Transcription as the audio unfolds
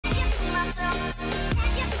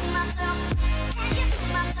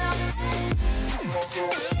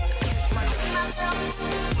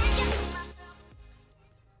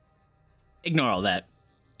Ignore all that.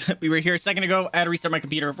 We were here a second ago. I had to restart my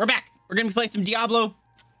computer. We're back. We're gonna be playing some Diablo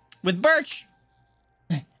with Birch.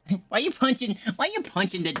 Why you punching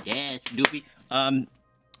the desk, doopy?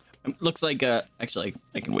 Looks like actually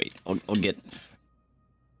I can wait. I'll get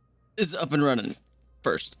this up and running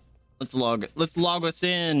first. Let's log us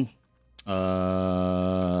in.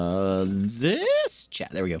 This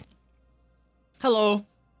chat. There we go. Hello.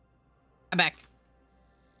 I'm back.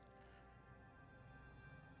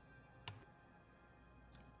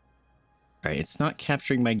 All right, it's not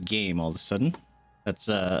capturing my game all of a sudden. That's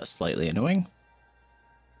slightly annoying.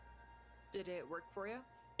 Did it work for you?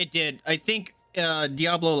 It did. I think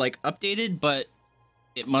Diablo like updated, but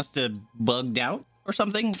it must have bugged out or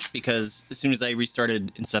something, because as soon as I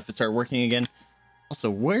restarted and stuff, it started working again. Also,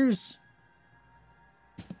 where's...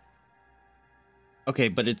 Okay,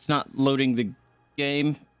 but it's not loading the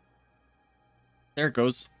game. There it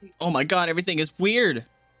goes. Oh my god, everything is weird.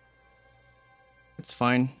 It's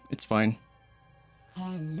fine. It's fine.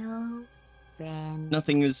 Hello, friend.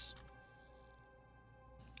 Nothing is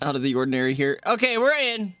out of the ordinary here. Okay, we're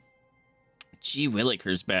in. Gee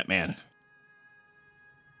willikers, Batman.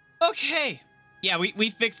 Okay. Yeah, we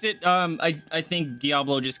fixed it. I think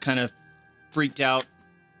Diablo just kind of freaked out,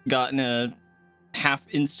 got in a half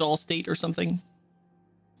install state or something.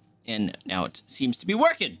 And now it seems to be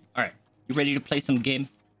working. All right. You ready to play some game?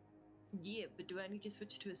 Yeah, but do I need to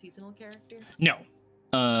switch to a seasonal character? No.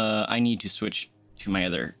 I need to switch to my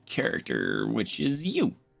other character, which is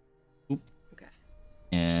you. Oop. Okay.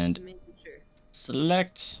 And Sure.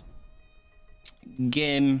 Select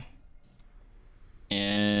game,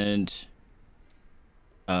 and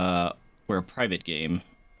we're a private game.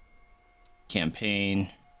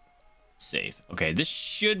 Campaign, save. Okay, this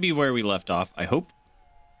should be where we left off, I hope.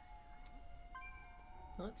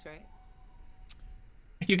 Looks right.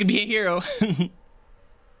 You can be a hero.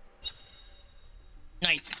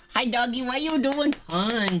 Nice. Hi, doggy. Why you doing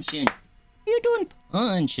punching? What you doing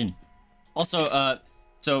punching? Also,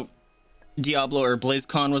 so Diablo or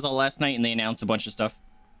BlizzCon was all last night, and they announced a bunch of stuff.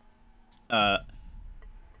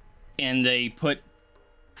 And they put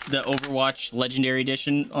the Overwatch Legendary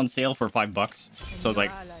Edition on sale for $5. So I was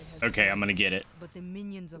like, okay, I'm gonna get it. But the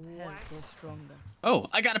minions of hell grow stronger. Oh,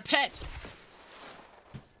 I got a pet.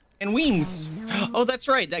 And wings. Oh, that's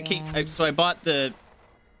right. That came. So I bought the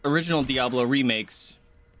original Diablo remakes,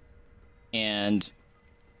 and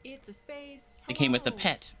It's a space. it came with a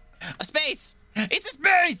pet. A space. It's a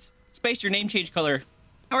space. Space, your name change color.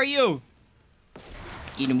 How are you?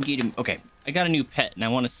 Get him, get him. Okay, I got a new pet, and I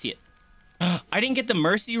want to see it. I didn't get the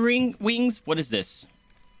mercy ring wings. What is this?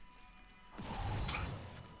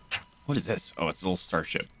 What is this? Oh, it's a little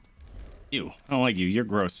starship. Ew, I don't like you. You're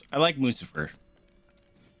gross. I like Lucifer.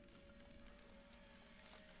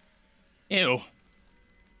 Ew.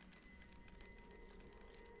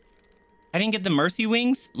 I didn't get the mercy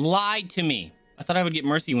wings? Lied to me. I thought I would get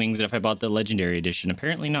mercy wings if I bought the legendary edition.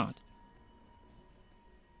 Apparently not.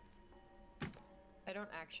 I don't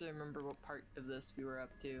actually remember what part of this we were up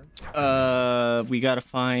to. We gotta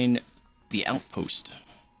find the outpost.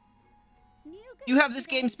 You have this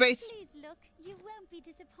game, Space? Please look, you won't be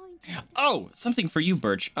disappointed. Oh, something for you,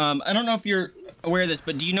 Birch. I don't know if you're aware of this,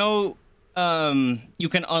 but do you know you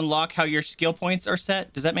can unlock how your skill points are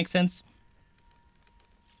set? Does that make sense?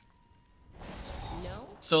 No?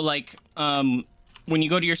 So like when you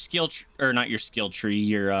go to your skill or not your skill tree,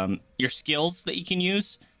 your skills that you can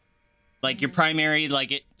use, like your primary,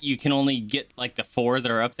 like you can only get like the 4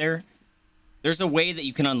 that are up there. There's a way that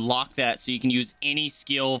you can unlock that so you can use any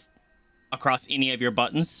skill across any of your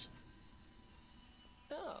buttons.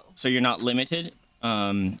 Oh. So you're not limited.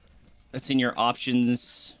 That's in your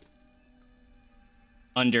options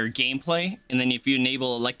under gameplay, and then if you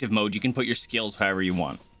enable elective mode, you can put your skills however you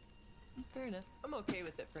want. Fair enough. I'm okay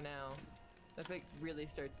with it for now. If it really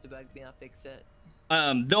starts to bug me, I'll fix it.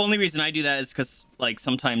 The only reason I do that is because like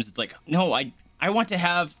sometimes it's like, no, I want to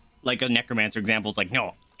have like a necromancer example. It's like,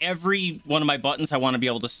 no, every one of my buttons I want to be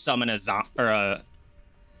able to summon a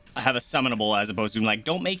have a summonable, as opposed to like,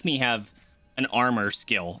 don't make me have an armor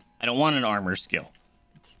skill. I don't want an armor skill.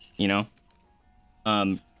 You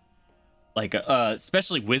know? Like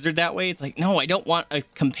especially wizard that way. It's like, no, I don't want a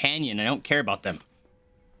companion. I don't care about them.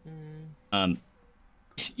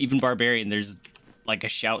 Even barbarian, there's like a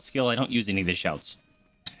shout skill. I don't use any of the shouts.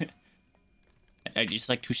 I just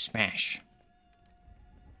like to smash.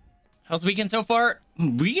 How's the weekend so far?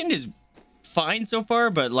 Weekend is fine so far,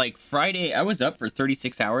 but like Friday, I was up for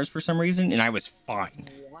 36 hours for some reason, and I was fine.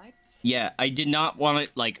 What? Yeah, I did not want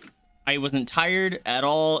to, like, I wasn't tired at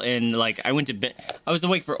all, and like I went to bed. I was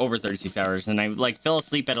awake for over 36 hours, and I like fell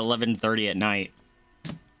asleep at 11:30 at night,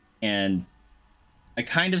 and I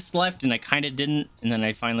kind of slept and I kind of didn't, and then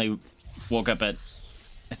I finally woke up at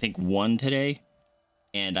I think 1 today,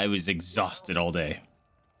 and I was exhausted all day.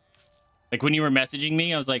 Like when you were messaging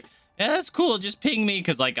me, I was like, "Yeah, that's cool. Just ping me,"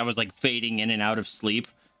 because like I was like fading in and out of sleep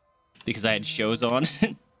because I had shows on.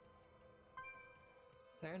 Fair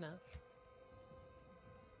enough.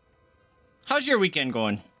 How's your weekend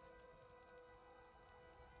going?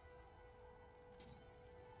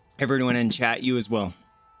 Everyone in chat, you as well.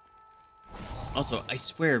 Also, I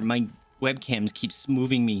swear my webcams keeps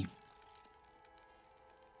moving me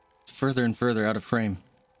further and further out of frame.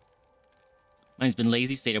 Mine's been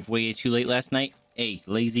lazy, stayed up way too late last night. Hey,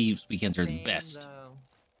 lazy weekends are the best.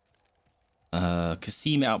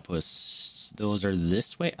 Kasim outposts. Those are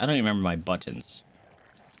this way? I don't even remember my buttons.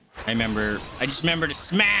 I just remember to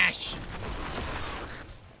smash!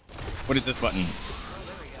 What is this button? Oh,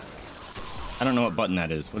 there we go. I don't know what button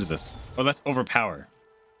that is. What is this? Oh, that's overpower.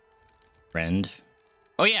 Friend.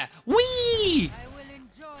 Oh yeah. Whee! I will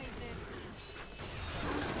enjoy this.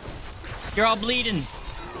 You're all bleeding.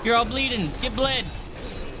 You're all bleeding. Get bled.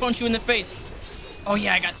 Punch you in the face. Oh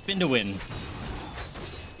yeah, I got spin to win.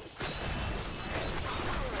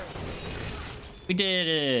 We did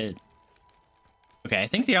it. Okay, I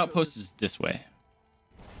think the outpost is this way.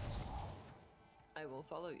 I will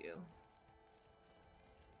follow you.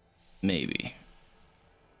 Maybe.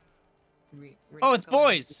 Re Oh, it's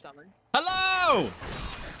boys! Summer. Hello!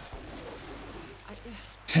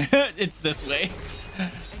 It's this way. I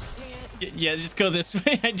can't. Yeah, just go this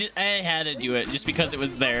way. I had to do it just because it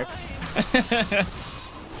was there.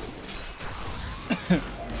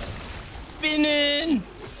 Spinning!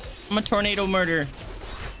 I'm a tornado murder.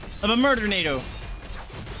 I'm a murder-nado.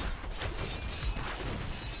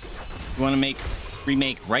 You want to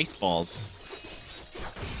remake rice balls?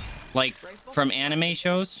 Like from anime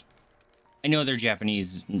shows? I know they're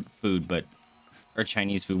Japanese food, or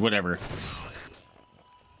Chinese food, whatever.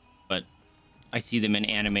 But I see them in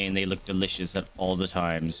anime and they look delicious at all the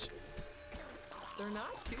times. They're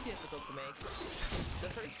not too difficult to make. The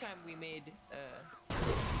first time we made them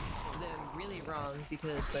really wrong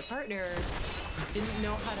because my partner didn't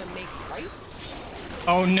know how to make rice.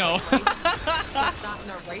 Oh no. It's not in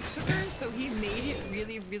a rice cooker, so he made it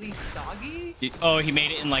really, really soggy. Oh, he made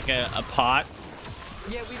it in like a pot?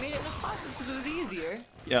 Yeah, we made it in a pot just because it was easier.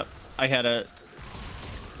 Yep. I had a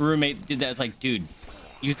roommate did that. It's like, dude,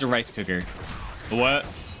 use the rice cooker. What?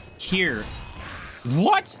 Here.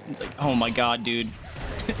 What? It's like, oh my god, dude.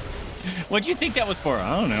 What'd you think that was for?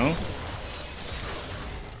 I don't know.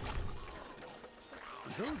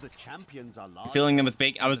 Filling them with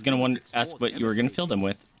bacon. I was gonna ask what you were gonna fill them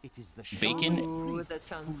with. Bacon. Ooh, that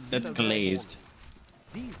sounds That's so glazed.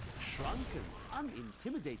 These shrunken,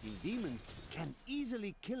 unintimidating demons can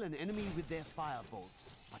easily kill an enemy with their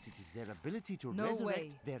firebolts, but it is their ability to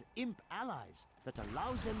resurrect their imp allies that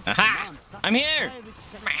allows them to command such I'm here! high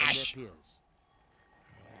respect from Smash! their peers.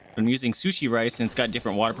 I'm using sushi rice and it's got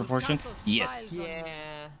different water proportion. Yes.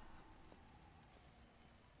 Yeah.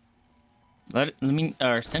 Let me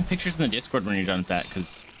send pictures in the Discord when you're done with that,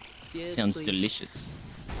 because it sounds please. delicious.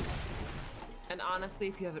 And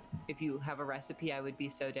honestly, if you have a recipe, I would be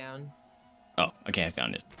so down. Oh, okay, I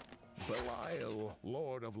found it. Belial,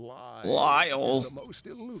 Lord of Lies, Lyle. is the most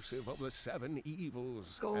elusive of the 7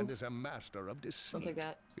 evils, Gold. and is a master of deceit. I'll take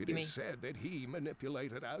that. It Gimme. is said that he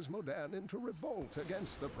manipulated Asmodan into revolt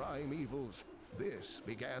against the prime evils. This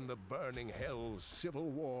began the Burning Hells Civil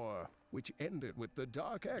War, which ended with the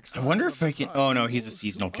dark exile. I wonder of if the I can. prime Oh no, he's a evils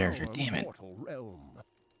seasonal to character. our Damn it. mortal realm.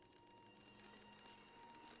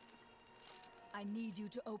 I need you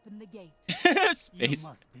to open the gate. Space. You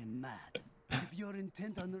must be mad. If you're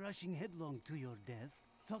intent on rushing headlong to your death,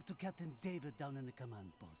 talk to Captain David down in the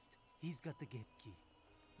command post. He's got the gate key.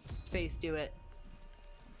 Space, do it.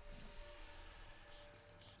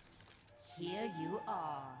 Here you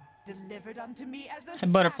are, delivered unto me as a Hi,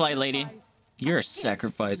 butterfly lady. sacrifice. You're a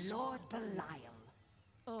sacrifice. Lord Belial.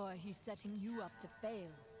 Or he's setting you up to fail.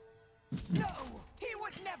 No, he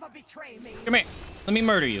would never betray me. Come here. Let me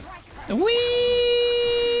murder you.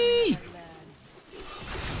 Whee!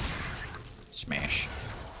 Smash.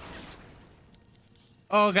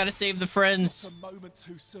 Oh, gotta save the friends. A moment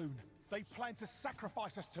too soon. They plan to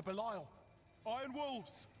sacrifice us to Belial. Iron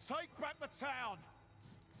Wolves, take back the town.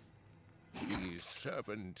 These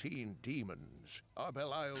serpentine demons are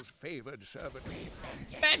Belial's favored servant.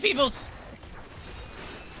 Bad peoples.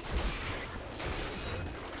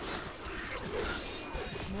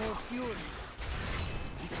 More fury.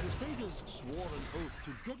 Crusaders swore an oath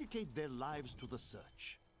to dedicate their lives to the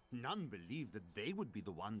search. None believed that they would be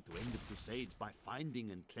the one to end the crusade by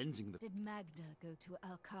finding and cleansing the... Did Magda go to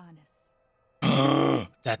Alcarnus?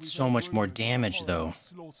 That's so much more damage, though.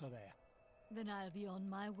 Slaughter there. Then I'll be on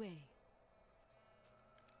my way.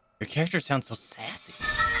 Your character sounds so sassy.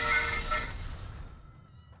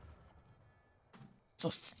 So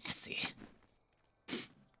sassy.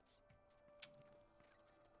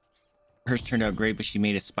 Hers turned out great, but she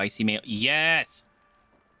made a spicy mayo. Yes!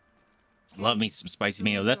 Love me some spicy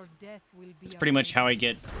mayo. That's pretty much how I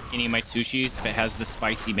get any of my sushis, if it has the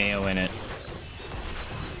spicy mayo in it.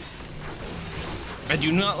 I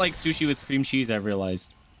do not like sushi with cream cheese, I've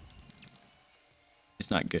realized. It's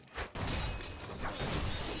not good.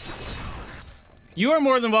 You are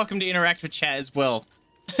more than welcome to interact with chat as well.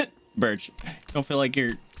 Birch, don't feel like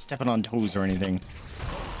you're stepping on toes or anything.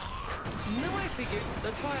 No, I figured.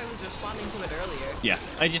 That's why I was responding to it earlier. Yeah,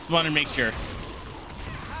 I just want to make sure.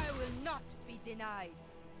 I will not be denied.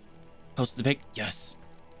 Post the pic? Yes.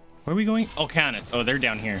 Where are we going? Oh, Canis. Oh, they're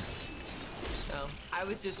down here. No, I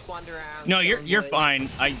was just wandering around. No, you're fine.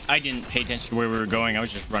 I didn't pay attention to where we were going. I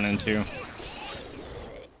was just running too.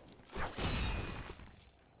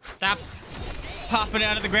 Stop popping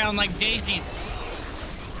out of the ground like daisies.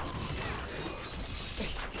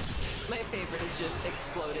 My favorite is just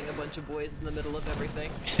exploding a bunch of boys in the middle of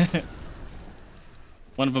everything.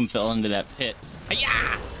 One of them fell into that pit.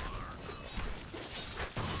 Hi-ya!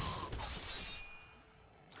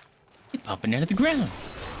 They're popping out of the ground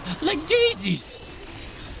like daisies.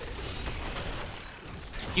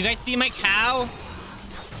 You guys see my cow?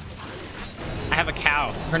 I have a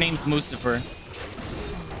cow. Her name's Mustafa.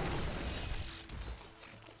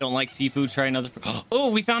 Don't like seafood? Try another. Oh,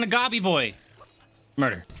 we found a gobby boy.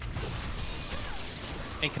 Murder.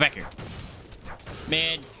 Hey, come back here.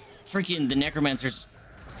 Man, freaking the necromancer's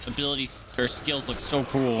abilities or skills look so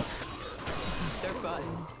cool. They're fun.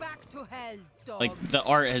 Back to hell, dog. Like, the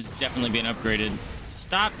art has definitely been upgraded.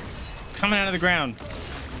 Stop coming out of the ground.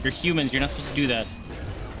 You're humans. You're not supposed to do that.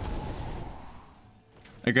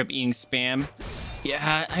 I grew up eating Spam.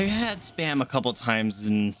 Yeah, I've had Spam a couple times,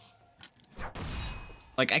 and...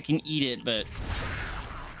 like, I can eat it, but...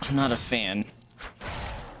 I'm not a fan.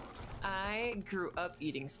 I grew up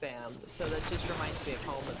eating Spam, so that just reminds me of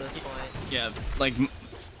home at this point. Yeah, like,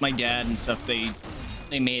 my dad and stuff,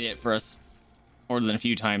 they made it for us more than a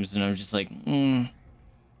few times, and I was just like, can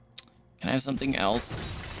I have something else?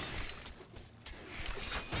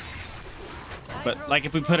 But, like,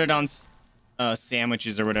 if we put it on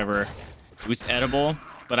sandwiches or whatever, it was edible,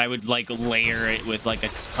 but I would, like, layer it with, like, a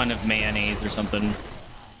ton of mayonnaise or something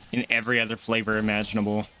in every other flavor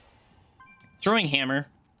imaginable. Throwing hammer.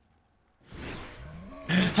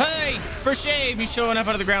 Hey! For shame! You showing up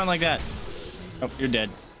out of the ground like that. Oh, you're dead.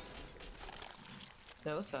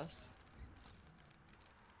 That was fast.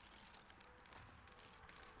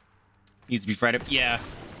 Needs to be fried up. Yeah.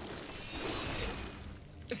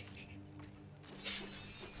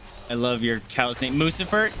 I love your cow's name.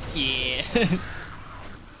 Mustafa? Yeah.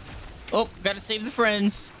 Oh, gotta save the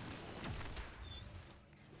friends.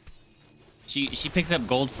 She picks up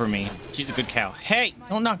gold for me. She's a good cow. Hey,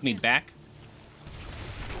 don't knock me back.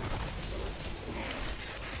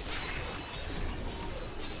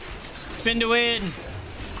 Spin to win.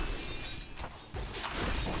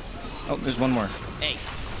 Oh, there's one more. Hey,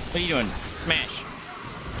 what are you doing? Smash.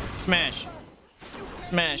 Smash.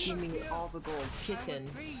 Smash. Give me all the gold. Kitten.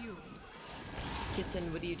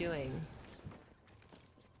 Kitten, what are you doing?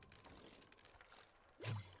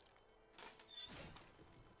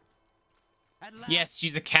 Yes,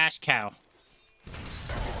 she's a cash cow.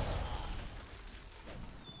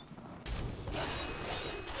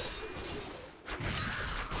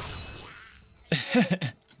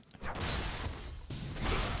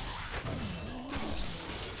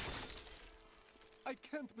 I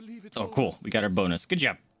can't believe it. Oh, cool. We got our bonus. Good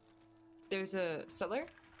job. There's a cellar?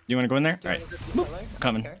 You want to go in there? Do All you right. wanna go to the cellar? I don't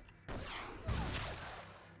Coming. care.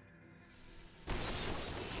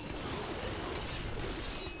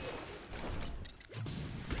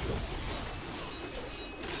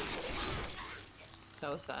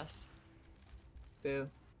 That was fast. Boo.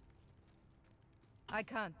 I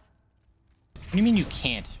can't. What do you mean you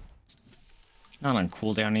can't? Not on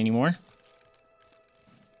cooldown anymore.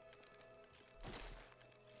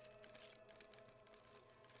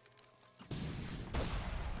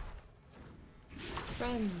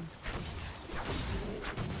 Friends.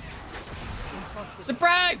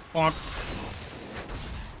 Surprise! Bonk.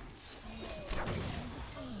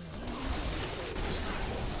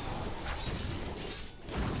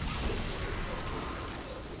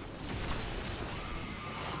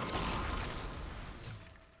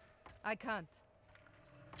 I can't.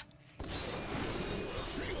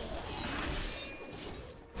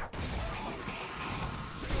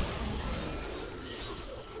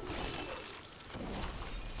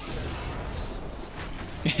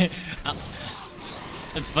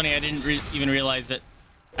 It's funny, I didn't even realize that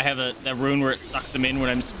I have that rune where it sucks them in when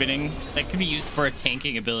I'm spinning. That could be used for a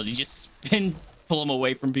tanking ability. Just spin, pull them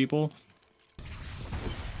away from people.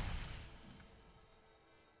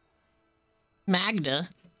 Magda.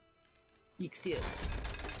 You can see it.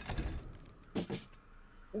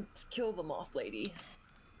 Let's kill them off, lady.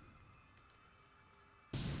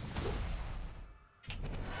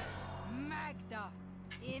 Magda,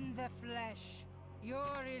 in the flesh.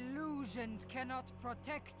 Your illusions cannot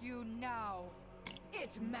protect you now.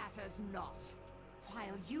 It matters not.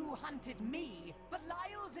 While you hunted me,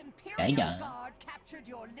 Belial's Imperial Guard captured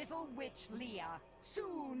your little witch Leah.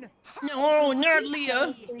 Soon, No, not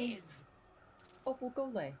Leah. Is. Oh, we'll go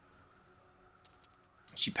lay.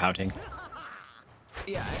 She pouting.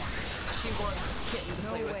 Yeah, she wants Kitten to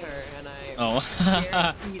play with her, and I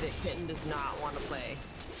guarantee that Kitten does not want to play.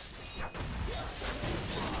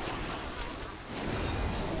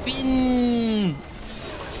 Spin!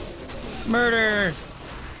 Murder!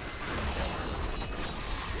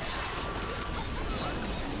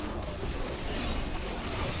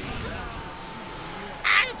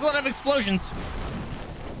 Ah, it's a lot of explosions.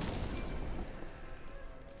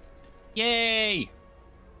 Yay!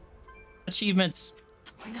 Achievements.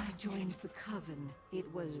 When I joined the Coven, it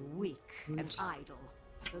was weak and idle.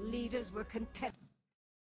 The leaders were content.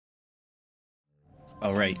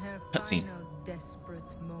 Oh, right. In her Cutscene. final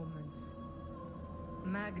desperate moments,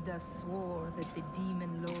 Magda swore that the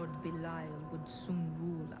demon lord Belial would soon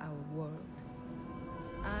rule our world.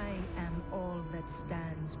 I am all that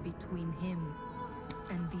stands between him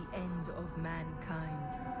and the end of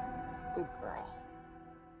mankind. Good girl.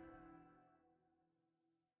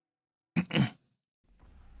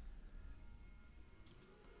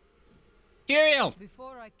 Tyrael!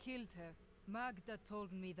 Before I killed her, Magda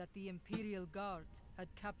told me that the Imperial Guard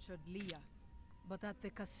had captured Leah. But at the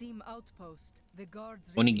Qasim outpost, the guards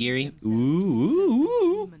Onigiri. revealed themselves to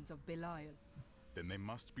serve the demons of Belial. Then they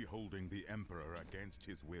must be holding the Emperor against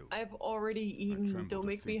his will. I've already I eaten. tremble Don't to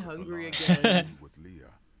make me think of hungry Belial again. dealing with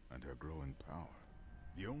Leah and her growing power.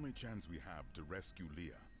 The only chance we have to rescue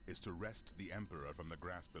Leah is to wrest the Emperor from the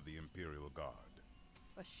grasp of the Imperial Guard.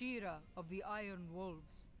 Ashira of the Iron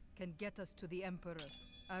Wolves can get us to the Emperor.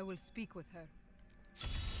 I will speak with her.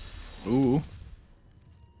 Ooh.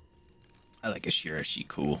 I like Ashira. She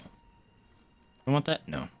cool. I want that?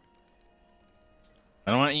 No.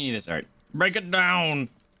 I don't want any of this art. Break it down!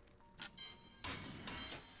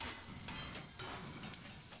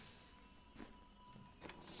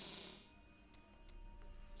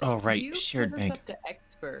 Oh, right. You Shared put us bank. up to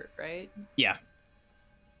expert, right? Yeah.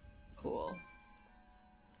 Cool.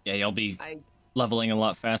 Yeah, you'll be I leveling a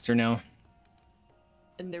lot faster now.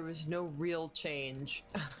 and there was no real change.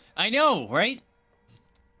 I know, right?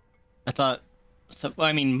 I thought... So, well,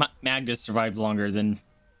 I mean, Magda survived longer than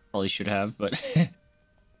probably should have, but...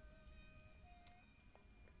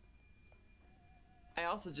 I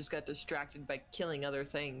also just got distracted by killing other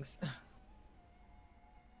things.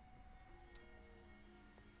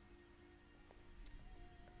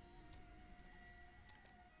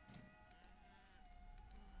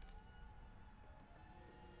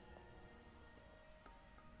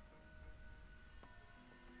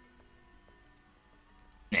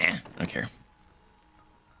 Nah, I don't care.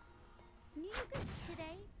 New goods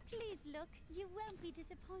today. Please look. You won't be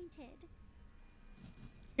disappointed.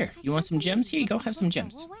 Here, you want some gems? Here you go, have some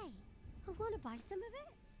gems. I want to buy some of it.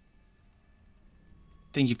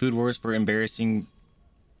 Thank you, Food Wars, for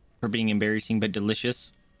being embarrassing but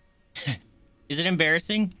delicious. Is it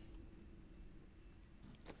embarrassing?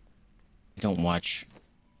 I don't watch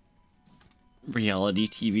reality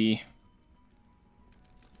TV.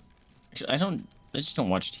 Actually, I just don't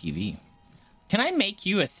watch TV. Can I make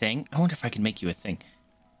you a thing? I wonder if I can make you a thing.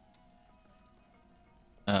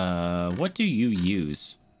 What do you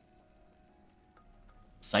use?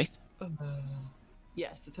 Scythe?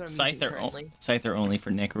 Yes, that's what I'm using currently. Scythe are only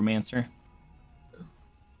for Necromancer.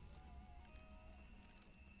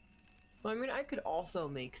 Well, I mean, I could also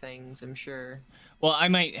make things, I'm sure. Well, I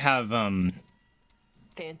might have,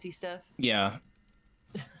 Fancy stuff? yeah.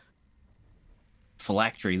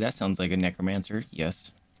 Phylactery, that sounds like a Necromancer,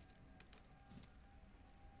 yes.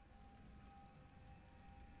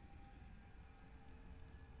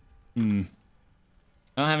 I don't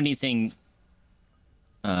have anything,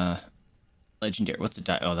 legendary. What's the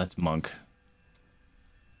die? Oh, that's Monk.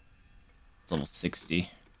 It's level 60.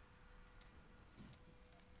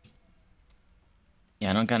 Yeah,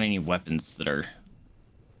 I don't got any weapons that are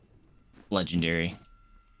legendary.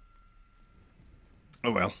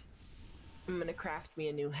 Oh well. I'm gonna craft me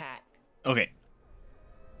a new hat. Okay.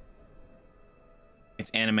 It's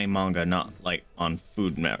anime manga, not like on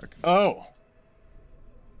Food Network. Oh.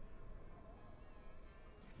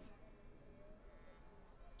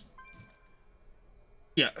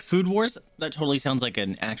 Yeah, Food Wars. That totally sounds like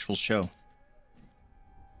an actual show.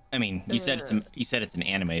 I mean, you said it's an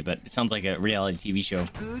anime, but it sounds like a reality TV show.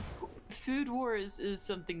 Food Wars is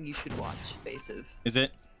something you should watch, Vaesive. Is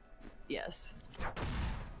it? Yes.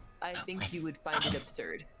 I think you would find it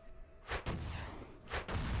absurd.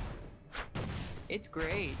 It's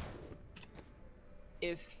great.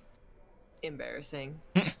 If embarrassing.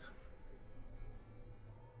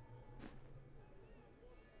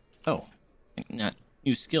 Oh, not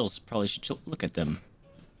new skills. Probably should look at them.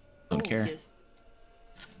 Don't care. Yes.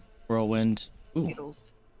 Whirlwind. Ooh.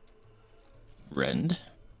 Needles. Rend.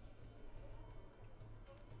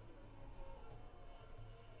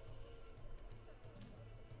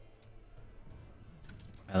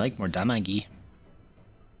 I like more damagi.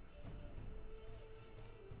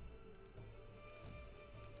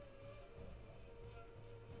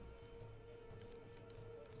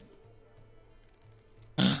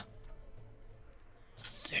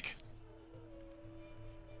 Sick.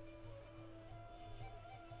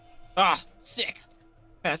 Ah, sick.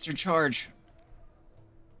 Faster charge.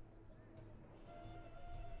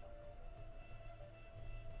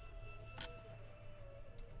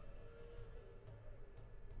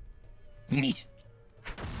 Neat.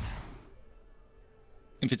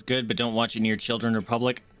 If it's good, but don't watch it near children or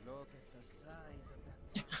public.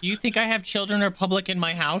 Do you think I have children or public in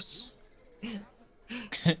my house?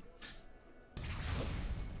 Captain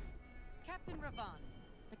Ravan,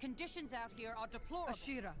 the conditions out here are deplorable.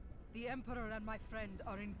 Ashira, the Emperor and my friend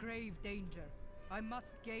are in grave danger. I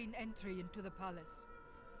must gain entry into the palace.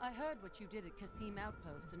 I heard what you did at Qasim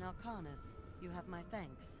Outpost in Alcanis. You have my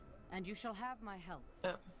thanks, and you shall have my help.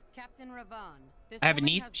 Oh. Captain Ravan, this I have a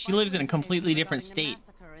woman niece. has She lives in a vital completely information different regarding state.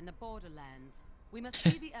 the massacre in the borderlands. We must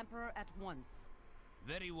see the Emperor at once.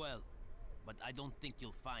 Very well, but I don't think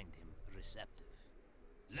you'll find him receptive.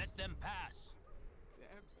 Let them pass.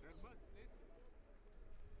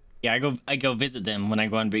 Yeah, I go visit them when I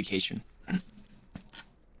go on vacation.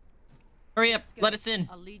 Hurry up, let us in.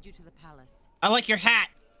 I'll lead you to the palace. I like your hat.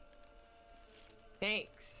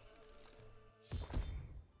 Thanks.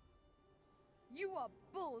 You are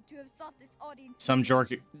bold to have sought this audience. Some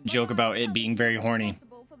joke about it being very horny.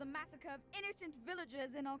 For the massacre of innocent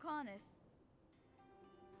villagers in Alcanis.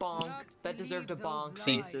 Bonk. That deserved a bonk.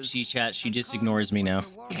 She chat. She just ignores me now.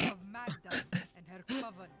 And her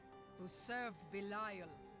coven, who served Belial.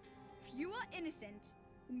 If you are innocent,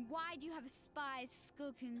 then why do you have spies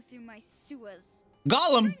skulking through my sewers?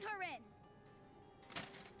 Gollum. Bring her in.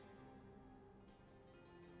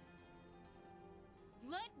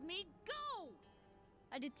 Let me go!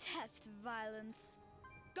 I detest violence.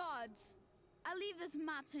 Gods, I leave this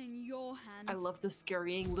matter in your hands. I love the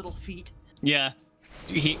scurrying little feet. Yeah,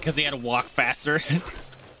 because he had to walk faster.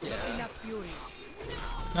 Not enough fury.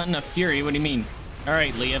 Not enough fury. What do you mean? All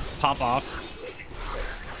right, Leah, pop off.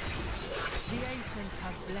 The ancients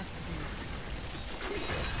have blessed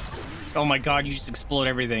me. Oh my God! You just explode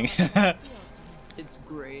everything. It's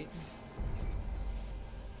great.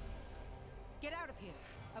 Get out of here.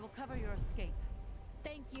 I will cover your escape.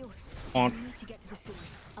 Thank you. Bonk. We need to get to the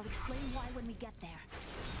sewers. I'll explain why when we get there.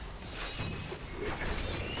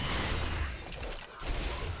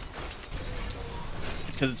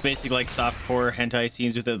 Because it's basically like softcore hentai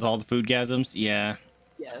scenes with all the food gasms. Yeah.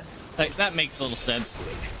 Yeah. Like, that makes a little sense.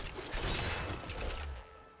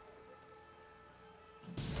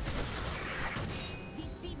 These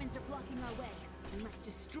demons are blocking our way. We must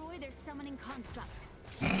destroy their summoning construct.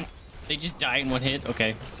 They just die in one hit.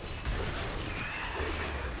 Okay.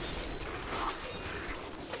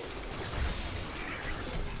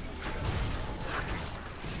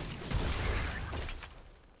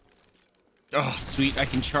 Oh, sweet. I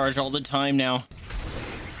can charge all the time now.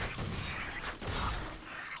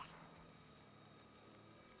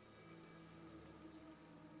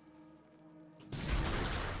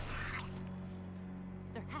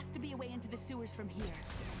 There has to be a way into the sewers from here.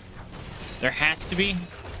 There has to be.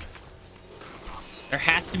 There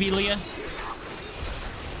has to be, Leah.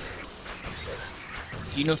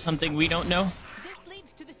 Do you know something we don't know? This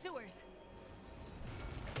leads to the sewers.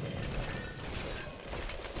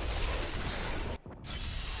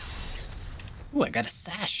 Ooh, I got a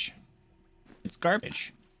sash. It's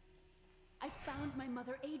garbage. I found found my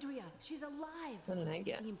mother Adria. She's alive. What did I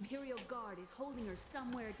get? The Imperial Guard is holding her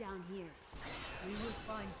somewhere down here. We will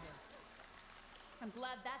find her. I'm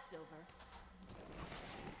glad that's over.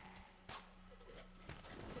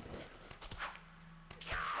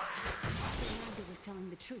 Amanda was telling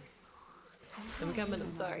the truth. I'm coming,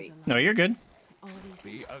 I'm sorry. No, you're good.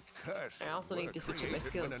 The accursed I also need to switch up my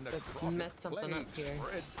skills because I messed something up here.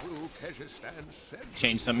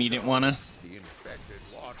 Change something you didn't wanna. The infected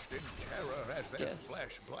watched in terror as their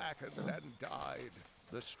flesh blackened and died.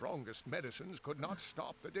 The strongest medicines could not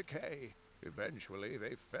stop the decay. Eventually,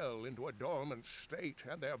 they fell into a dormant state,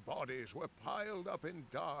 and their bodies were piled up in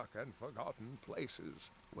dark and forgotten places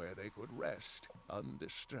where they could rest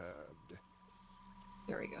undisturbed.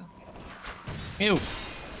 There we go. Ew.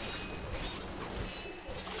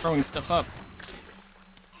 Throwing stuff up.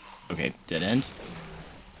 Okay, dead end.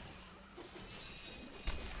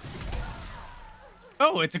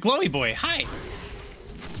 Oh, it's a glowy boy. Hi.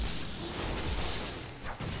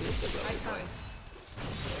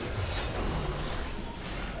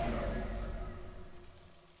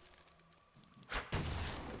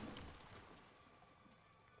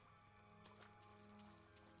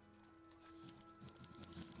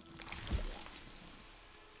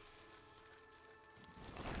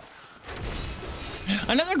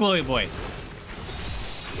 Another glowy boy.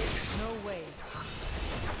 No way.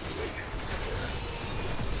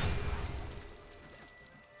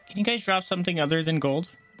 Can you guys drop something other than gold?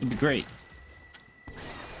 It'd be great.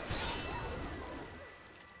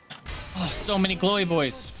 Oh, so many glowy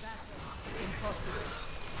boys.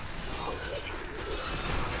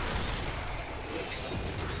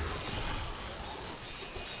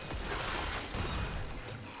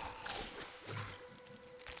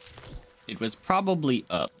 It was probably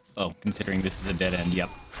up. Oh, considering this is a dead end, yep.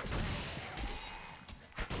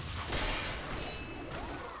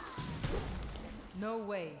 No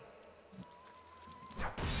way.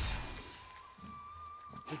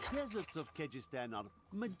 The deserts of Kyrgyzstan are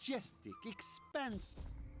majestic, expansive.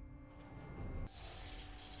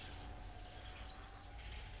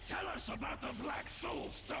 Tell us about the Black Soul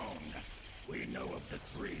Stone. We know of the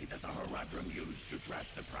three that the Horadrim used to trap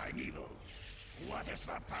the primeval. What is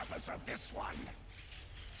the purpose of this one?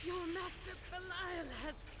 Your master Belial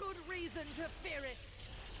has good reason to fear it.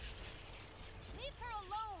 Leave her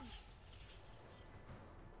alone.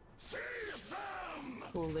 Seize them!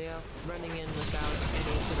 Julio running in without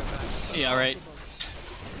any sort of Yeah, right.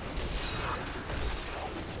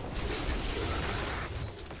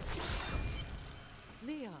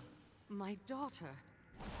 Leah, my daughter.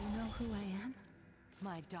 You know who I am?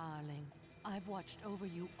 My darling, I've watched over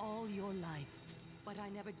you all your life, but I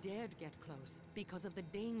never dared get close because of the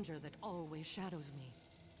danger that always shadows me.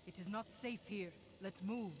 It is not safe here. Let's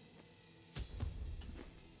move.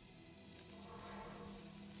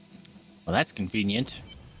 Well, that's convenient.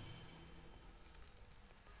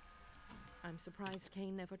 I'm surprised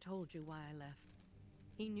Cain never told you why I left.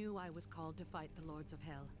 He knew I was called to fight the Lords of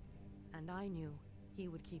Hell, and I knew he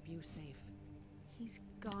would keep you safe. He's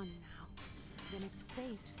gone now. Then it's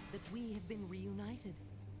fate that we have been reunited.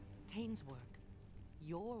 Cain's work,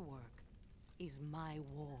 your work, is my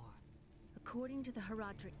war. According to the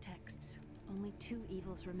Horadric texts, only two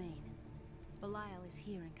evils remain. Belial is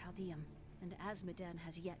here in Chaldeum, and Azmodan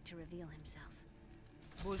has yet to reveal himself.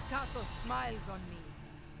 Voltato smiles on me.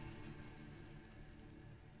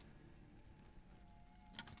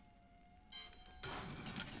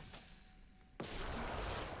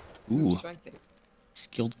 Ooh.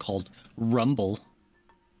 Skill called Rumble.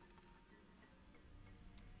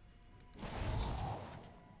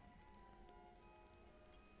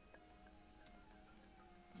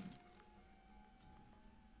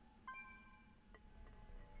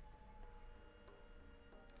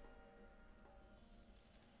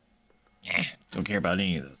 Don't care about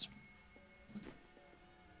any of those.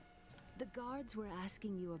 The guards were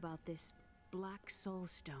asking you about this Black Soul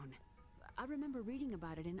Stone. I remember reading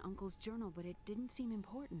about it in Uncle's journal, but it didn't seem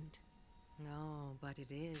important. No, but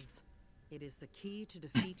it is. It is the key to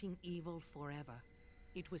defeating evil forever.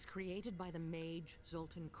 It was created by the mage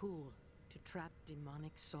Zoltan Kuhl to trap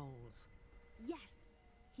demonic souls. Yes,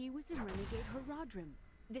 he was a renegade Horadrim,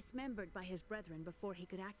 dismembered by his brethren before he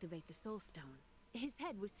could activate the Soul Stone. His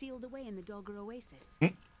head was sealed away in the Dogger Oasis.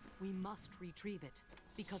 We must retrieve it,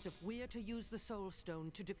 because if we're to use the Soul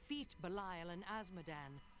Stone to defeat Belial and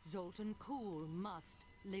Azmodan, Zoltan Kuhl must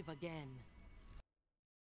live again.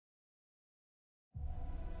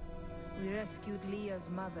 We rescued Leah's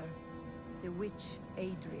mother, the witch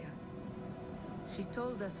Adria. She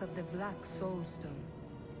told us of the Black Soul Stone.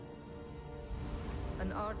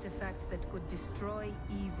 An artifact that could destroy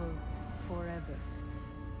evil forever.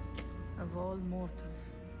 Of all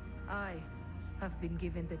mortals, I have been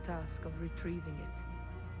given the task of retrieving it.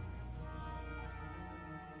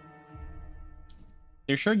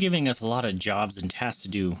 They're sure giving us a lot of jobs and tasks to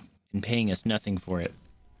do and paying us nothing for it.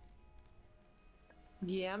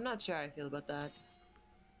 Yeah, I'm not sure how I feel about that.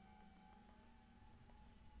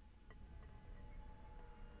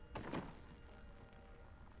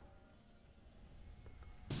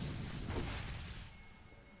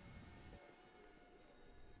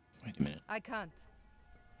 Wait a minute. I can't.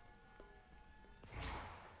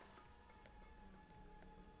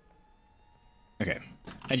 Okay.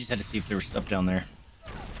 I just had to see if there was stuff down there.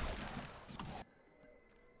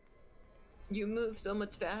 You move so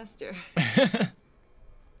much faster.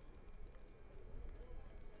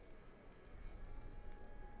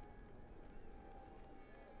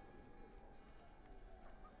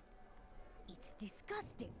 It's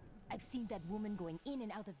disgusting. I've seen that woman going in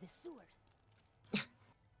and out of the sewers.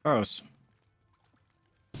 Gross.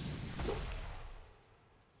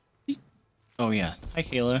 Oh yeah. Hi,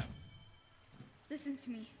 Kayla. Listen to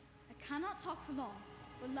me. I cannot talk for long.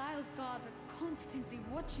 Belial's guards are constantly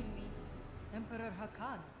watching me. Emperor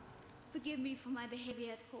Hakan. Forgive me for my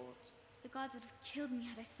behavior at court. The gods would have killed me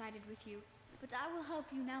had I sided with you. But I will help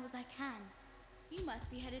you now as I can. You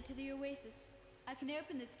must be headed to the oasis. I can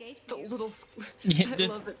open this gate for you. The little... Yeah, I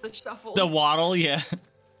love it, the shuffles. The waddle, yeah.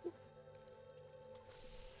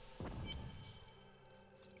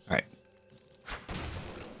 Alright.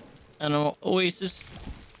 I don't know, oasis.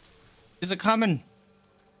 Is it coming?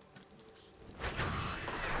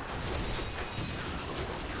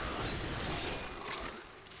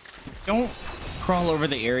 Don't crawl over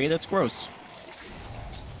the area, that's gross.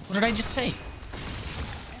 What did I just say?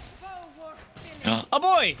 A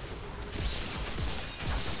boy!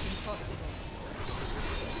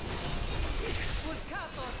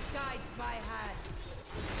 Guides my hand.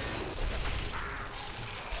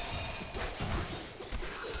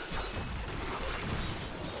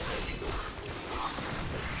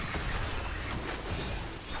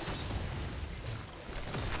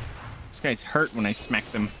 This guy's hurt when I smack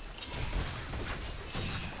them.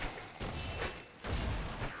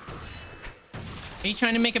 Are you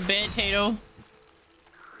trying to make a bed, Tato?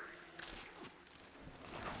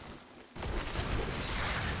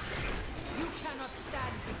 You cannot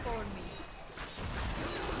stand before me.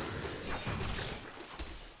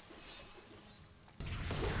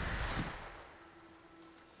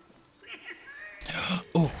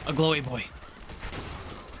 Oh, a glowy boy.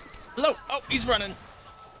 Hello. Oh, he's running.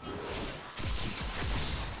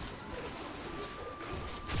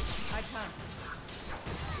 I can't.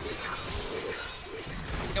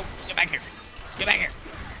 No, get back here. Get back here.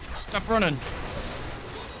 Stop running.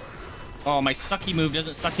 Oh, my sucky move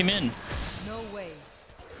doesn't suck him in. No way.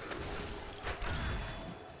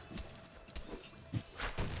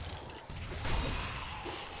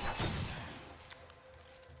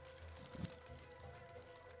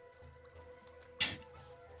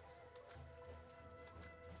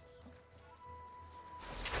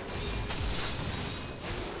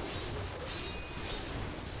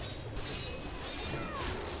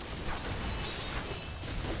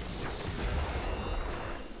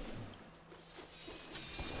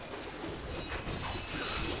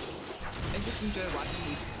 Enjoy watching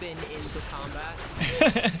you spin into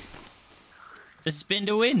combat. The spin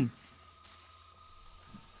to win.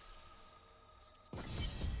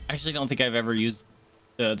 I actually don't think I've ever used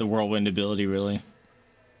the whirlwind ability, really.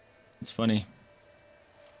 It's funny.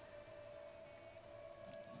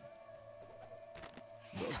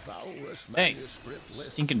 Hey,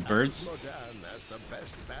 stinking birds. As the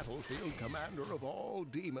best battlefield commander of all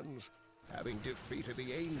demons, having defeated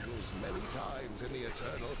the angels many times in the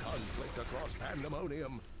eternal conflict across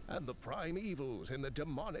Pandemonium and the primevals in the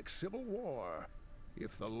demonic civil war.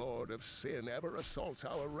 If the Lord of Sin ever assaults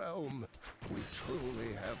our realm, we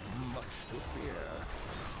truly have much to fear.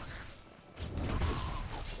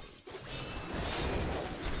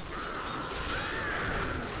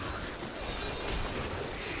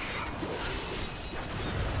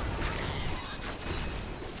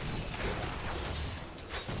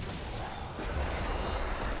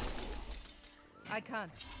 I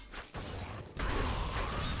can't.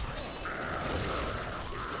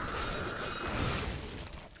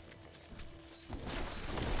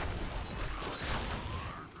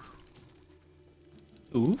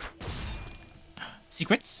 Ooh.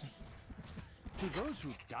 Secrets? To those who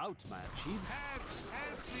doubt my achievement,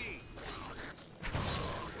 Help me!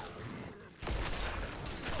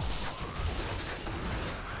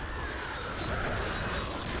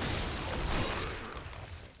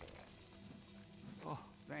 oh,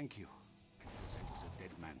 thank you.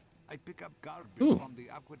 pick up garbage Ooh. from the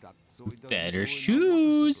aqueduct so it doesn't Better ruin our water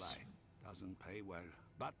shoes. supply. Doesn't pay well,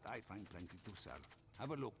 but I find plenty to sell.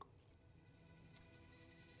 Have a look.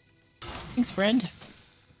 Thanks, friend.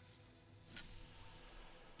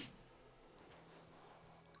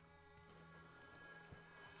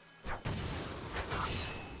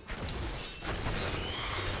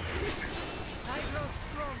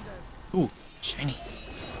 Ooh, shiny.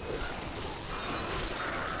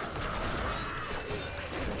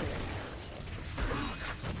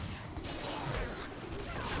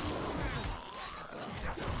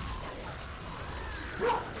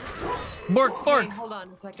 Bork, bork. Hey, hold on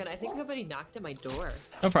a second. I think somebody knocked at my door.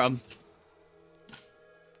 No problem.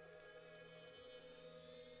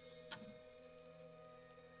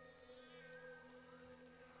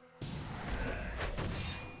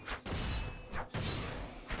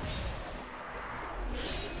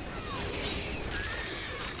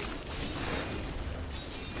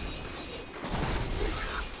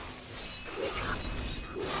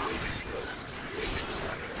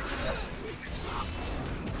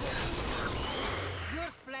 Your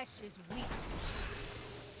flesh is weak.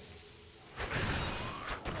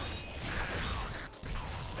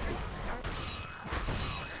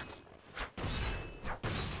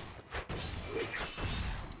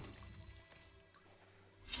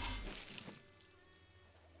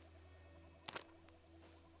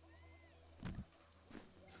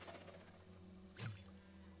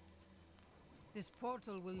 This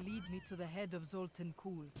portal will lead me to the head of Zoltan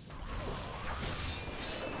Kuhl.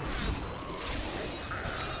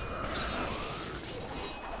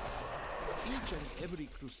 Each and every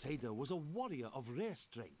crusader was a warrior of rare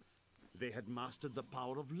strength. They had mastered the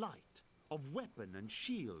power of light, of weapon and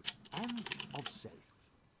shield, and of self.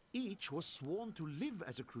 Each was sworn to live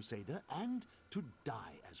as a crusader and to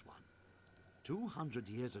die as one. 200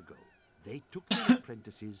 years ago, they took their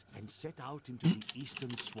apprentices and set out into the eastern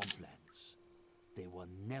swamplands. They were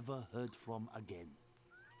never heard from again.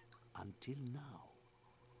 Until now.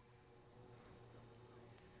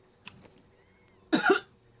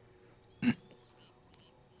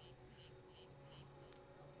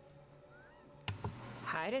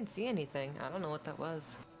 I didn't see anything. I don't know what that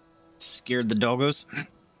was. Scared the doggos.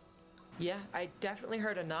 Yeah, I definitely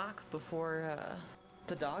heard a knock before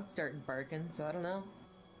the dog started barking, so I don't know.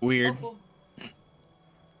 Weird. Opal.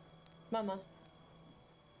 Mama.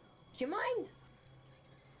 You mind?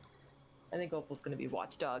 I think Opal's gonna be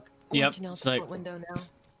watchdog. Yep, Watching out it's the like- front window now.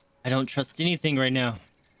 I don't trust anything right now.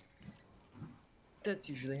 That's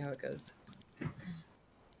usually how it goes.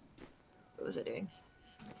 What was I doing?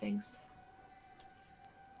 Thanks.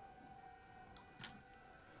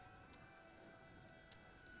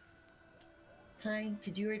 Hi,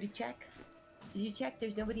 did you already check? Did you check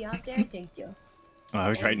there's nobody out there? Thank you. Oh, I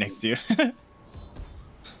was right next to you.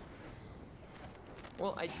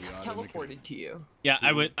 Well, I teleported to you. Yeah,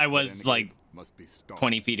 I was like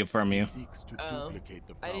 20 feet from you. Oh,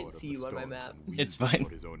 I didn't see you on my map. It's fine.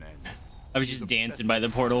 I was just dancing by the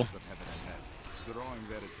portal.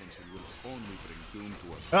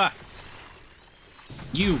 Ah!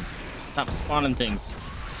 You! Stop spawning things.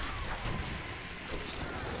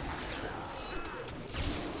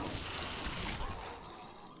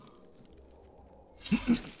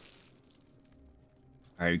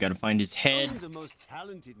 Alright, we gotta find his head. Only the most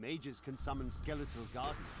talented mages can summon skeletal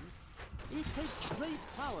guardians. It takes great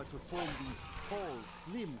power to form these tall,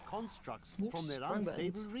 slim constructs from their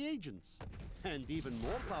unstable reagents. And even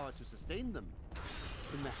more power to sustain them.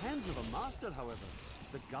 In the hands of a master, however,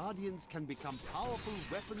 the guardians can become powerful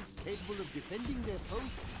weapons capable of defending their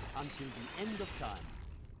posts until the end of time.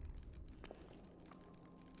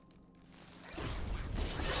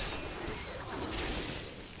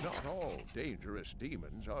 Not all dangerous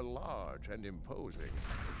demons are large and imposing.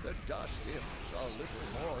 The dust imps are little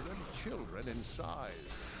more than children in size,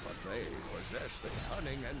 but they possess the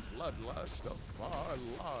cunning and bloodlust of far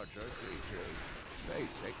larger creatures. They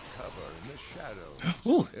take cover in the shadows,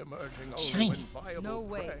 Ooh, emerging only shiny. when viable No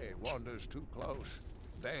way. prey wanders too close.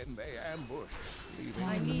 Then they ambush, leaving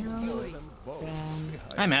I need fury. both behind.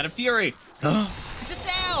 I'm out of fury. It's a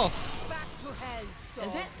Sal! Back to hell, dog.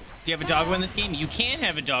 Is it? Do you have a doggo in this game? You can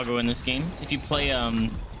have a doggo in this game. If you play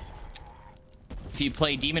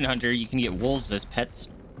Demon Hunter, you can get wolves as pets.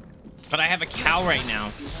 But I have a cow right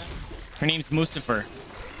now. Her name's Mustafer.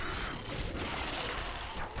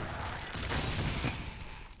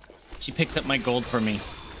 She picks up my gold for me.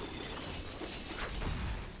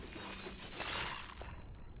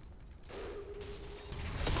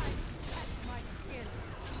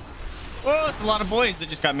 Oh, it's a lot of boys that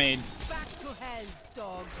just got made. Back to hell,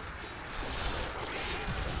 dog.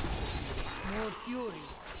 More fury.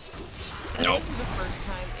 This is the first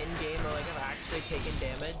time in game where like I've actually taken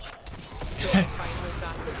damage. So I finally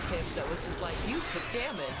got the tip that was just like, you took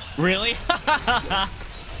damage. Really?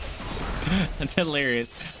 That's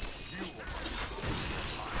hilarious.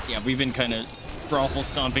 Yeah, we've been kind of raffle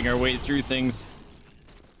stomping our way through things.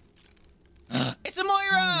 It's a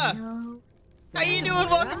Moira! No. How you doing?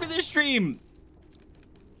 Welcome to the stream.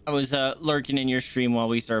 I was lurking in your stream while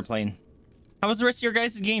we started playing. How was the rest of your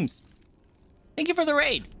guys' games? Thank you for the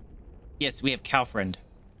raid. Yes, we have cow friend.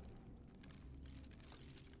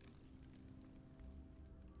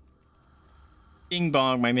 Bing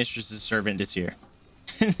bong, my mistress's servant is here.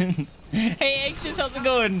 Hey, Anxious, how's it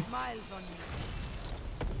going?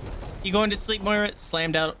 You going to sleep, Moira?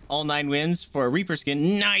 Slammed out all 9 wins for a Reaper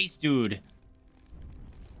skin. Nice, dude.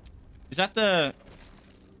 Is that the...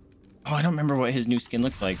 Oh, I don't remember what his new skin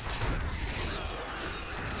looks like.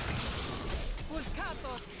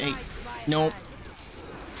 Hey, nope.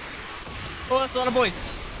 Oh, that's a lot of boys.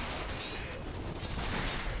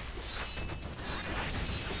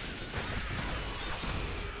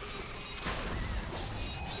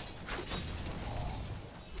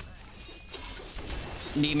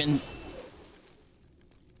 Demon.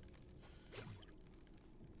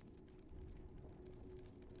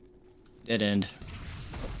 Dead end.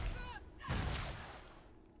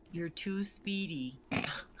 You're too speedy. I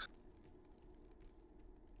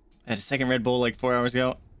had a second Red Bull like 4 hours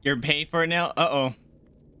ago. You're paying for it now? Uh-oh.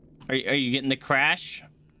 Are you getting the crash?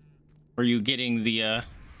 Or are you getting the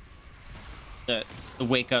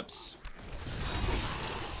wake-ups?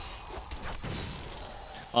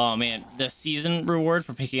 Oh, man. The season reward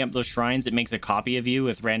for picking up those shrines, it makes a copy of you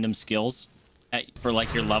with random skills for,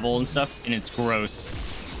 like, your level and stuff, and it's gross.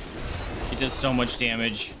 It does so much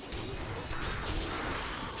damage.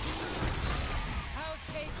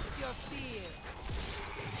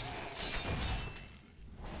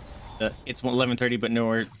 It's 11:30, but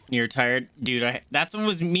nowhere near tired. Dude, that's what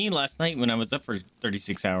was me last night when I was up for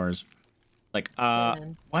 36 hours. Like,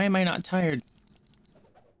 why am I not tired?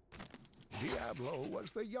 Diablo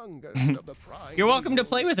was the youngest of the prime. You're welcome to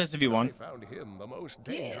play with us if you want. I found him the most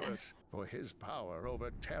dangerous, for his power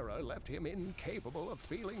over terror left him incapable of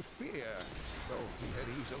feeling fear. Though he had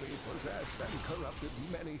easily possessed and corrupted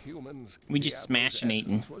many humans, We just smashing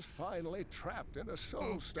Aiden. was finally trapped in a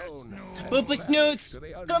soul stone. Boopa Snoots!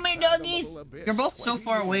 Come here, doggies! You're both so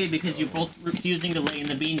far away because you're both refusing to lay in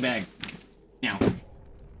the beanbag. Now.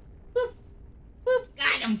 Boop. Boop.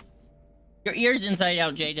 Got him! Your ear's inside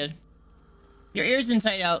out, Jada. Your ear's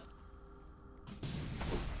inside out.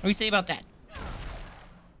 What do you say about that?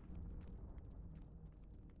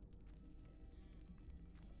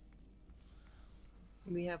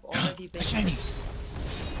 We have already been shiny.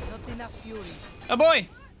 Not enough fury. Oh boy!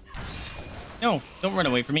 No, don't run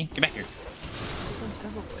away from me. Get back here.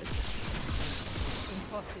 Several boys.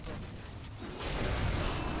 Impossible.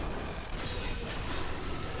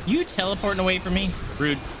 You teleporting away from me?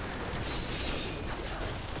 Rude.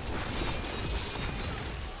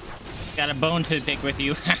 Got a bone to pick with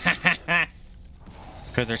you.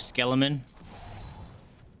 Because they're skeleton.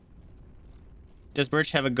 Does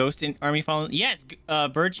Birch have a ghost in army following? Yes,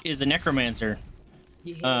 Birch is a necromancer.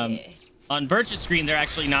 Yeah. On Birch's screen, they're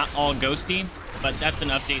actually not all ghosty, but that's an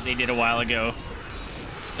update they did a while ago.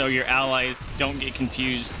 So your allies don't get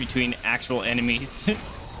confused between actual enemies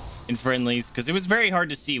and friendlies, because it was very hard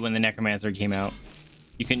to see when the necromancer came out.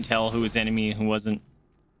 You couldn't tell who was enemy and who wasn't.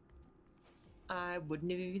 I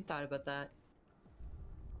wouldn't have even thought about that.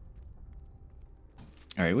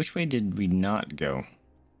 All right, which way did we not go?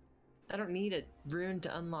 I don't need a rune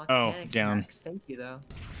to unlock. Oh, panic down. attacks. Thank you, though.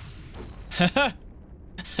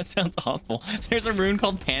 That sounds awful. There's a rune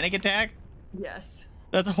called Panic Attack? Yes.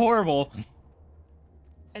 That's horrible.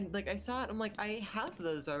 And like I saw it, I'm like, I have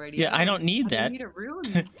those already. Yeah, I don't need I that. don't need a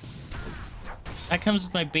rune. That comes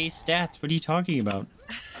with my base stats. What are you talking about?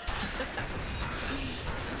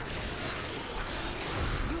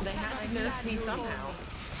 They have to nerf me somehow.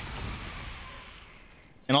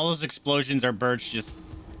 And all those explosions are Birch just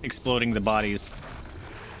exploding the bodies.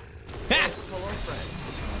 Ah!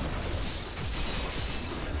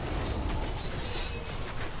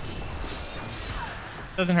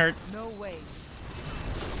 Doesn't hurt. No way.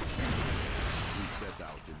 We set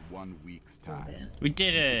out in 1 week's time. We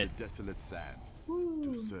did it. The desolate sands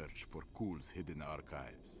to search for Kul's hidden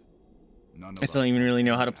archives. None of I still don't even really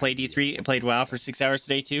know how to play D3. I played WoW for 6 hours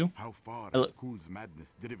today too. How far has Kul's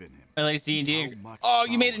madness driven him? I like D&D. Oh,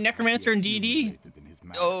 you made a necromancer in D&D?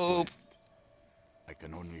 Oh. I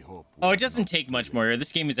can only hope. Oh, it doesn't take much more.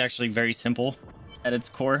 This game is actually very simple at its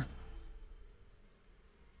core.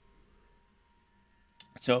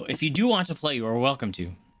 So if you do want to play, you are welcome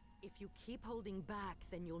to. If you keep holding back,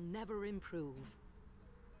 then you'll never improve.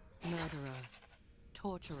 Murderer.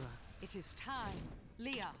 Torturer. It is time.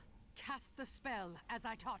 Leah, cast the spell as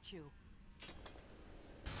I taught you.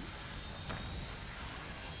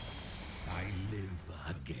 I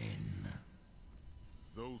live again.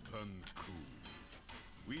 Zoltan Kuhl.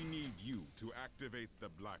 We need you to activate the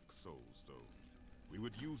Black Soul Stone. We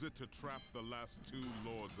would use it to trap the last 2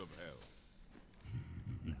 Lords of Hell.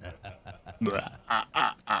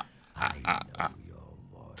 I know your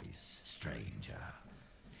voice, stranger.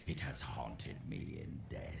 It has haunted me in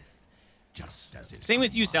death, just as it. Same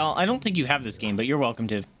with you, Sal. I don't think you have this game, but you're welcome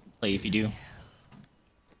to play if you do.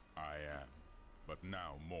 I am, but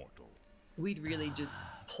now mortal. We'd really just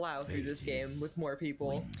plow through this game with more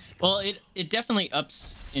people. Well, it definitely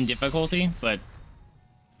ups in difficulty, but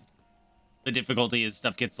the difficulty is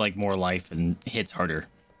stuff gets like more life and hits harder.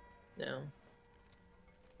 No.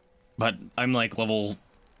 But I'm like level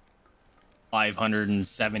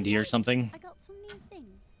 570 or something. I got some new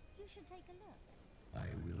things. You should take a look. I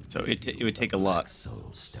will. So it would take a lot. Soul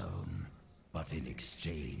Stone, but in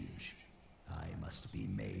exchange, I must be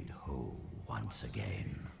made whole once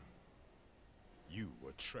again. You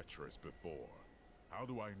were treacherous before. How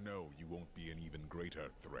do I know you won't be an even greater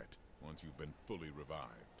threat once you've been fully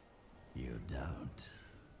revived? You don't.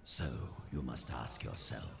 So you must ask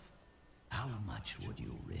yourself, how much would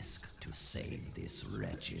you risk to save this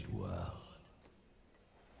wretched world?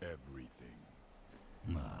 Everything.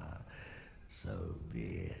 So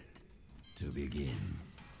be it. To begin,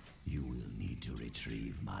 you will need to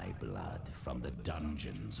retrieve my blood from the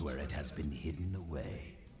dungeons where it has been hidden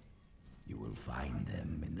away. You will find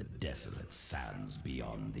them in the desolate sands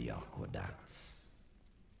beyond the aqueducts.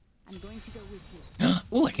 I'm going to go with you.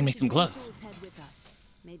 Oh, I can make some gloves. Head with us.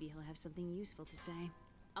 Maybe he'll have something useful to say.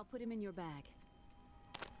 I'll put him in your bag.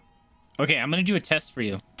 Okay, I'm gonna do a test for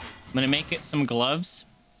you. I'm gonna make it some gloves.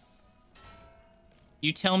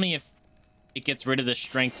 You tell me if it gets rid of the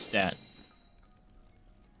strength stat.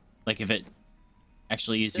 Like if it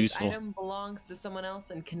actually is useful. This item belongs to someone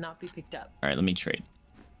else and cannot be picked up. All right, let me trade.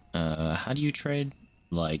 How do you trade?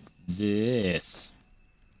 Like this.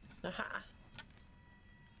 Aha.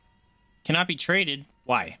 Cannot be traded.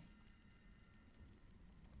 Why?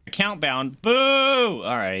 Account bound. Boo!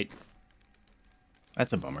 All right.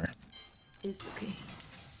 That's a bummer. It's okay.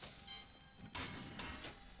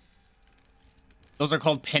 Those are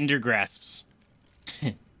called pender grasps.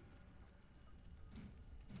 Okay,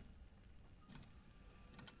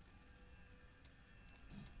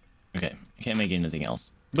 I can't make anything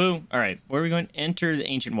else. Boo! All right, where are we going? Enter the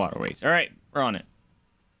ancient waterways. All right, we're on it.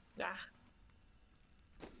 Ah.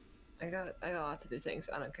 I got lots of new things.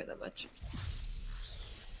 I don't care that much.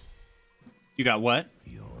 You got what?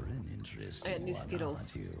 You're an interesting I got new one,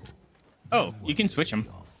 Skittles. aren't you? Oh, you can switch them.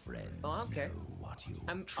 Oh, I don't care.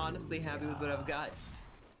 I'm honestly happy with what I've got.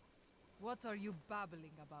 What are you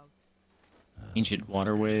babbling about? Ancient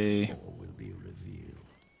waterway. All will be revealed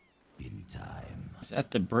in time. Is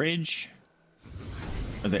that the bridge?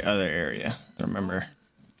 Or the other area? I don't remember.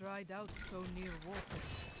 Dried out so near water.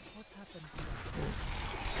 What happened?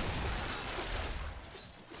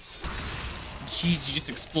 Jeez, you just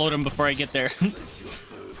explode them before I get there.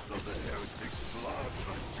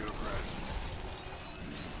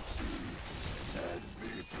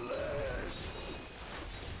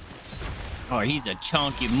 Oh, he's a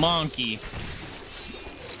chunky monkey.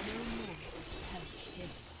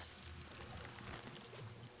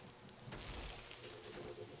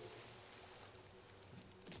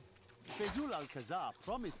 Fezul Alcazar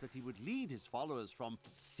promised that he would lead his followers from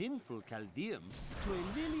sinful Chaldeum to a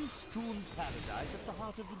lily-strewn paradise at the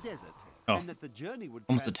heart of the desert, and that the journey would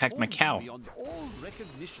almost attacked my cow. Beyond all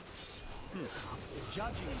recognition.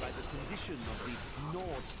 Judging by the condition of the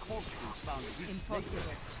gnawed corpses found weeks later,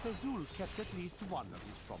 Fezul kept at least one of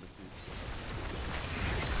his promises.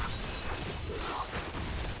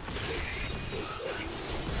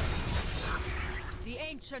 The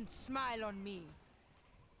ancients smile on me.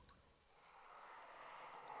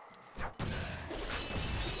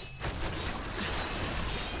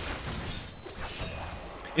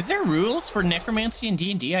 Is there rules for necromancy in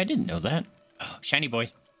D&D? I didn't know that. Oh, shiny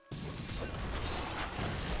boy.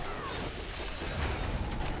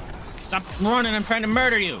 Stop running, I'm trying to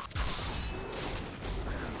murder you.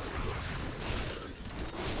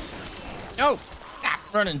 No, stop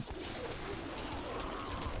running.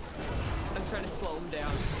 I'm trying to slow him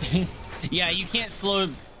down. Yeah, you can't slow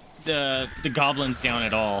the goblins down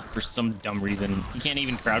at all for some dumb reason. You can't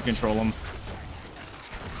even crowd control them.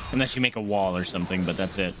 Unless you make a wall or something, but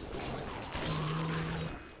that's it.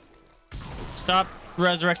 Stop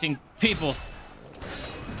resurrecting people.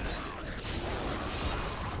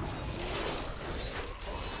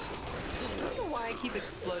 keep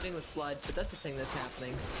exploding with blood, but that's the thing that's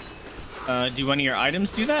happening. Do one of your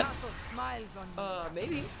items do that?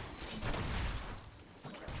 Maybe.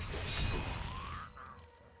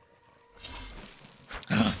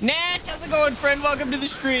 Nat, how's it going, friend? Welcome to the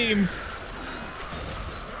stream.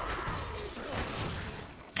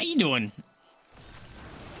 How you doing?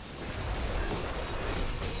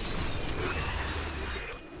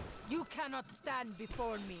 You cannot stand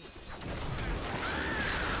before me.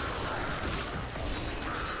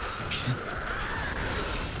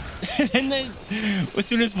 And then, as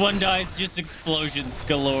soon as one dies, just explosions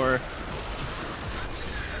galore.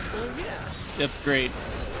 Well, yeah. That's great.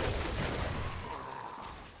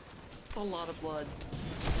 A lot of blood.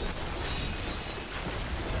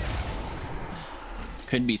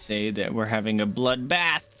 Could be said that we're having a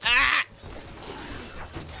bloodbath. Ah!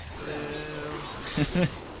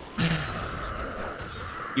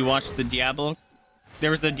 You watched the Diablo?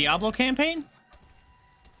 There was the Diablo campaign?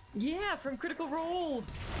 Yeah, from Critical Role.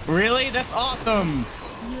 Really? That's awesome.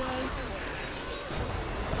 Yes.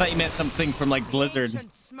 I thought you meant something from like Blizzard.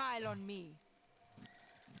 Smile on me.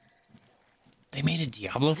 They made a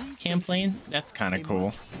Diablo campaign? That's kind of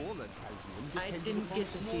cool. I didn't get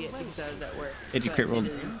to see it because I was at work. Did you crit roll?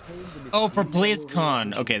 Oh, for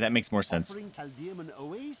BlizzCon. Okay, that makes more sense.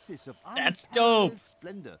 That's dope.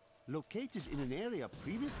 Splendor, located in an area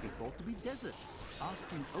previously thought to be desert,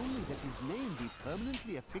 asking only that his name be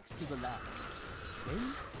permanently affixed to the land,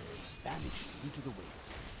 then vanish into the wastes.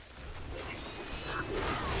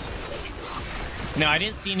 No, I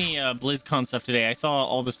didn't see any BlizzCon stuff today. I saw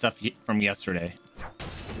all the stuff from yesterday.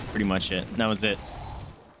 Pretty much it. That was it.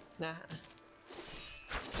 Nah.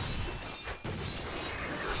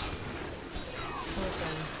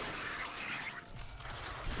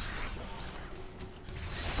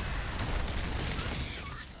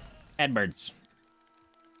 Adbirds.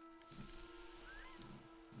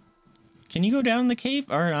 Can you go down the cave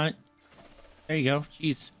or not? There you go.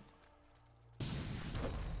 Jeez.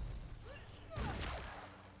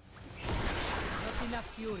 Not enough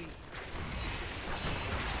fury.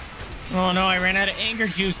 Oh no, I ran out of anger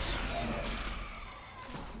juice.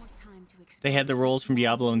 They had the rolls from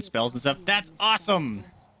Diablo and spells and stuff. That's awesome.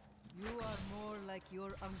 You are more like your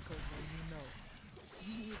uncle than you know.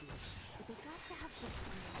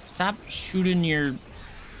 Stop shooting your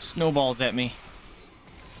snowballs at me.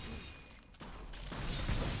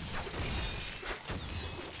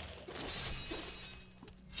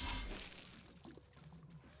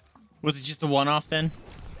 Was it just a one-off then?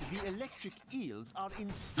 The electric eels are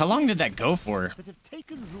How long did that go for? that have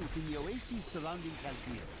taken root in the oases surrounding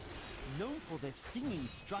Chaldea. Known for their stinging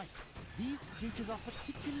strikes, these creatures are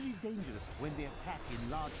particularly dangerous when they attack in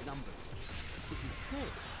large numbers. It is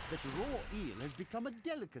said that raw eel has become a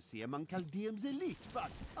delicacy among Chaldeum's elite,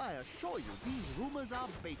 but I assure you these rumors are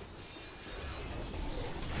baseless.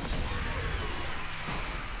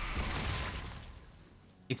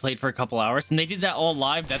 He played for a couple hours and they did that all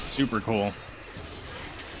live. That's super cool.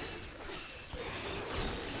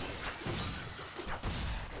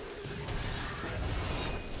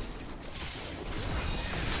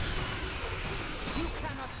 You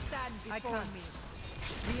cannot stand before me.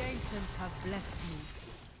 The ancients have blessed me.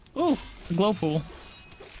 Oh, the glow pool.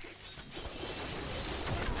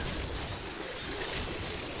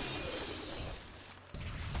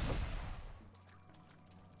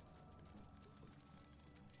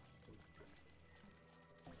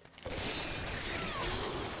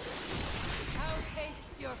 How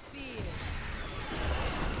tastes your fear?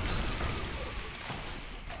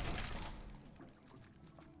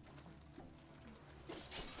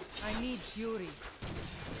 I need fury.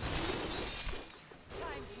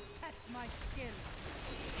 Time to test my skill.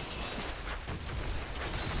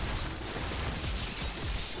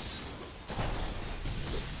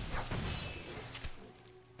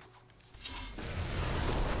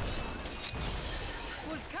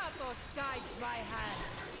 Vulcatos guides my hand.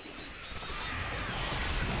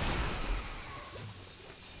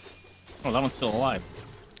 Oh, that one's still alive.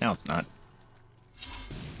 Now it's not.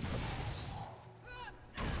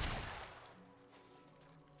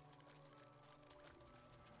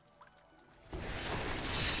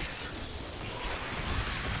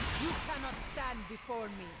 You cannot stand before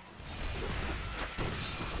me.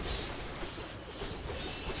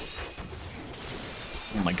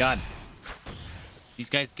 Oh my god. These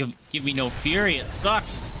guys give me no fury. It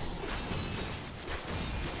sucks.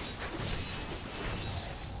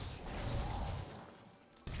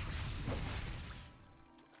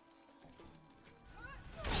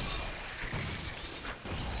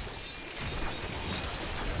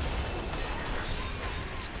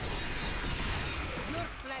 Your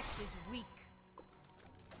flesh is weak.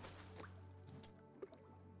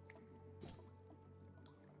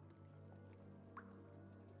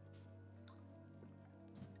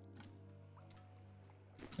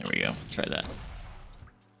 we go. Try that.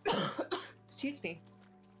 Excuse me.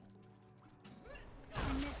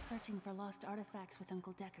 I miss searching for lost artifacts with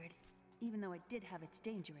Uncle Deckard, even though it did have its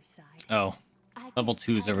dangerous side. Oh, level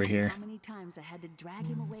 2's over here. How many times I had to drag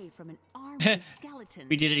him away from an army of skeletons.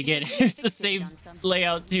 We did it again. It's the same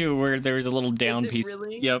layout too, where there was a little down piece.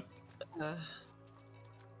 Really? Yep.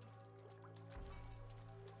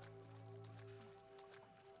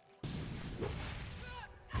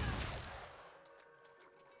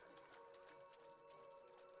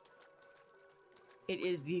 It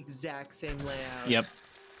is the exact same layout. Yep.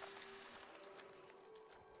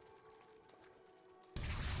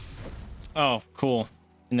 Oh, cool.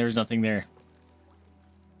 And there's nothing there.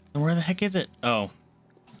 And where the heck is it? Oh.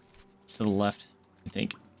 It's to the left, I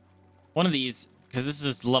think. One of these, because this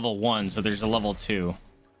is level 1, so there's a level 2.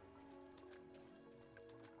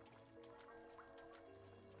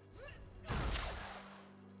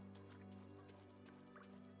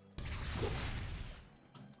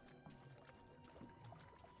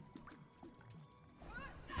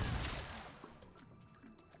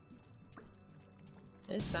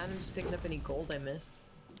 It's fine. I'm just picking up any gold I missed.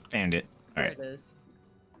 Found it. All right. There it is.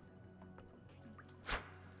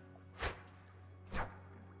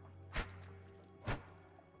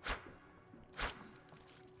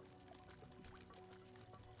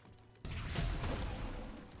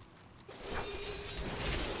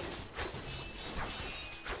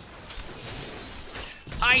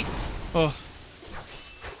 Ice! Oh.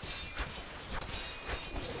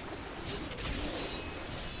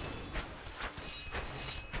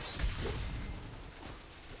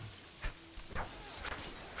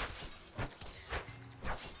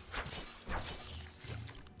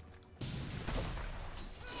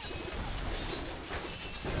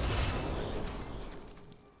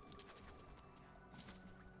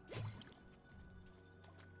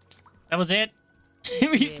 That was it.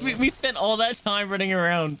 we spent all that time running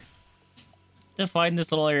around to find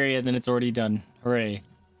this little area, and then it's already done. Hooray.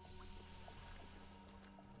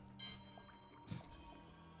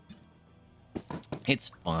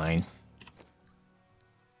 It's fine.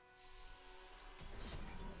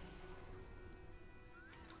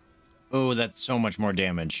 Oh, that's so much more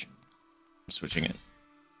damage. I'm switching it.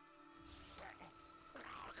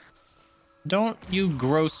 Don't you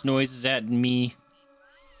gross noises at me,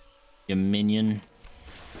 you minion.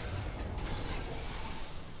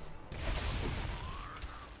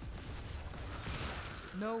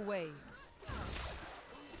 No way.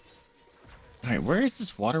 All right, where is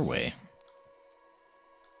this waterway?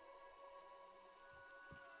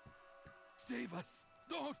 Save us!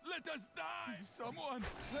 Don't let us die! Someone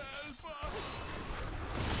help us!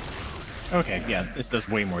 Okay, yeah, this does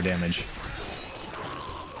way more damage.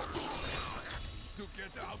 To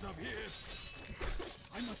get out of here!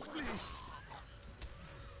 I must flee!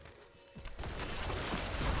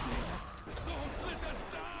 Don't let us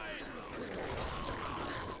die!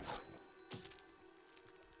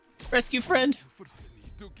 Rescue friend!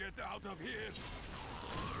 To get out of here!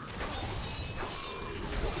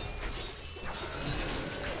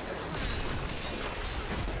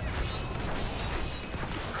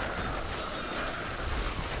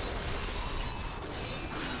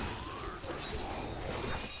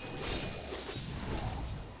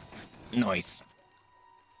 Nice.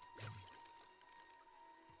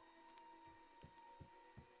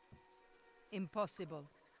 Impossible.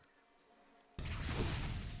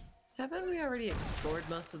 Haven't we already explored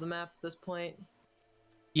most of the map at this point?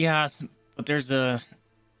 Yeah, but there's a...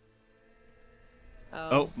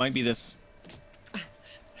 Oh, might be this.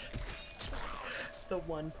 the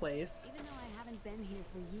one place. Even though I haven't been here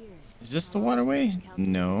for years. Is this the waterway?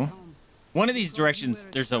 No. One of these directions,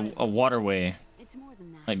 there's a waterway. It's more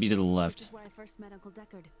than that. Might be to the left. This is where I first met Uncle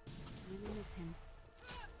Deckard. Really miss him.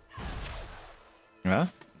 Huh?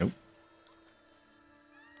 Nope.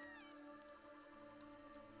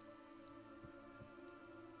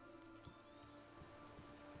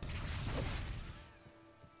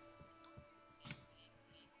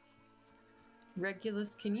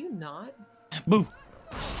 Regulus, can you not? Boo!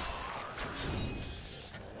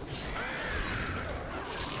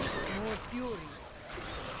 More fury.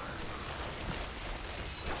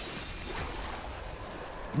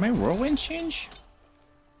 Did my whirlwind change?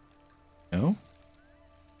 No?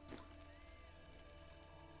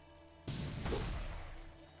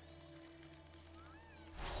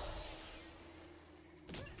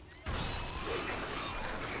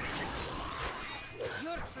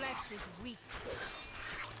 Your flesh is weak.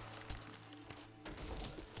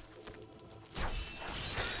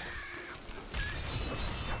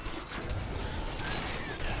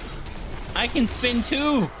 I can spin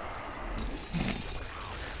too!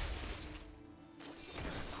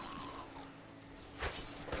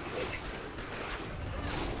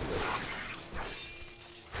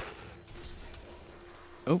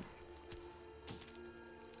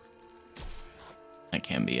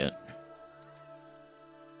 can be it.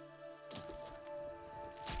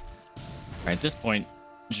 Alright, at this point,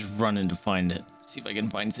 just run in to find it. See if I can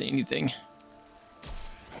find anything.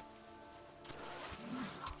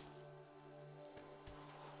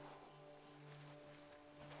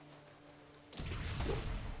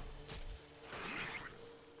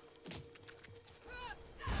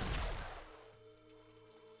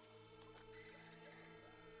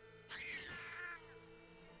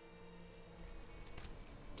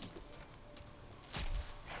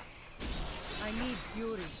 I need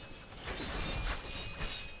fury.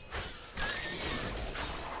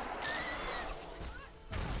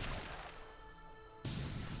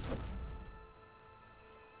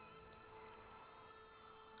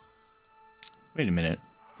 Wait a minute.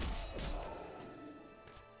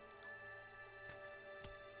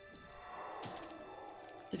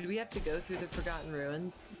 Did we have to go through the Forgotten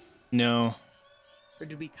Ruins? No. Or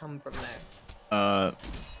did we come from there?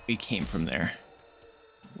 We came from there.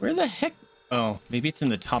 Where the heck? Oh, maybe it's in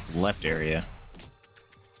the top left area.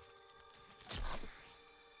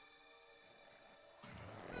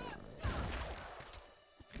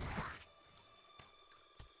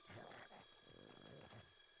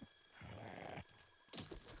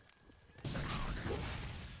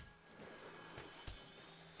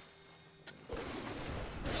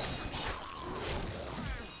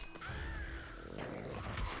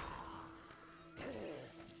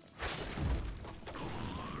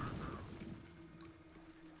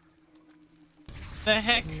 The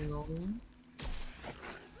heck? No.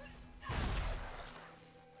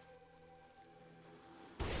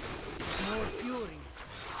 More fury.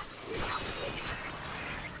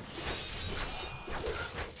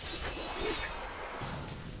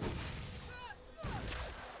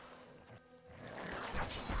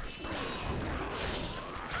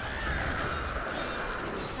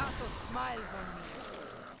 Tato smiles on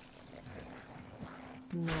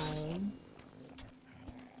me. No.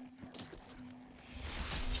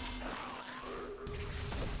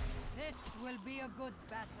 This will be a good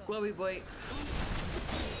battle. Glowy boy.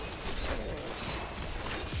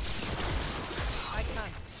 I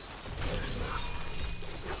can't.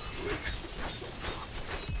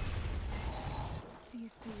 I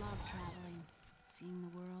used to love traveling, seeing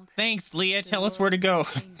the world. Thanks, Leah. Tell us where to go.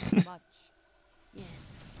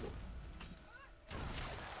 Yes.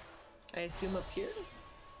 I assume up here?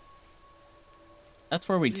 That's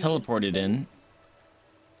where we teleported in.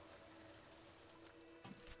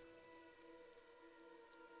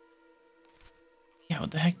 Yeah,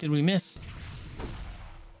 what the heck did we miss?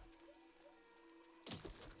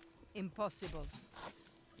 Impossible.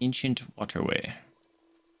 Ancient waterway.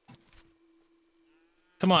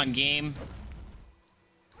 Come on, game.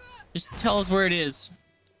 Just tell us where it is.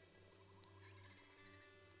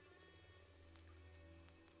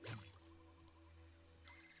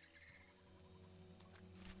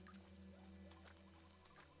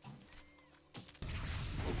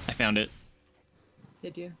 I found it.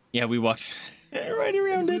 Did you? Yeah, we walked right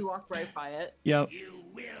around it. We walked right by it. Yep.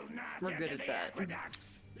 We're good at that.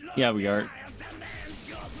 Yeah, we are.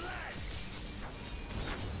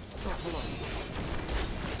 Oh, hold on.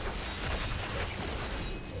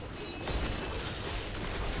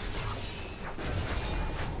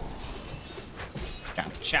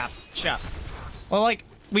 Chop, chop, chop. Well, like,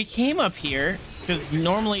 we came up here because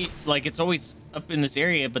normally, like, it's always up in this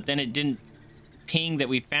area, but then it didn't ping that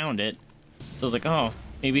we found it. So I was like, oh,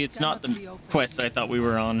 maybe it's not the quest I thought we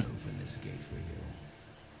were on.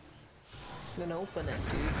 Then open it,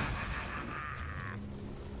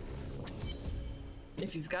 dude.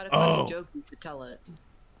 If you've got a Oh. joke, you should tell it.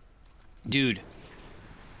 Dude.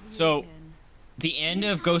 So, the end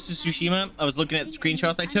of Ghost of Tsushima, I was looking at the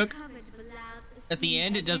screenshots I took. At the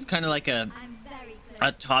end, it does kind of like a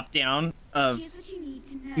top-down of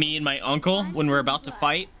me and my uncle when we're about to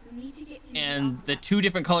fight. And the two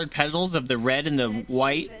different colored petals of the red and the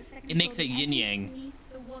white, it makes a yin-yang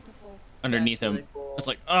underneath them. Really cool. It's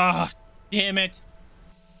like, ah, damn it.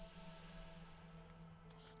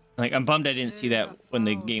 Like, I'm bummed I didn't see that when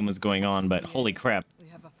the game was going on, but holy crap. We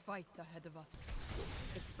have a fight ahead of us.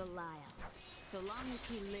 It's Belial. So long as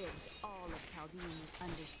he lives, all of Chaldean is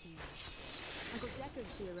under siege. Uncle Deckard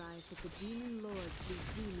theorized that the demon lords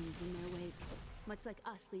leave demons in their wake, much like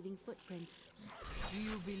us leaving footprints. Do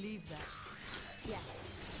you believe that? Yes.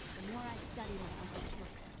 The more I study my uncle's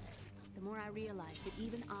books, the more I realize that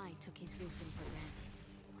even I took his wisdom for granted.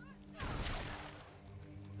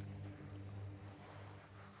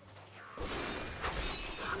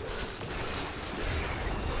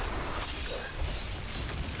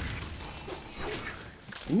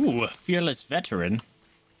 Ooh, fearless veteran.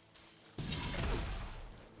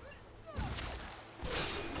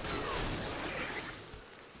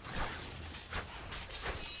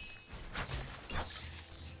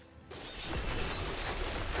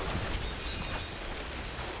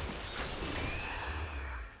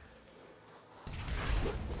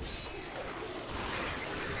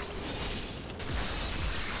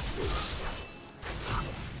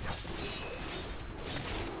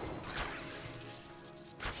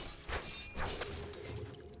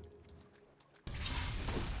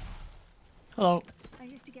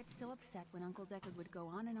 so upset when Uncle Deckard would go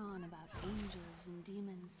on and on about angels and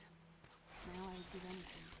demons. Now I would give anything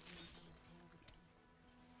to hear some of his tales again.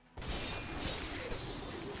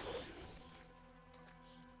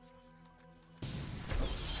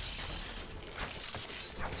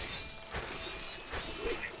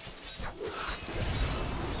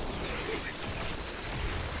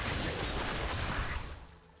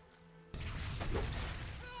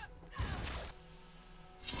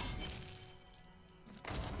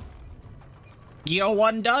 Yo,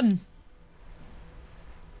 one done.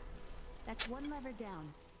 That's one lever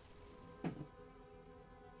down.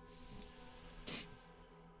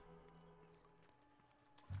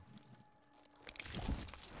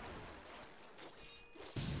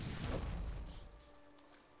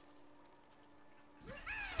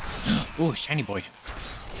 Ooh, shiny boy.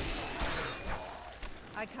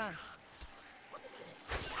 I can't.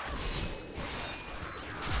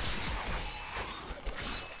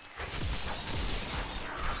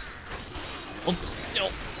 Hold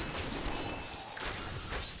still.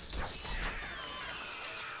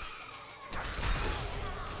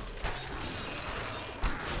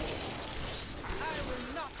 I will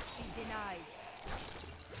not be denied.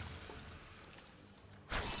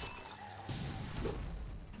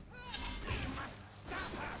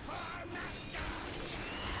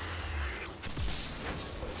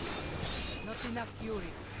 Not enough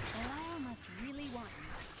fury. Belial must really want me.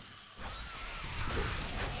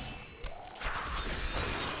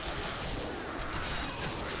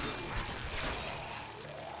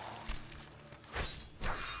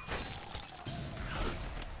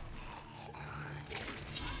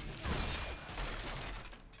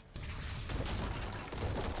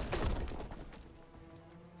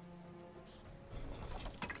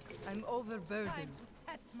 I'm overburdened. Time to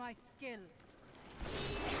test my skill.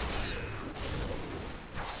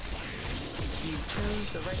 You chose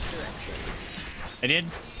the right direction. I did.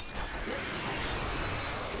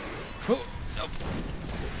 Oh, nope.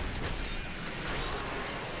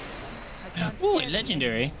 Ooh,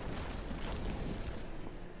 legendary.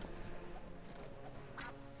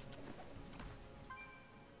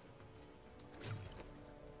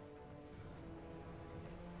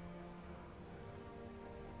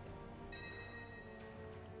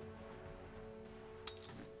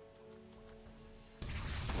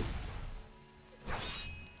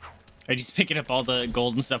 Are you just picking up all the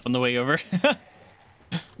gold and stuff on the way over?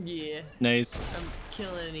 Yeah. Nice. I'm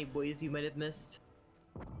killing any boys you might have missed.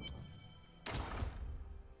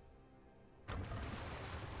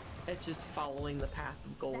 It's just following the path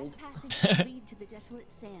of gold. That passage will lead to the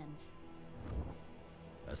desolate sands.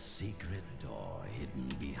 A secret door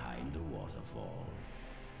hidden behind a waterfall.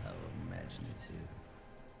 How imaginative.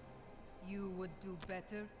 You would do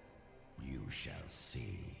better. You shall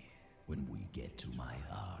see when we get to my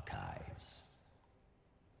archives.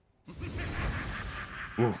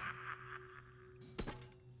 Ooh.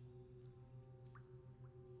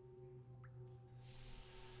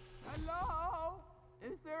 Hello?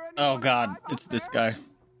 Is there anyone Oh god, alive it's out this there? guy.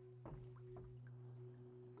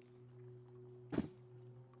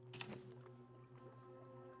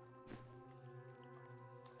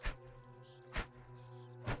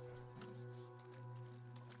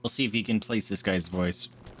 We'll see if you can place this guy's voice.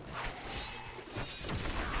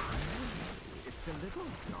 It's a little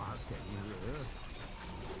dark in here.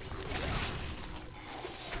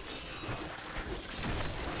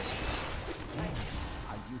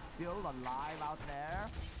 Are you still alive out there?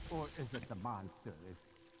 Or is it the monsters?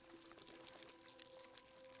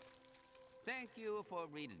 Thank you for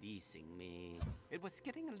releasing me. It was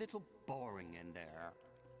getting a little boring in there.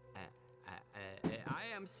 I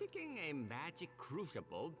am seeking a magic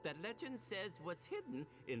crucible that legend says was hidden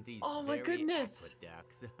in these very aqueducts.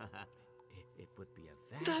 It would be a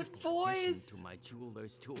valuable addition to my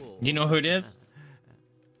jeweler's tool. Do you know who it is?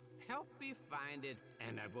 Help me find it,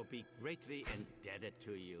 and I will be greatly indebted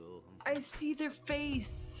to you. I see their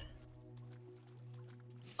face.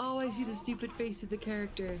 Oh, I see the stupid face of the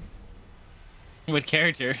character. What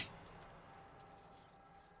character?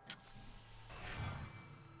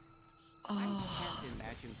 Oh,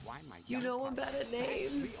 you know I'm bad at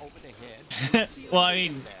names. Well, I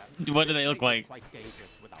mean, what do they look like? You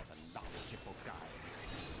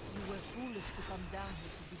were foolish to come down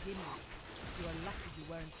here to begin with. You are lucky you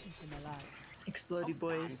weren't eaten alive. Explodey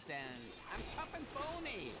boys. Nonsense. I'm tough and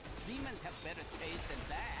bony. Demons have better taste than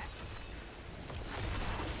that.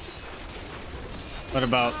 What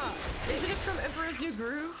about? Isn't it from Emperor's New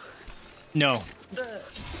Groove? No.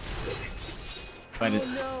 But Oh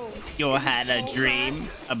no. You had a dream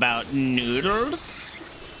about noodles?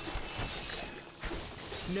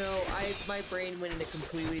 No, my brain went in a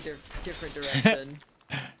completely different direction.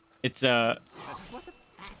 It's What a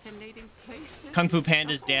fascinating place. Kung Fu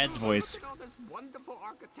Panda's dad's voice. Look at all this wonderful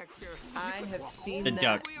architecture. I have seen The that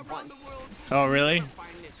duck. once. Oh, really?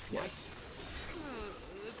 Yes.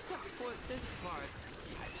 Except for this part.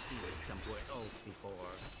 I've seen it somewhere else before.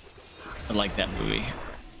 I like that movie.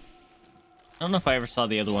 I don't know if I ever saw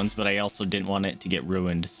the other ones, but I also didn't want it to get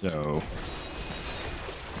ruined, so...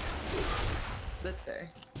 That's fair.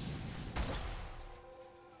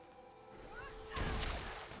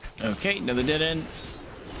 Okay, another dead end.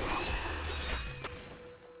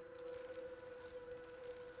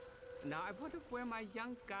 Now I wonder where my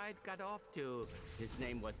young guide got off to. His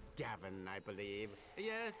name was Gavin, I believe.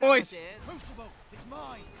 Yes, that was it. Crucible, it's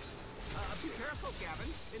mine. Be careful, Gavin.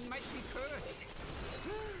 It might be cursed.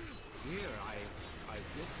 Here, I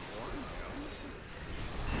did warn you.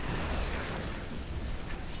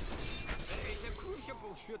 The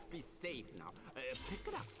crucible should be safe now. Pick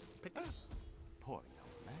it up. Pick it up. Poor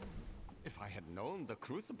young man. If I had known the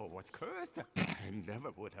crucible was cursed, I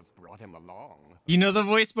never would have brought him along. You know the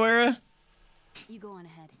voice, Moira? You go on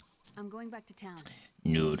ahead. I'm going back to town.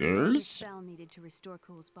 Noodles? Spell needed to restore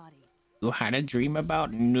Cool's body. You had a dream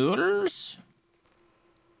about noodles?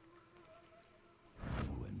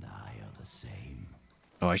 You and I are the same.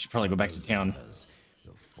 Oh, I should probably go back to town.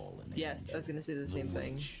 Yes, I was gonna say the same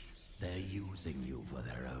thing. They're using you for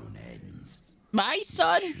their own ends. My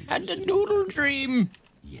son had a noodle dream.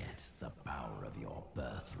 Yet the power of your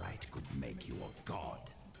birthright could make you a god.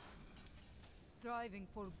 Striving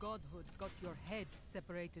for godhood got your head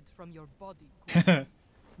separated from your body.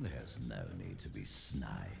 There's no need to be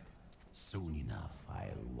snide. Soon enough,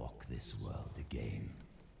 I'll walk this world again.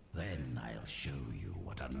 Then I'll show you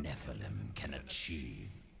what a Nephilim can achieve.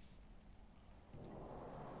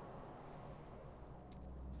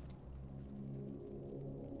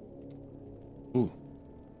 Ooh.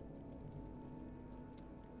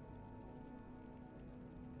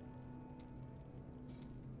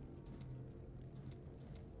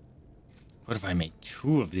 What if I made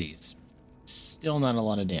 2 of these? Still not a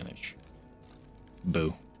lot of damage.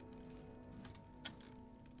 Boo.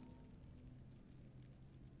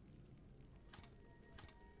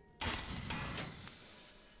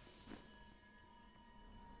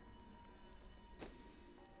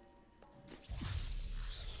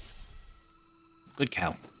 Good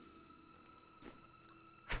cow.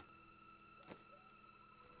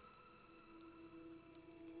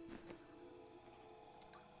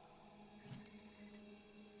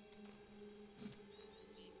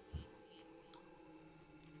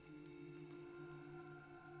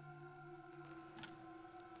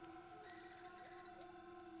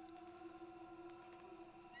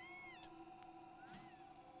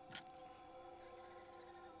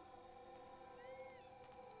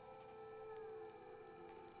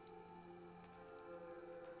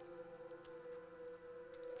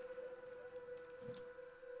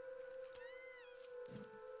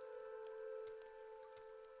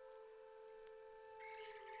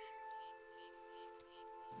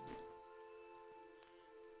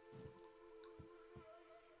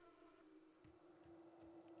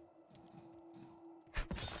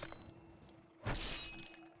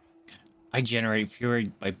 I generate fury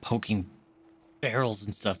by poking barrels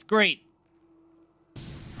and stuff. Great.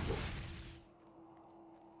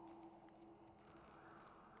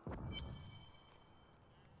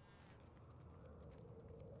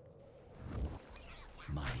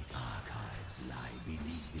 My archives lie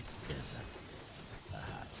beneath this desert.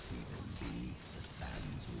 Perhaps even beneath the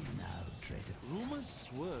sands we now tread upon. Rumors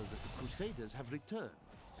swirl that the Crusaders have returned,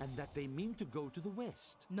 and that they mean to go to the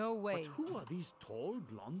west. No way. But who are these tall,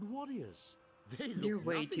 blonde warriors? They look You're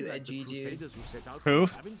way nothing too like edgy, the Crusaders who set out Who?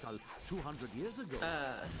 from Ravenkull 200 years ago.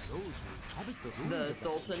 Those who inhabit the the ruins of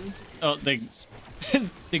Sultan. Oh,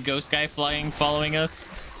 the ghost guy following us.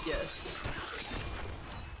 Yes.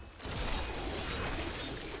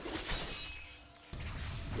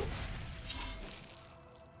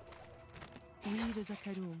 We, the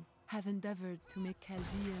Zakarum, have endeavored to make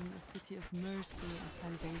Chaldean a city of mercy and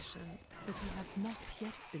salvation, but we have not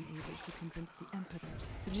yet been able to convince the emperors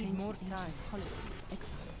to change more the time. policy of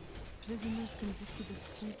exile. Prisoners convicted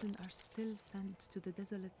of treason are still sent to the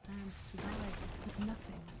desolate sands to die with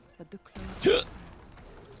nothing but the closed hands.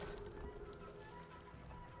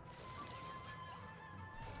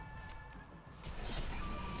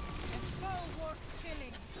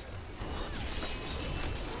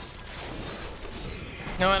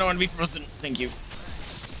 No, I don't want to be frozen. Thank you.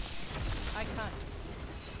 I can't.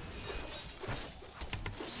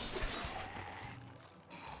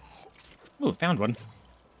 Ooh, found one.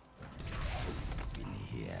 In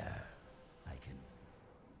here,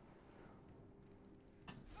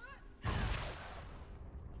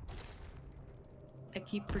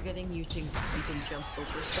 keep forgetting you can jump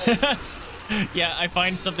over stuff. Yeah, I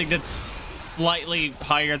find something that's slightly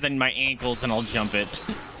higher than my ankles and I'll jump it.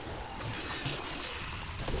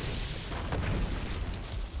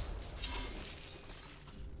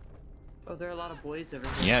 Oh, there are a lot of boys over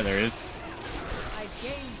here. Yeah, there is. I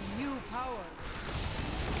gained new power.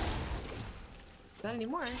 Not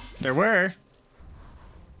anymore. There were.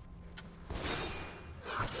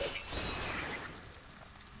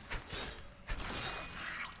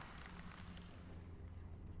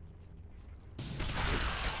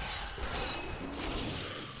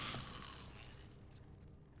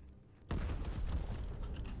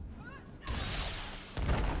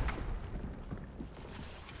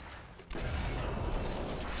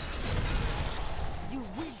 You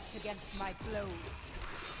winced against my blows.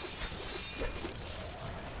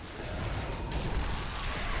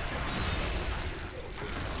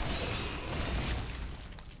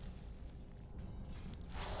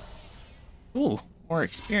 Ooh, more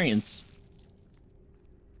experience.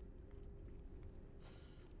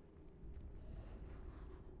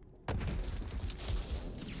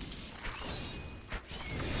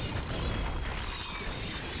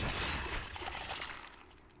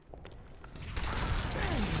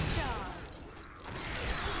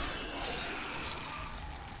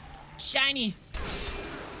 Shiny.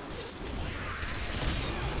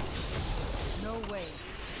 No way.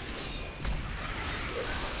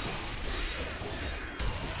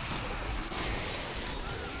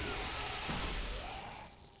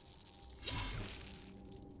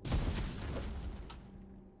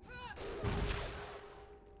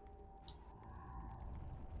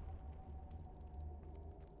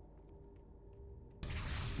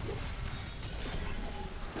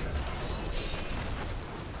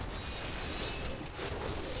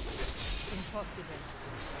 Impossible.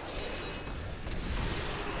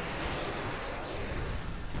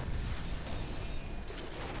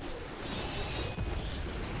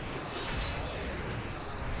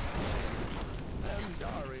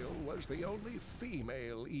 Andariel was the only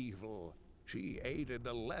female evil. She aided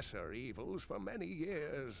the lesser evils for many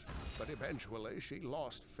years, but eventually she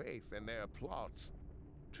lost faith in their plots.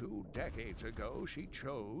 2 decades ago, she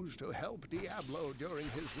chose to help Diablo during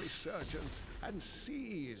his resurgence and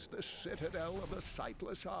seize the citadel of the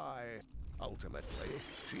Sightless Eye. Ultimately,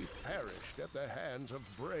 she perished at the hands of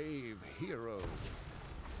brave heroes.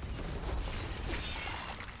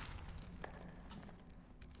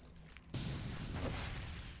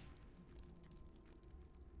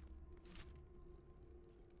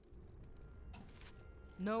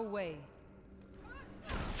 No way.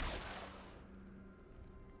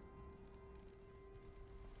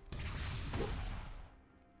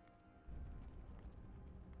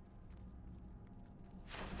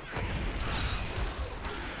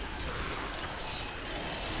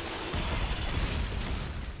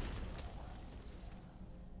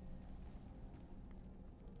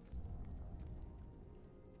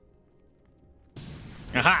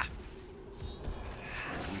 Aha!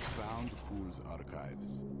 We found Kuhl's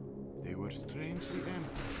archives. They were strangely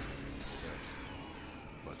empty at first,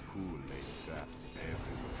 but Kuhl laid traps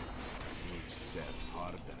everywhere, each step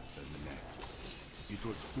harder than the next. It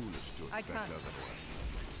was foolish to expect otherwise.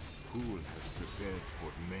 Kuhl has prepared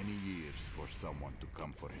for many years for someone to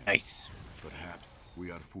come for him. Nice. Perhaps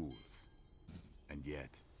we are fools, and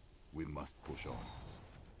yet we must push on.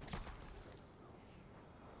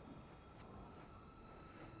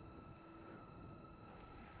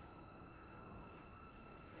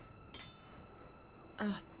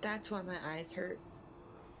 Oh, that's why my eyes hurt.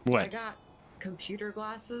 What? I got computer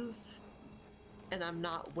glasses, and I'm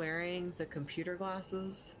not wearing the computer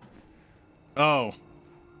glasses. Oh,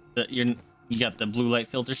 you got the blue light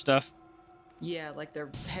filter stuff. Yeah, like they're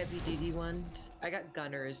heavy-duty ones. I got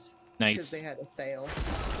Gunners. Nice. Because they had a sale.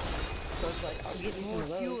 So it's like, I'll give you some of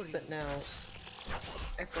those, but now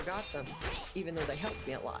I forgot them, even though they helped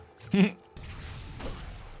me a lot. I'll be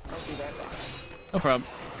right back. No problem.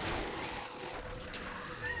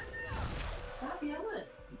 Stop yelling.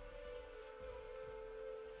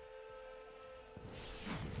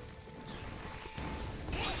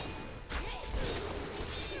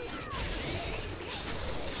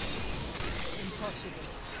 Impossible.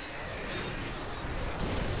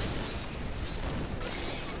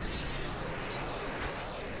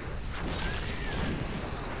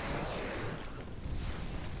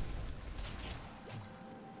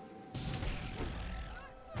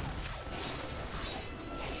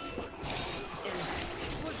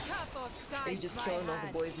 Are you just killing all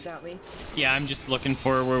the boys without me? Yeah, I'm just looking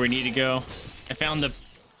for where we need to go. I found the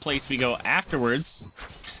place we go afterwards.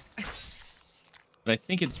 But I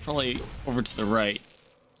think it's probably over to the right.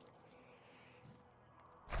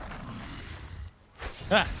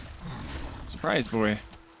 Ah! Surprise, boy.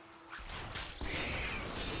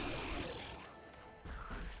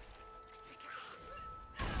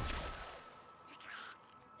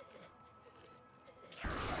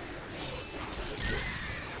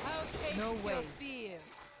 No way.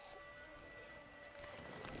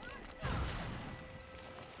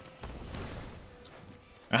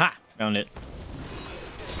 Aha! Found it.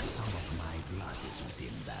 Some of my blood is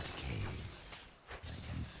within that cave. I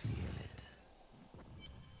can feel it.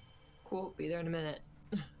 Cool, be there in a minute.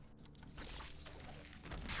 I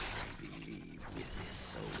believe with this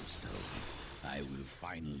soul stone, I will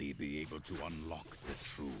finally be able to unlock the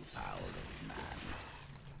true power of man.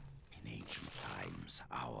 In ancient times,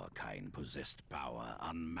 our kind possessed power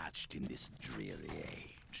unmatched in this dreary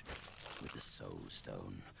age. With the soul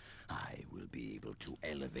stone, I will be able to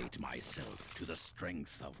elevate myself to the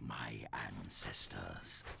strength of my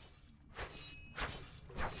ancestors.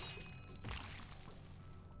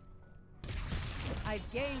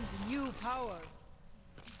 I've gained new power.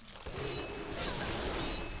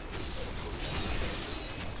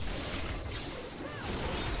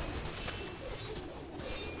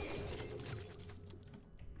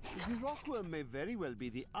 The rockworm may very well be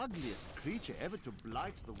the ugliest creature ever to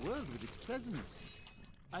blight the world with its presence.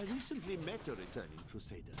 I recently met a returning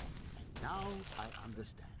crusader, and now I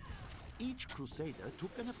understand. Each crusader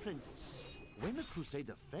took an apprentice. When a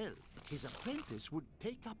crusader fell, his apprentice would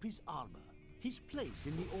take up his armor, his place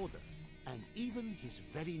in the order, and even his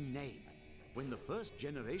very name. When the first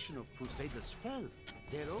generation of crusaders fell,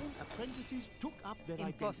 their own apprentices took up their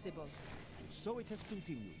identities. And so it has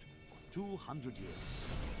continued for 200 years.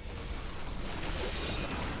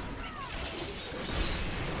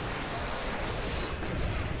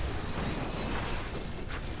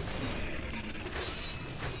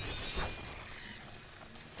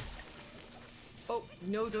 Oh,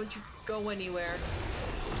 no, don't you go anywhere.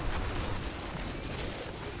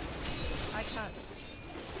 I can't.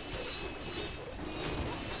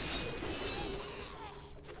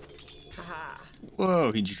 Haha.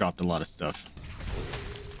 Whoa, he just dropped a lot of stuff.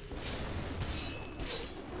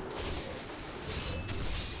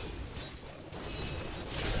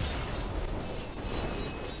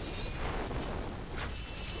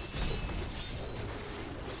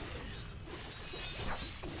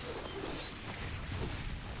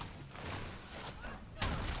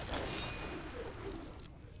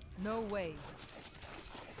 No way.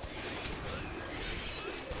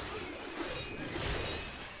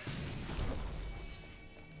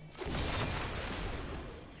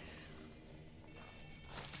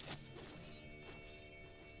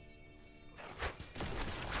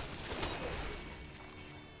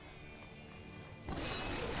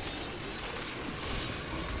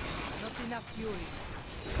 Not enough fury.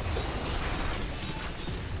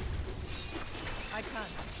 I can't.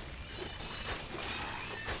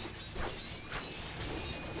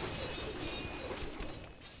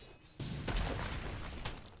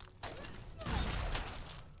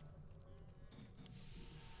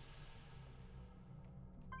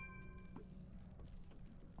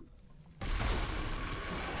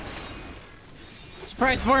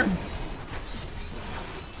 Surprise worm!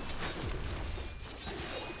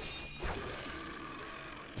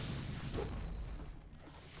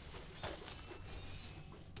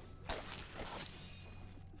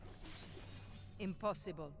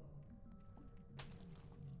 Impossible.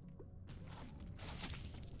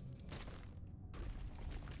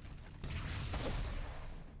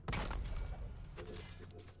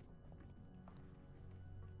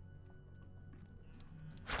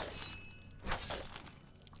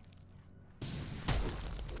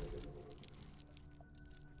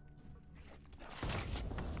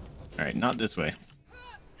 All right, not this way.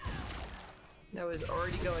 I was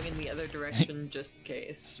already going in the other direction just in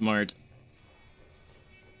case. Smart.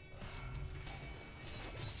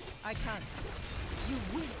 I can't. You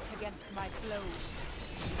winked against my blow.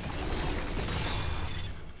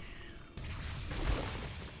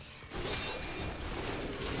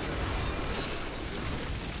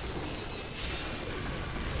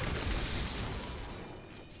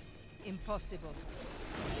 Impossible.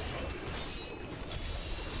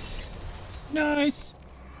 Nice.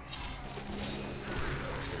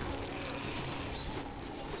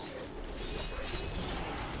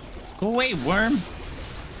 Go away, worm.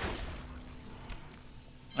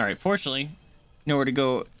 All right, fortunately, nowhere to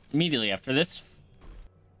go immediately after this.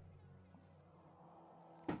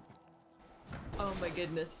 Oh my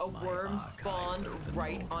goodness, a worm spawned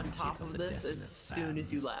right on top of this as soon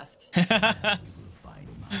as you left. Find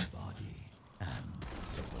my body and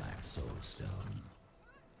soulstone.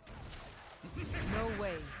 No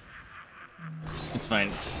way. It's fine.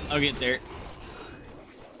 I'll get there.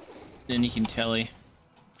 Then you can telly.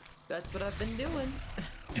 That's what I've been doing.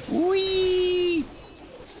 Whee!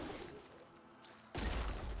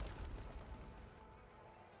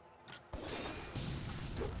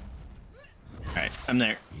 Alright, I'm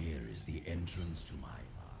there. Here is the entrance to my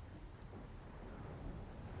park.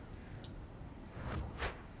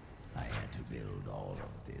 I had to build all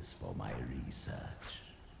of this for my research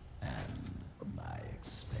and my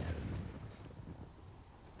experiments.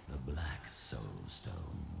 The Black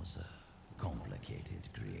Soulstone was a complicated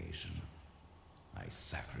creation. I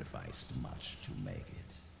sacrificed much to make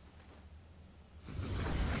it.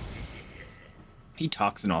 He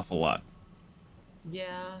talks an awful lot.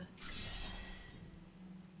 Yeah.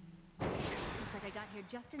 Looks like I got here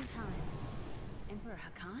just in time. Emperor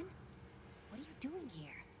Hakan? What are you doing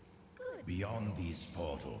here? Good. Beyond these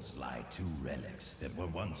portals lie two relics that were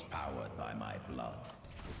once powered by my blood.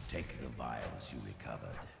 Take the vials you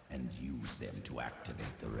recovered and use them to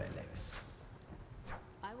activate the relics.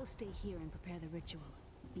 I will stay here and prepare the ritual.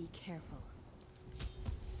 Be careful.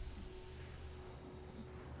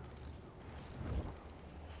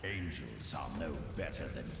 Angels are no better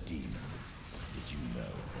than demons. Did you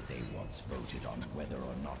know that they once voted on whether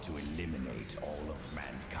or not to eliminate all of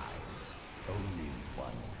mankind? Only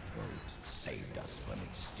one vote saved us from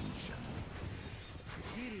extinction.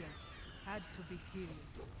 Tyrion had to be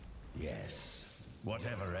Tyrion. Yes,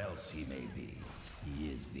 whatever else he may be,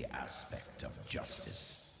 he is the aspect of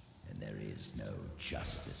justice. And there is no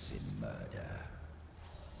justice in murder.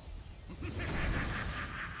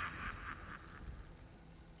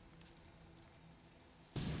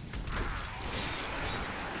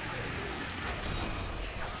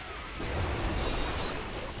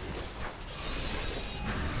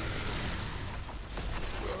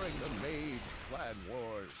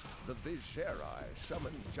 Wars, the Vaesive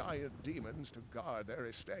summoned giant demons to guard their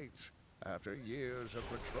estates. After years of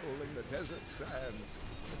patrolling the desert sands,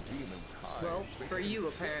 the demons hide. Well, for you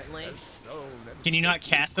apparently. Can you not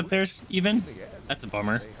cast up there even? That's a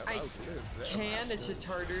bummer. I can, it's just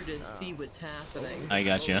harder to see what's happening. I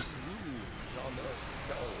gotcha. On their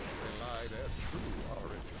stone rely their true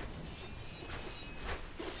origin.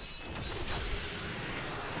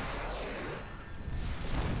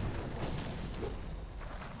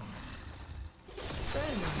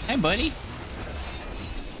 Hey, buddy.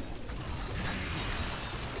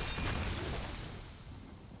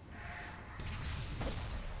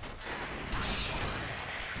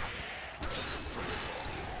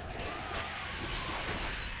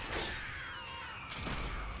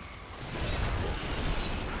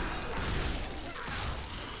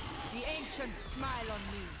 The ancient smile on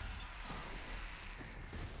me.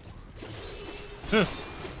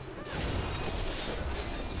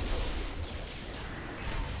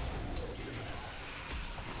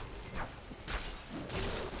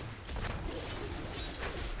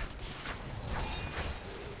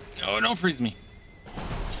 Oh, don't freeze me.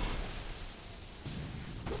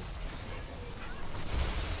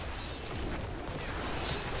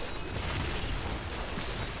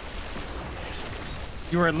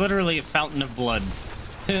 You are literally a fountain of blood.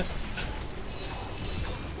 Volcato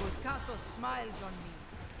smiles on me.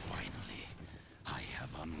 Finally, I have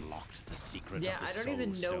unlocked the secret Yeah, of the I don't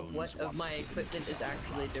even know soulstones what of once my given equipment to is the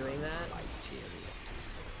actually doing that.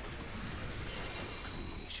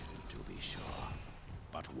 Creation, to be sure,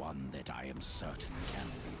 but one that I am certain can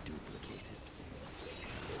be duplicated.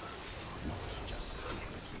 Not just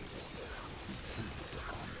duplicated, improved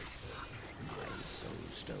upon. My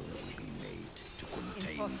soulstone will be made to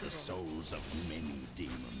contain the souls of many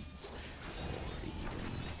demons, or even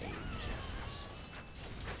angels.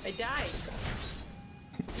 I died.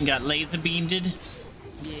 Got laser beamed. Yeah.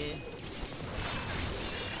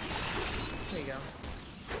 There you go.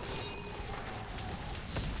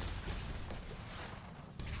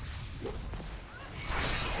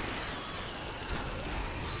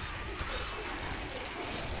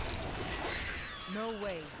 No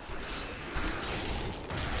way.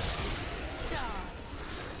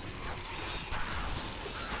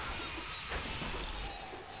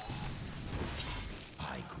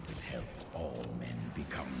 I could have helped all men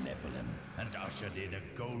become Nephilim and ushered in a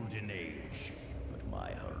golden age. But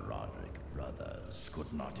my Herodic brothers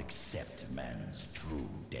could not accept man's true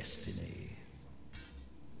destiny.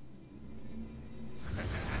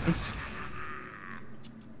 Oops.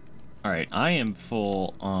 Alright, I am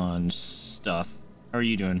full on stuff. How are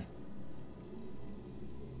you doing?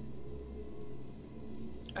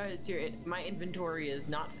 My inventory is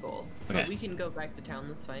not full. Okay. But we can go back to town,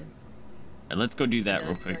 that's fine. Let's go do that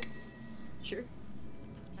real quick. Sure.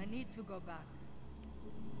 I need to go back.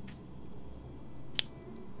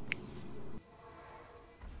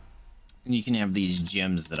 And you can have these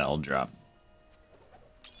gems that I'll drop.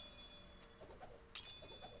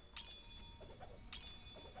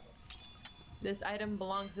 This item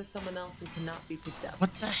belongs to someone else and cannot be picked up.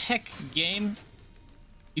 What the heck, game?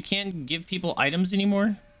 You can't give people items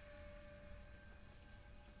anymore?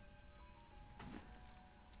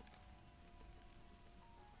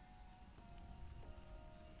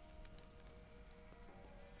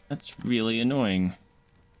 That's really annoying.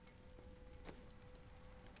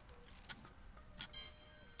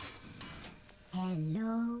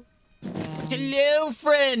 Hello. Hello,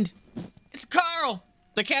 friend. It's Carl.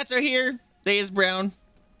 The cats are here. They is brown.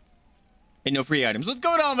 And no free items. What's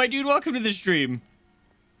going on, my dude? Welcome to the stream.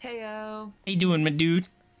 Heyo. How you doing, my dude?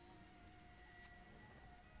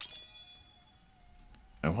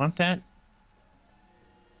 I want that.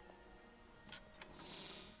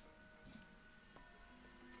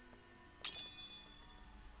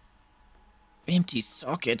 Empty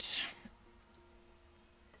socket.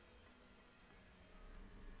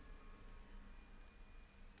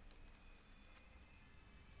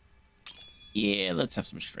 Yeah, let's have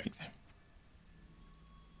some strength.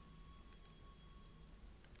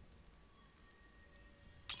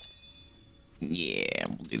 Yeah,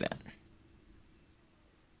 we'll do that.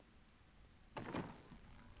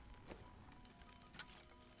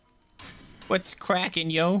 What's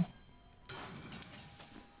cracking, yo?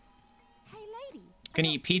 Hey, lady. Gonna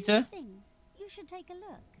eat pizza? You should take a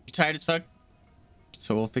look. You tired as fuck?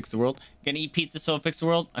 So we'll fix the world. Gonna eat pizza so we'll fix the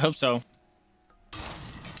world? I hope so.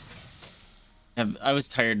 I was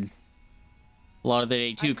tired a lot of the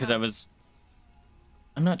day too because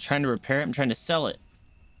I'm not trying to repair it, I'm trying to sell it.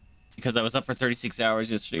 Because I was up for 36 hours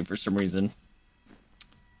yesterday for some reason.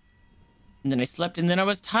 And then I slept and then I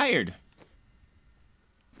was tired.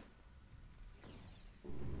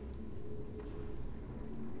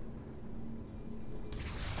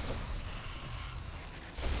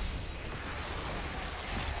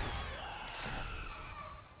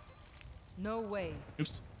 No way.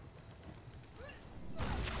 Oops.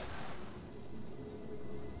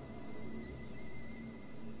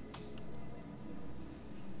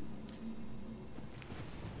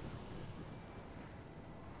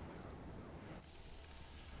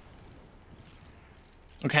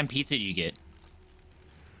 What kind of pizza did you get?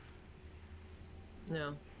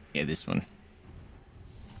 No. Yeah, this one.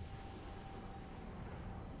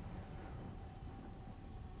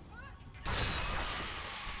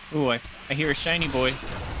 Ooh, I hear a shiny boy.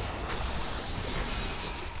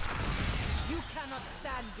 You cannot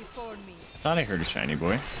stand before me. I thought I heard a shiny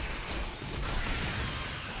boy.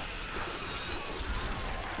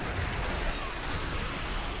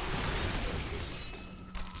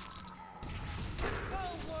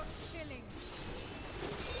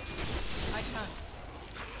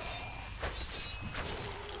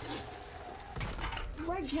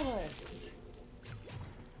 Regulus.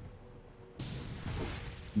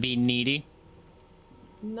 Be needy.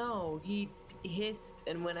 No, he hissed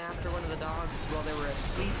and went after one of the dogs while they were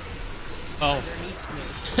asleep. Oh. Underneath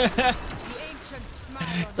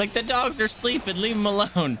me. It's like the dogs are sleeping. Leave them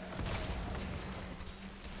alone.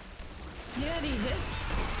 Yeah, and he hissed.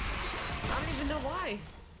 I don't even know why.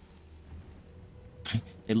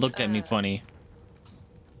 They looked at me funny.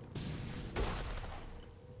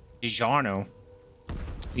 DiGiorno.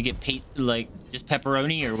 You get like just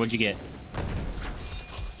pepperoni, or what'd you get?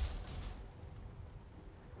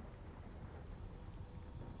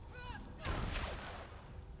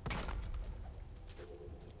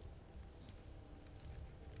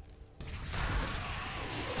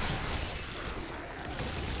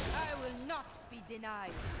 I will not be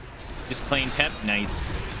denied. Just plain pep, nice.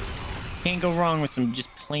 Can't go wrong with some just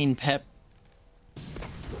plain pep.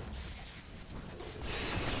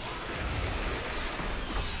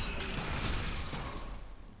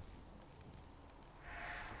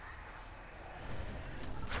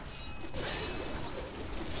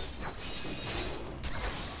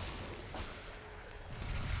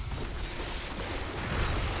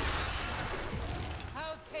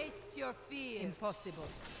 How tastes your fear? Impossible.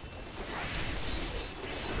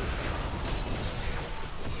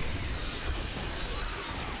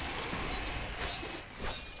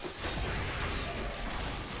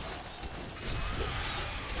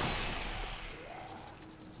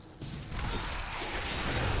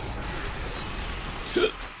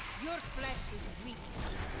 Your flesh is weak.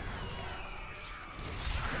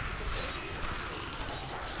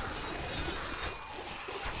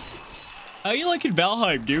 How you liking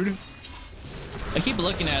Valheim, dude? I keep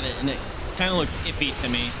looking at it and it kind of looks iffy to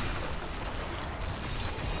me.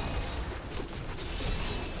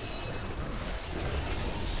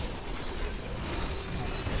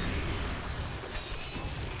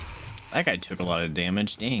 That guy took a lot of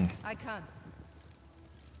damage. Dang. I can't.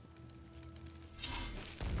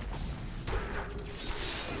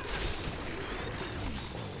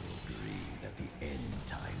 That the end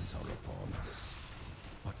times are upon us.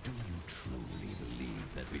 But do you truly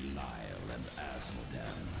believe that Belial and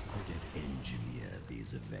Asmodan could have engineered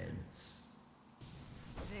these events?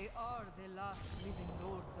 They are the last living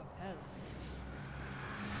lords of hell.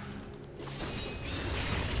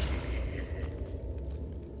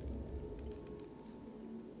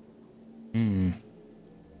 Hmm.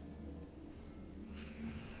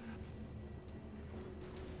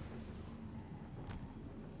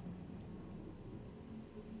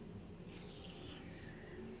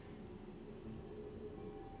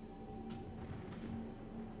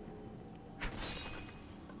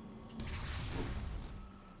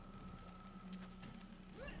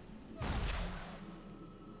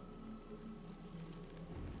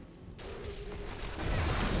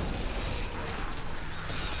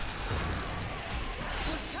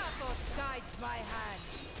 My hand.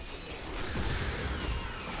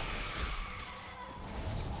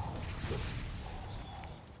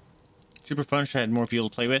 Super fun. Should I had more people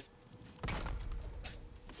to play with.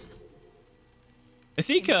 I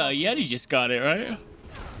think Yeti just got it, right?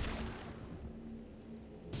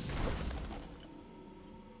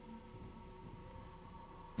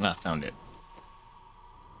 Ah, found it.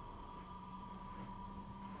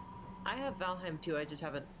 I have Valheim too. I just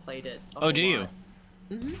haven't played it. Oh, do you?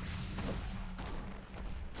 Mm-hmm.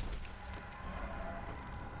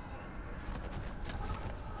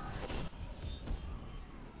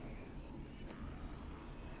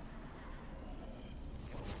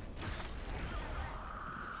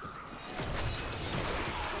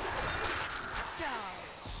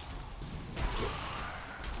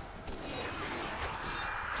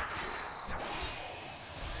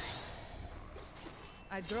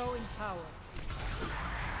 I grow in power.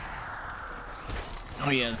 Oh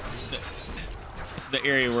yeah, this is the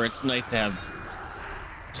area where it's nice to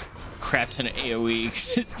have just crap ton of AoE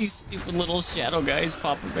because these stupid little shadow guys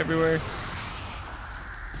pop up everywhere.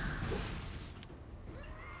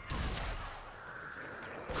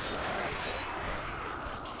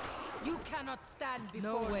 You cannot stand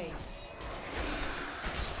before me.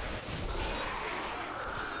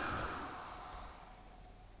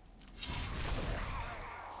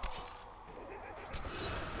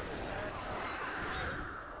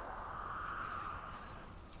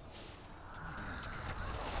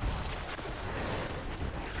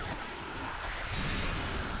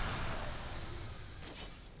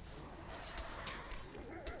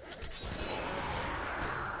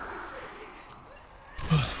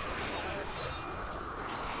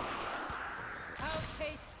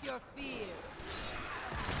 Your fear.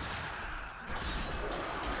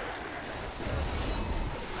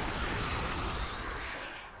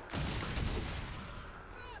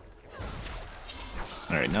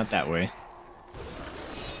 All right, not that way.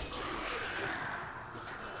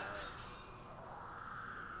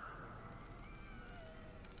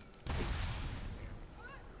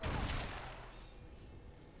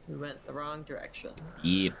 We went the wrong direction.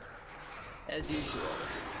 Yep. As usual.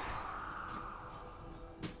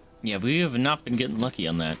 Yeah, we have not been getting lucky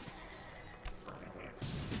on that.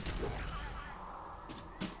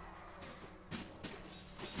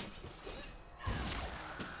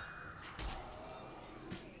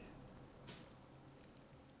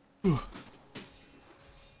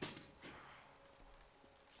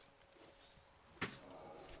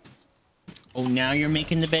 Oh, now you're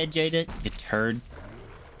making the bed, Jada? You turd.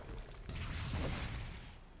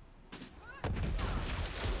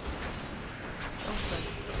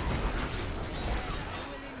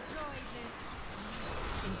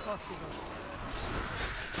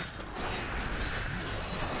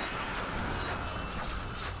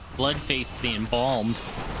 Bloodface the embalmed.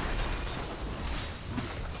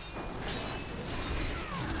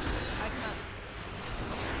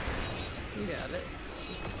 You got it.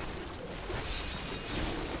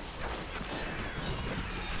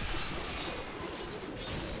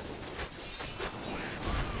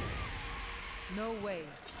 No way.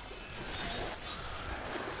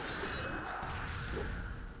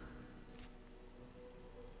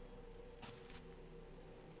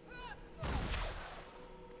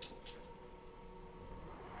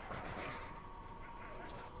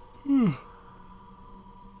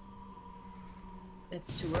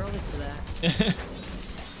 It's too early for that.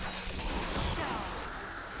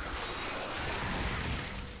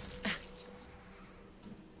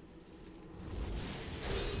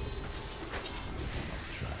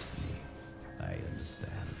 Trust me, I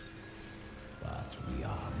understand. But we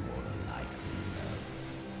are more alike than love.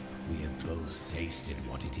 We have both tasted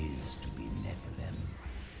what it is to be Nephilim.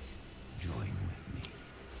 Join with me,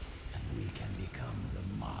 and we can become the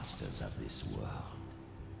masters of this world.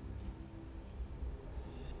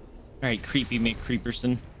 All right, creepy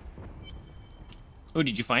McCreeperson. Oh,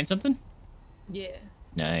 did you find something? Yeah.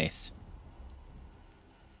 Nice.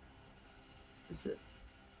 Is it?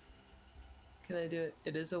 Can I do it?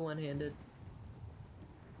 It is a one-handed.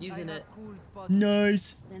 Using it.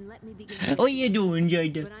 Nice. Then let me begin. What you doing,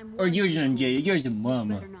 Jada? Or yours on Jada? Yours a You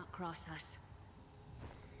mama. better not cross us.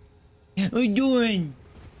 What you doing?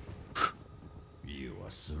 You are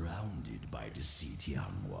surrounded by deceit,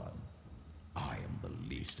 young one. I am the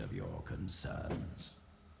least of your concerns.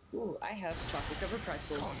 Ooh, I have chocolate-covered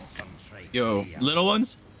pretzels. Yo, little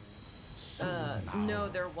ones? No,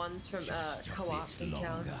 they're ones from Co-op in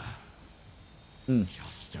town.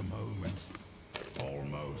 Just a moment.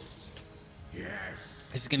 Almost. Yes.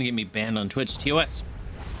 This is gonna get me banned on Twitch. TOS.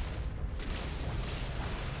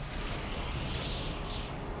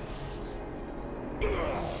 My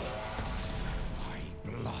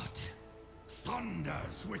blood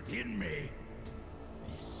thunders within me.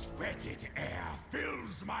 This fetid air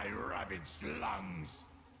fills my ravaged lungs.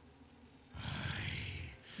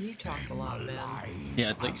 You talk a lot, man. Yeah,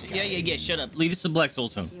 it's like, yeah, shut up. Lead us to Black Soul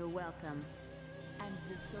Stone. You're welcome. And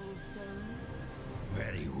the Soul Stone?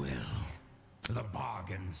 Very well. The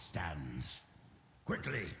bargain stands.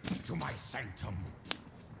 Quickly, to my sanctum.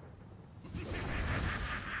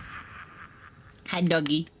 Hi,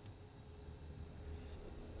 doggy.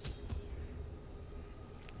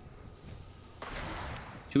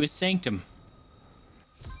 To his sanctum.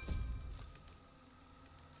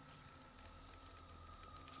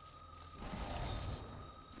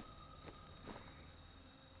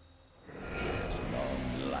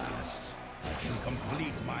 Long last, I can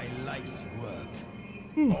complete my life's work.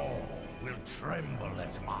 All will tremble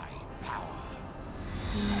at my power.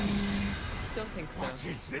 Don't think so. What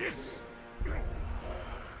is this?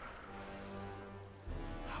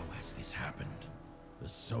 How has this happened? The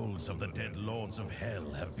souls of the dead lords of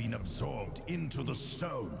hell have been absorbed into the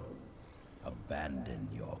stone. Abandon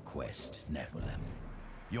your quest, Nephilim.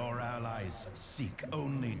 Your allies seek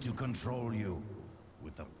only to control you.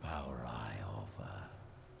 With the power I offer,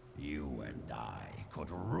 you and I could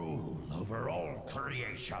rule over all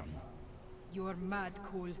creation. You're mad,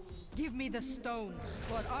 Cole. Give me the stone,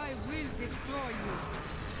 or I will destroy you.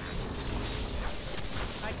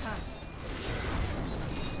 I can't.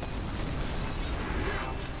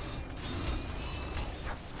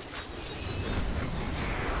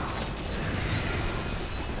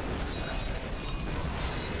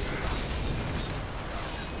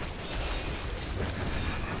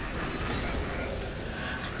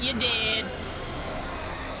 You dead.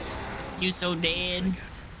 You so dead.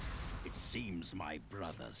 It seems my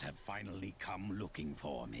brothers have finally come looking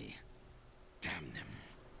for me. Damn them.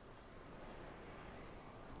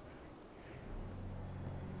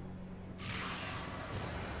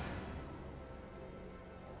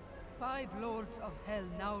 Five lords of hell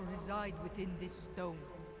now reside within this stone.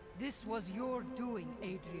 This was your doing,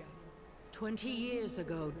 Adrian. 20 years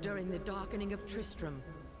ago, during the darkening of Tristram,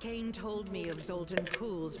 Cain told me of Zoltan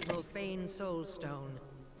Kuhl's profane soul stone.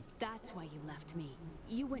 That's why you left me.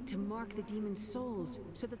 You went to mark the demon's souls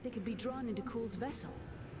so that they could be drawn into Kuhl's vessel.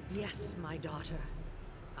 Yes, my daughter.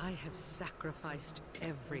 I have sacrificed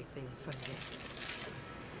everything for this.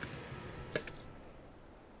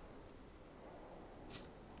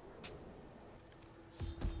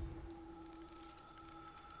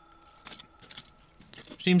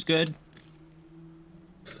 Seems good.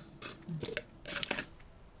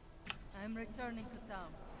 I'm returning to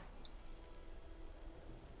town.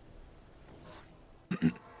 Hey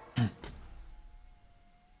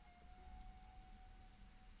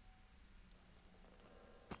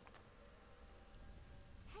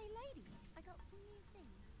lady, I got some new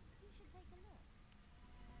things. You should take a look.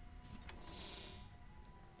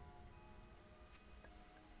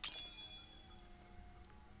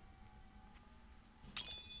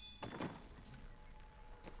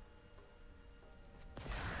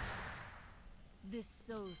 This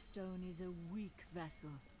soul stone is a weak vessel.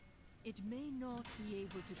 It may not be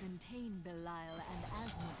able to contain Belial and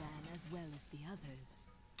Asmodan as well as the others.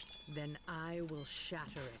 Then I will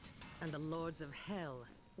shatter it, and the lords of hell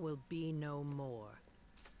will be no more.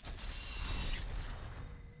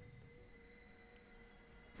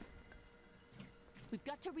 We've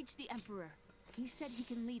got to reach the Emperor. He said he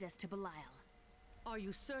can lead us to Belial. Are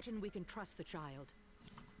you certain we can trust the child?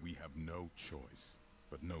 We have no choice.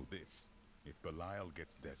 But know this. If Belial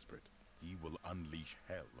gets desperate, he will unleash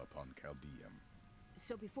hell upon Chaldeum.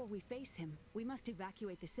 So before we face him, we must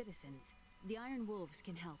evacuate the citizens. The Iron Wolves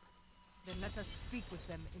can help. Then let us speak with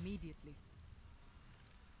them immediately.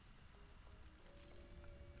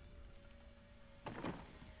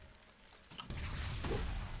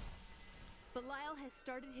 Belial has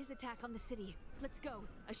started his attack on the city. Let's go.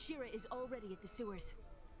 Ashira is already at the sewers.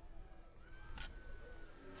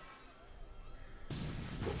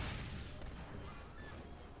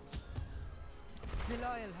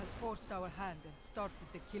 Belial has forced our hand and started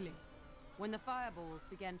the killing. When the fireballs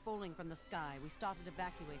began falling from the sky, we started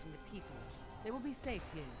evacuating the people. They will be safe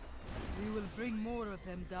here. We will bring more of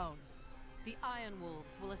them down. The Iron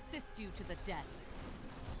Wolves will assist you to the death.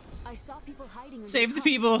 I saw people hiding in Save the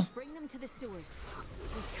people. Bring them to the sewers.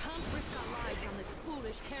 We can't risk our lives on this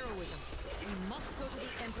foolish heroism. We must go to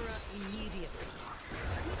the Emperor immediately.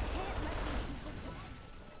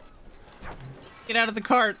 Get out of the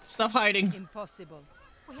cart. Stop hiding. Impossible.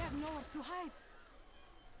 We have nowhere to hide.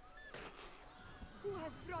 Who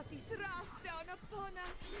has brought this wrath down upon us?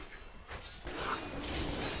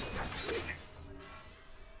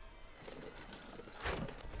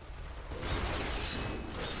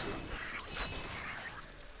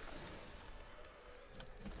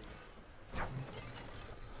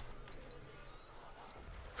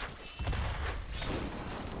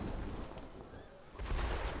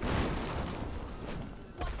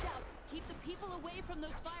 Watch out! Keep the people away from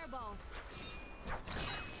those fireballs.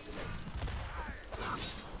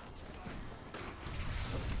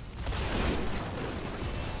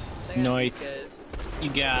 Nice. You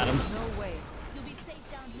got him. No way. You'll be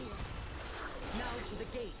safe down here. Now to the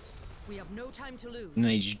gates. We have no time to lose. And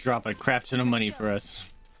they just drop a crap ton of money for us.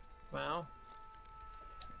 Wow.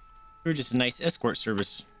 We're just a nice escort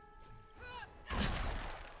service.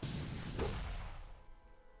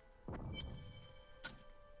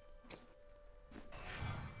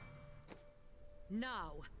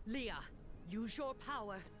 Now, Leah, use your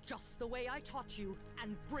power just the way I taught you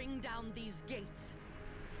and bring down these gates.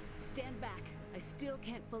 Stand back. I still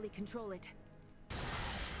can't fully control it.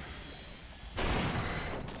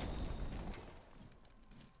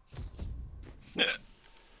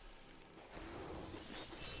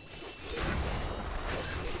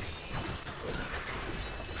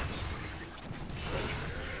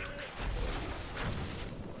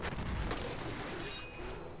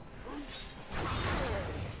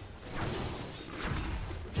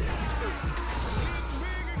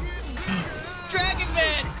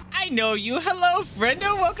 I know you. Hello,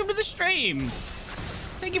 friendo. Welcome to the stream.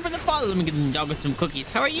 Thank you for the follow. Let me get the dog with some cookies.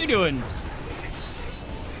 How are you doing?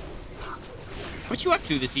 What you up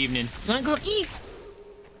to this evening? You want a cookie?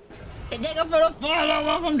 Hey, thank you for the follow.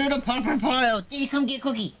 Welcome to the popper pile. Did you come get a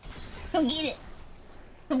cookie? Come get it.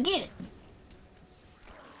 Come get it.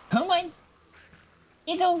 Come on.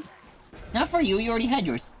 Here you go. Not for you. You already had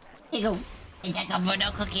yours. Here you go. Hey, thank you for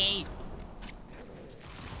the cookie.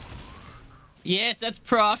 Yes, that's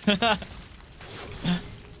Prof.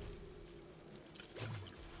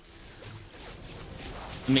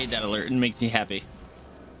 Made that alert and makes me happy.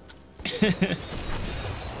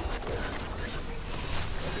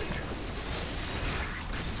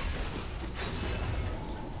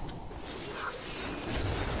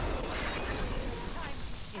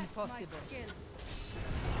 Impossible.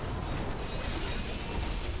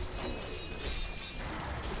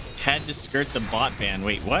 Had to skirt the bot ban.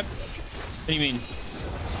 Wait, what? What do you mean?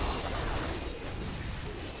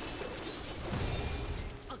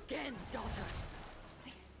 Again, daughter.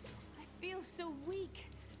 I feel so weak.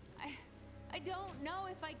 I don't know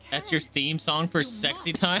if I can. That's your theme song for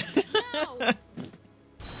sexy time? No.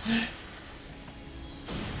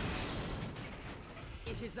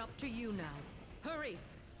 It is up to you now. Hurry.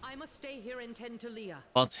 I must stay here and tend to Leah.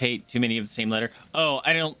 Let's hate too many of the same letter. Oh,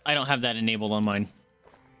 I don't have that enabled on mine.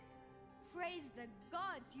 Praise the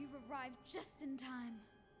gods, you've arrived just in time.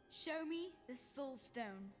 Show me the soul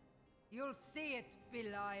stone. You'll see it,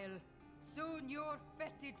 Belial. Soon your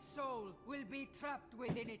fetid soul will be trapped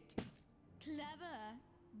within it. Clever,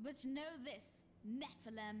 but know this,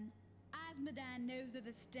 Nephilim. Asmodan knows of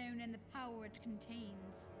the stone and the power it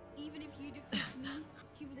contains. Even if you defeat me,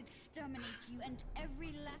 he will exterminate you and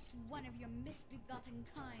every last one of your misbegotten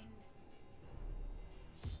kind.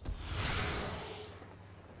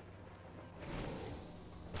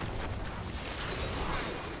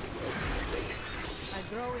 I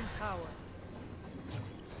grow in power.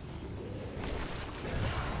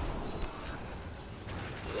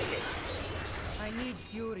 I need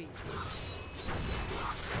fury.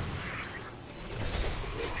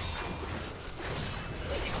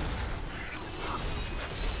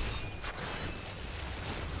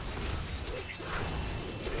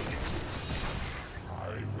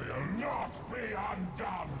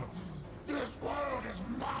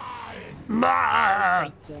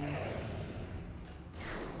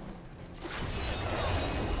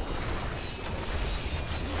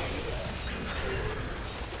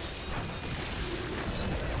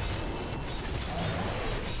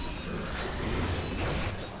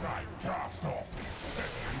 Cast off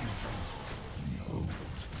illusions. Behold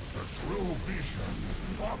the true vision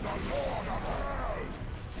of the Lord of Hell.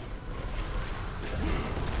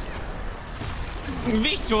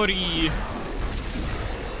 Victory!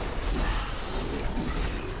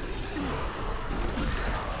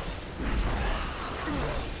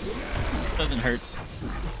 Doesn't hurt.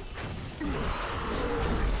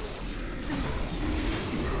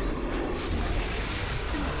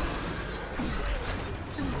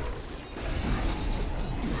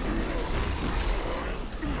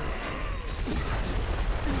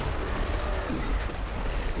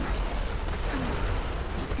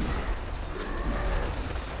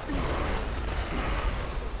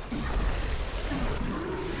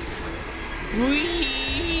 Whee!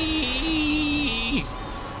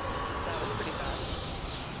 That was pretty fast.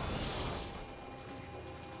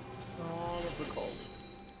 All of the gold.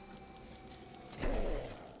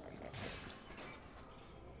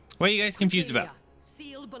 What are you guys confused about?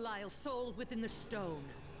 Seal Belial's soul within the stone.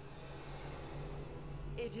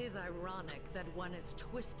 It is ironic that one as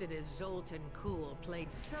twisted as Zoltan Kuhl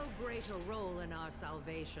played so great a role in our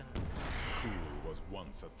salvation. Kuhl was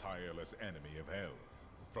once a tireless enemy of hell.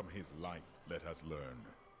 From his life, let us learn.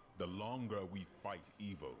 The longer we fight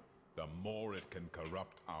evil, the more it can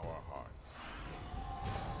corrupt our hearts.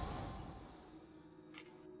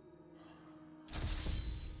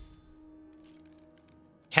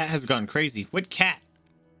 Cat has gone crazy. What cat?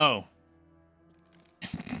 Oh.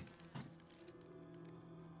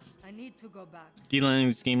 I need to go back. Dealing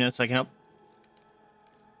this game now so I can help.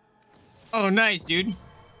 Oh, nice, dude.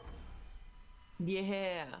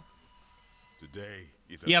 Yeah. Today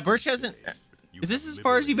is Yeah, Birch hasn't. Is this as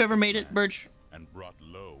far as you've ever made it, Birch? And brought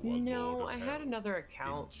low No, I had another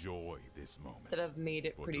account Enjoy this moment. that I've made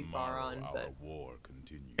it pretty far on, but war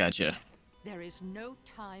continues. Gotcha. There is no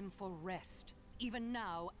time for rest. Even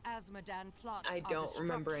now, Azmodan plots I don't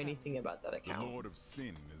remember anything about that The account. Lord of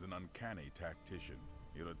Sin is an uncanny tactician.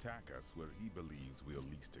 He'll attack us where he believes we'll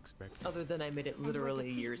least expect it. Other than I made it literally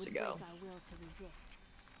years ago.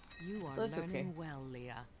 You are That's learning okay. well,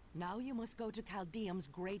 Leah. Now you must go to Chaldeum's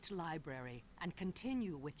great library and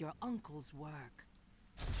continue with your uncle's work.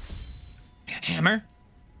 Hammer?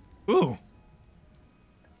 Ooh.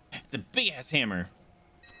 It's a big ass hammer.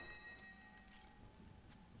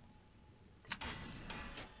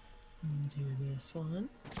 Do this one.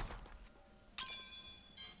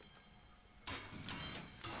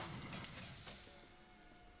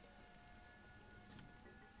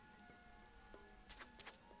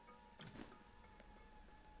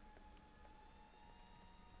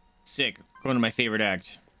 Sick. Going to my favorite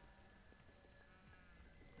act.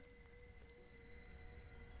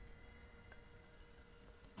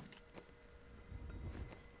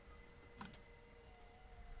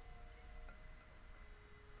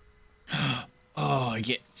 Oh, I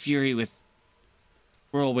get Fury with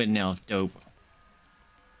Whirlwind now. Dope.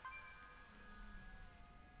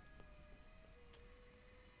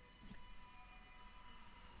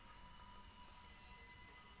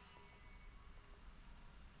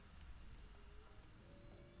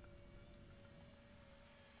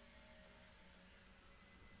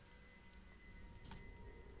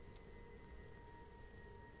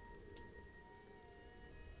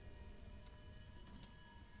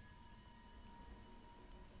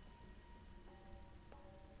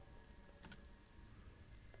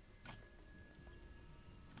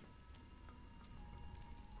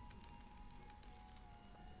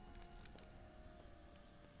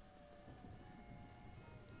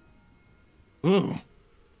 Ooh.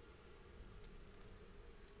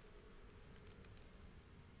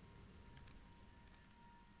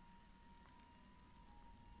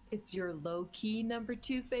 It's your low-key number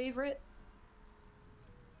 2 favorite?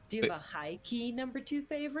 Do you have a high-key number 2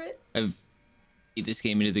 favorite? I've beat this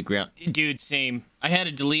game into the ground. Dude, same. I had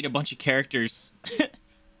to delete a bunch of characters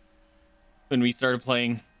when we started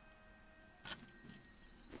playing.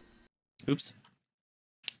 Oops.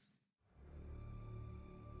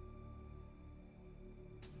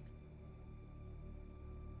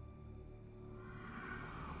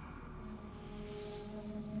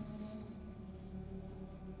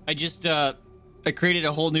 I just I created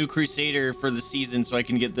a whole new Crusader for the season so I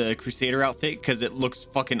can get the Crusader outfit because it looks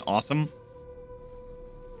fucking awesome.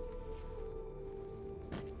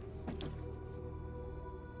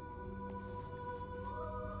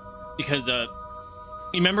 Because you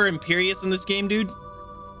remember Imperius in this game, dude?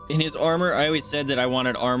 in his armor, I always said that I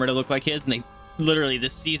wanted armor to look like his, and they literally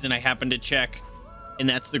this season I happened to check, and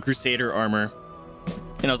that's the Crusader armor.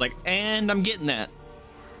 And I was like, and I'm getting that.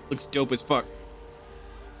 Looks dope as fuck.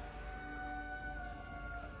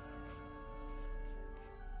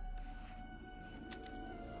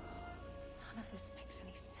 None of this makes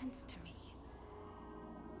any sense to me.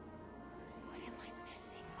 What am I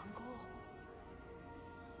missing, Uncle?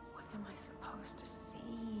 What am I supposed to see?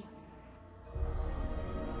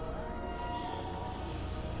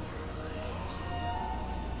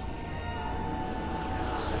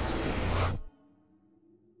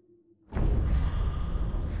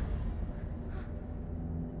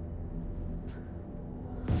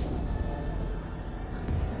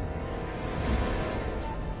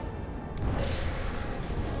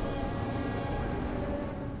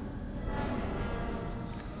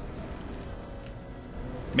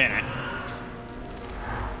 Man,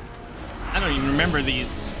 I don't even remember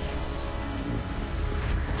these.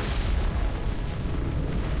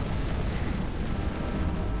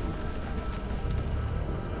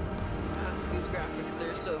 These graphics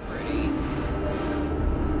are so pretty.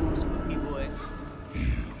 Ooh, spooky boy.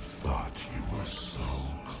 You thought you were so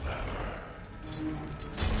clever.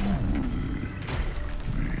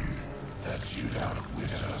 That you'd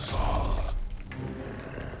outwitted us all.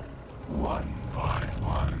 One by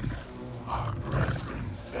one, our brethren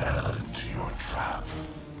fell into your trap.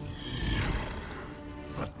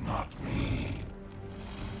 But not me.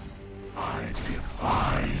 I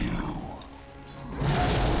defy you.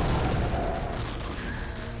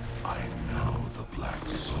 I know the Black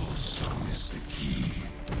Soul Stone is the key,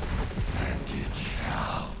 and it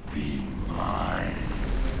shall be mine.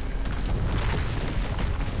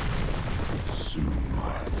 Soon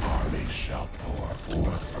my army shall pour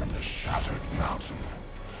forth from the shattered mountain,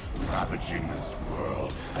 ravaging this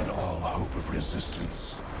world and all hope of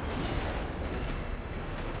resistance.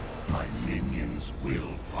 My minions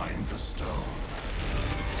will find the stone,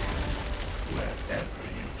 wherever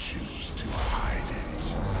you choose to hide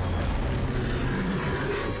it.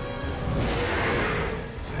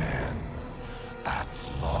 Then, at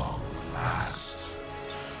long last,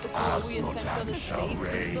 Asmodan shall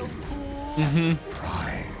reign.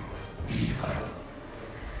 Prime evil.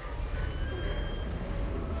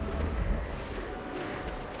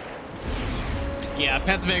 Yeah,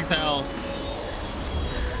 Path of Exile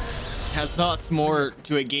has lots more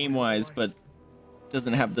to it game-wise, but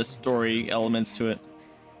doesn't have the story elements to it.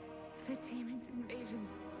 The demon's invasion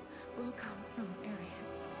will come from Arian.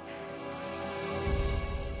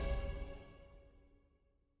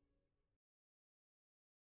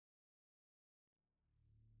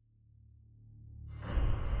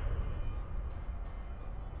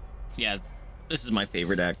 Yeah, this is my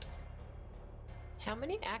favorite act. How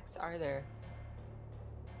many acts are there?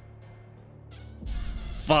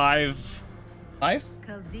 5?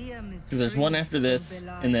 Because there's one after this,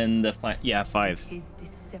 and then the 5. Yeah, 5. His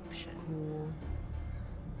deception. Cool.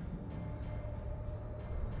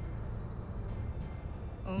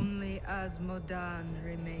 Only Asmodan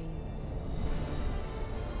remains.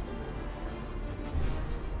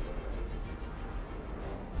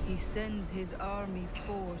 He sends his army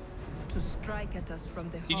forth to strike at us from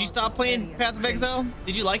the Did you heart stop of playing Arian Path of Exile?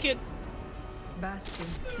 Did you like it?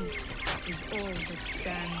 Bastion's keep is all that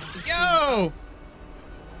stands between Yo! us.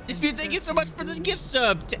 Dispute, thank you so much for the gift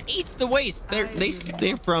sub to Ace the Waste. They're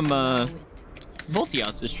from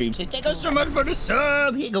Voltios' stream. Say thank you so much for the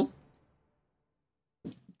sub. Here you go.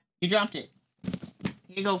 You dropped it. Here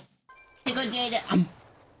you go. Here you go, Jada.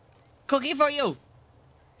 Cookie for you.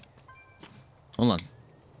 Hold on.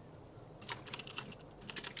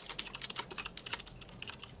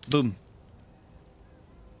 Boom.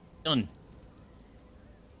 Done.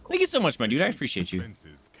 Thank you so much, my dude. I appreciate you.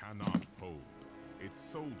 Defenses cannot hold. Its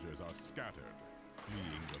soldiers are scattered,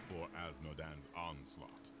 fleeing before Asmodan's onslaught,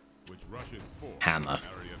 which rushes forth. Hammer.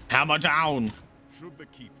 Hammer down. Should the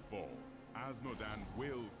keep fall, Asmodan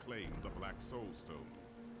will claim the Black Soul Stone.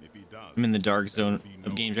 If he does, I'm in the dark zone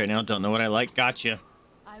of games right now. Don't know what I like. Gotcha.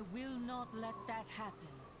 I will not let that happen.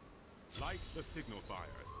 Light the signal fires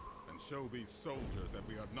and show these soldiers that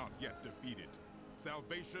we are not yet defeated.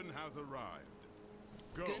 Salvation has arrived.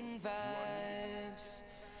 Go. Good vibes.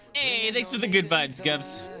 Hey, thanks for the good vibes,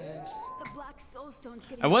 Gubs. The Black Soul Stone's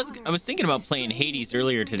getting I was thinking about playing Hades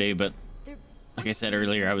earlier today, but like I said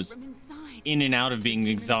earlier, I was in and out of being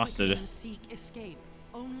exhausted. Seek escape.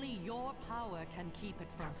 Only your power can keep it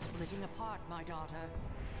from splitting apart, my daughter.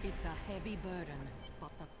 It's a heavy burden,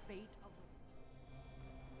 but the fate of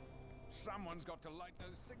Someone's got to light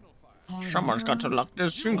those signal fires. Someone's got to lock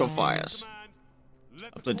those single fires.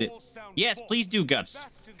 Upload it. Yes, please do, Gups.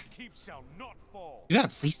 You got a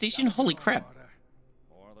police station? Holy crap.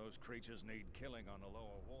 Or those creatures need killing on the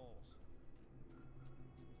lower walls.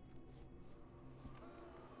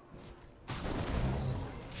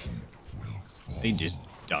 They just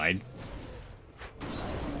died.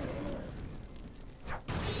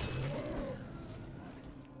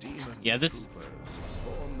 Yeah, this...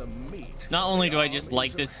 Not only do I just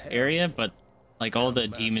like this area, but like all the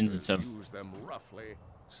demons and stuff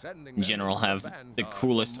in general have the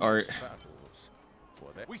coolest art.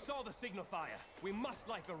 We saw the signal fire. We must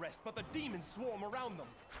light the rest, but the demons swarm around them.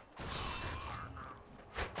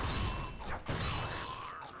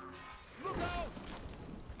 Look out!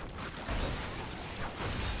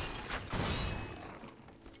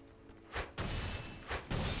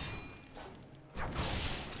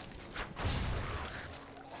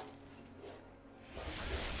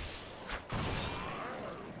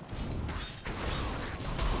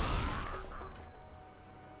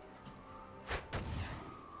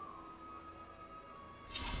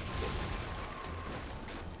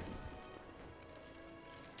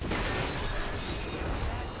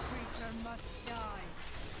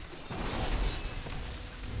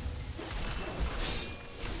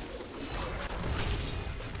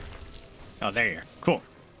 Oh, there you are. Cool.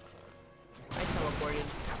 I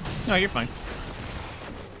teleported. No, you're fine.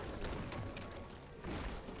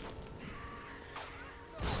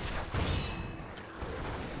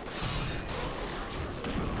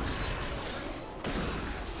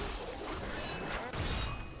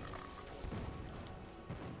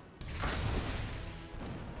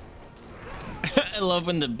 I love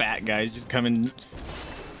when the bat guys just come and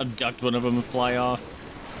abduct one of them and fly off.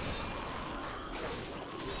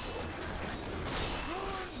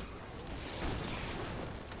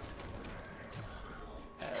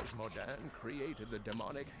 Created the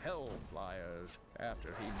demonic hell flyers after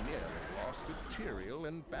he nearly lost to Tyrael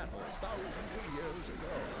in battle thousands of years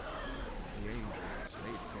ago. The angels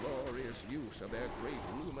made glorious use of their great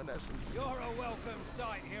luminescence. You're a welcome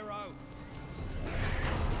sight, hero.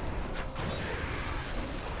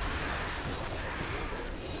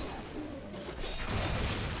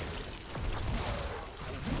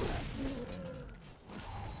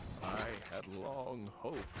 I had long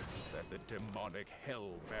hoped that the demonic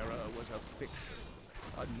Hellbearer was a fiction,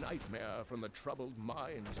 a nightmare from the troubled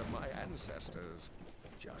minds of my ancestors.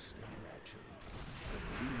 Just imagine, a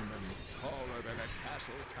demon taller than a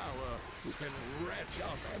castle tower who can retch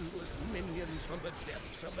out endless minions from the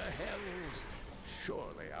depths of the hells.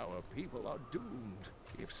 Surely our people are doomed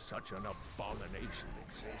if such an abomination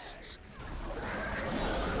exists.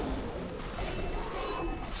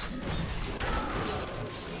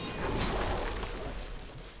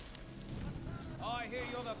 I hear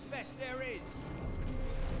you're the best there is.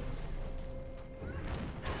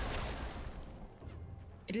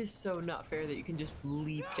 It is so not fair that you can just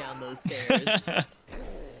leap down those stairs.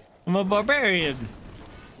 I'm a barbarian.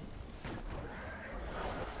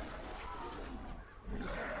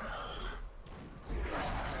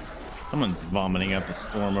 Someone's vomiting up a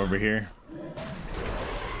storm over here.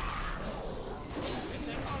 It's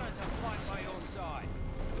an honor to fight by your side.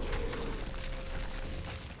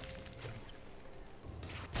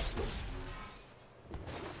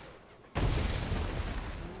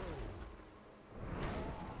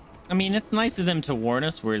 I mean, it's nice of them to warn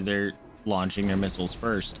us where they're launching their missiles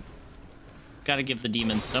first. Gotta give the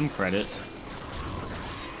demons some credit.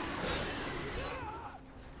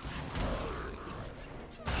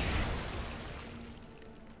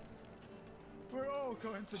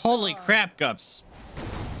 Holy crap, Gups.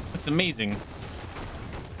 That's amazing.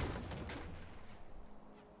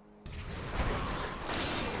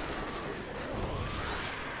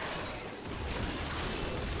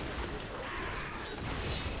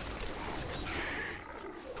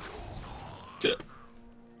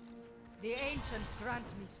 The ancients grant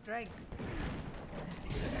me strength.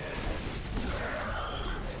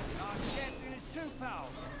 Our champion is too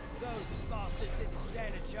powerful. Those bastards didn't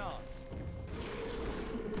stand a chance.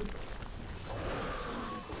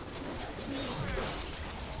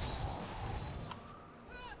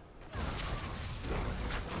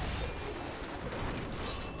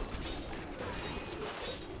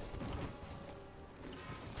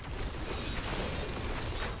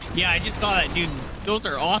 Yeah, I just saw that, dude. Those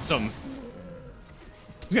are awesome.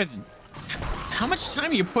 You guys, how much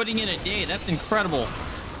time are you putting in a day? That's incredible.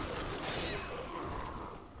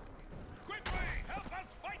 Quickly, help us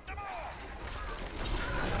fight them all.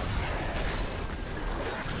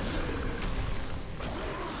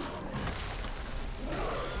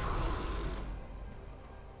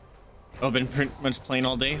 Oh, been pretty much playing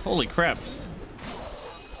all day. Holy crap.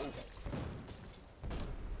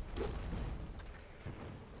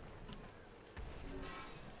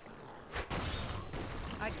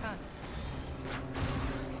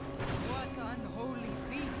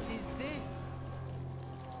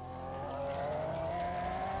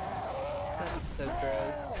 That's so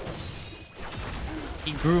gross.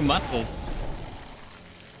 He grew muscles.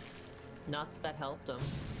 Not that helped him.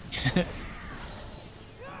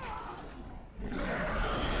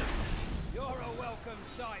 You're a welcome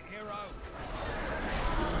sight, hero.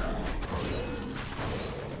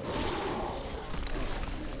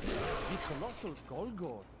 The colossal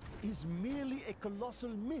Golgor is merely a colossal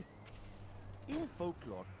myth. In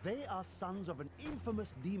folklore, they are sons of an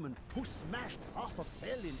infamous demon who smashed half of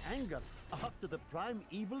hell in anger after the prime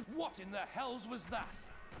evil. What in the hells was that?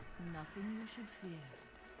 Nothing you should fear.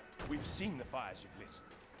 We've seen the fires you've lit.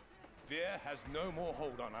 Fear has no more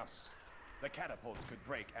hold on us. The catapults could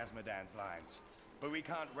break Asmodan's lines, but we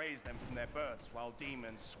can't raise them from their berths while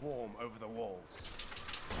demons swarm over the walls.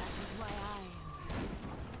 That is why I am.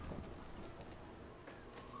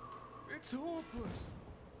 It's hopeless.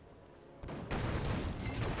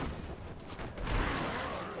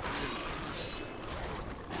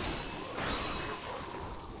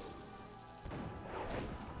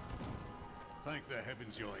 Thank the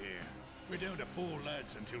heavens you're here. We're down to 4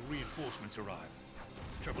 lads until reinforcements arrive.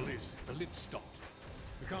 Trouble is, the lift stopped.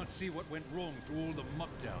 We can't see what went wrong through all the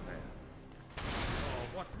muck down there. Oh,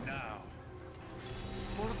 what now?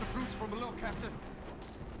 More of the brutes from below, Captain.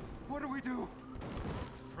 What do we do?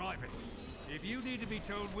 Private, if you need to be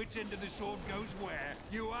told which end of the sword goes where,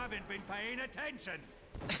 you haven't been paying attention.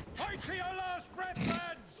 Fight to your last breath,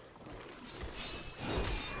 lads!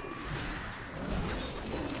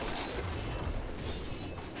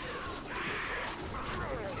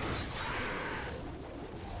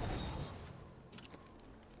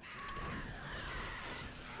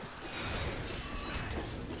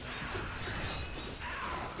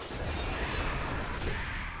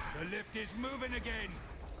 The lift is moving again.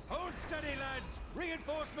 Hold steady, lads.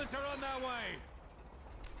 Reinforcements are on their way.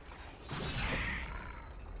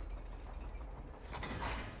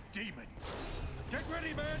 Demons. Get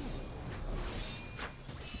ready, men.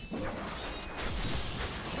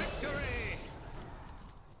 Victory!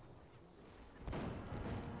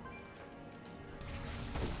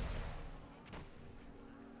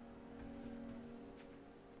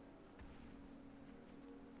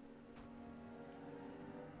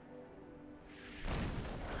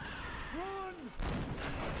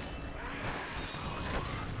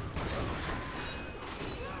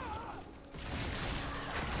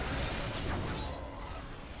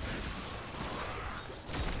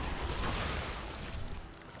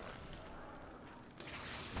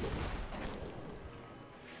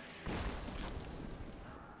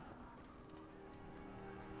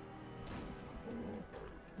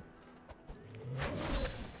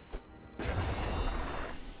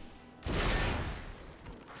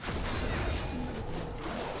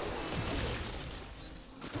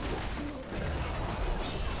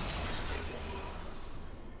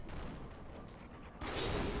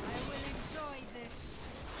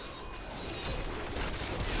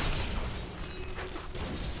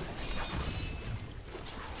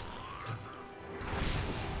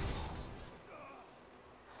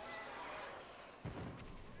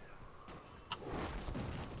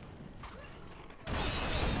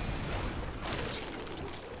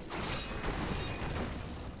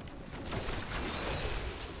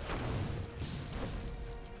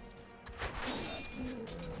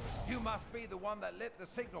 Must be the one that lit the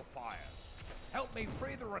signal fires. Help me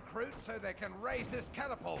free the recruits so they can raise this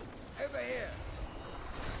catapult. Over here.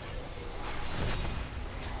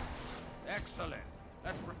 Excellent.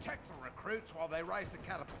 Let's protect the recruits while they raise the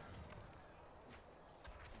catapult.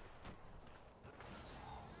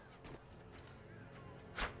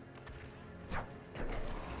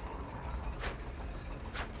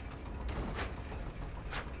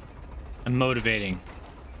 I'm motivating.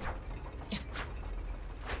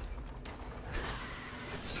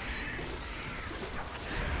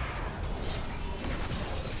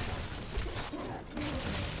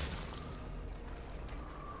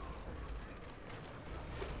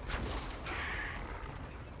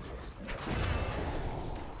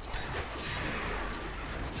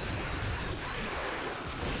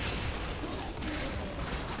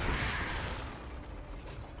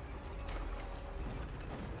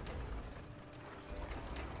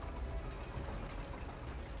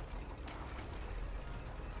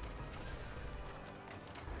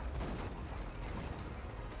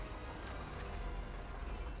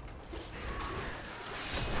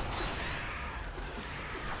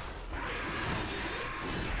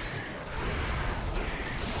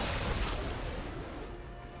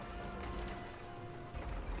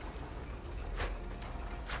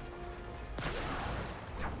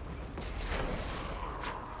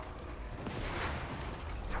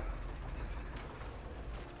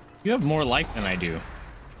 You have more life than I do.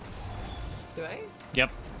 Do I?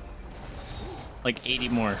 Yep. Like 80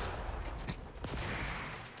 more.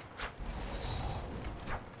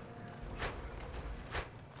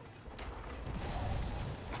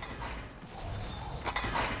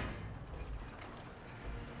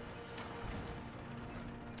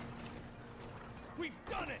 We've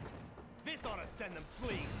done it! This ought to send them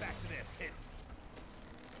fleeing back to their pits.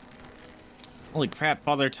 Holy crap,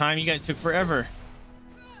 Father Time, you guys took forever.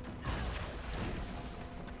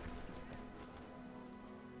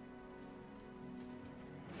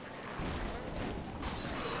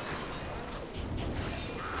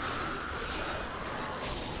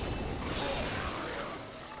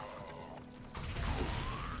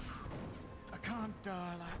 I can't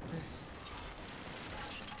die like this.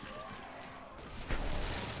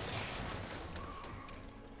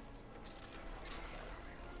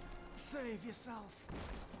 Save yourself.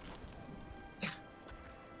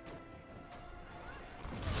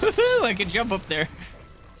 I can jump up there.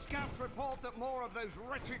 Scouts report that more of those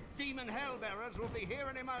wretched demon hellbearers will be here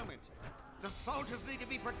any moment. The soldiers need to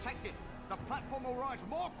be protected. The platform will rise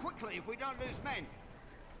more quickly if we don't lose men.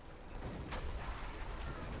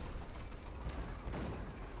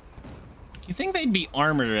 You think they'd be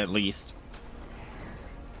armored at least?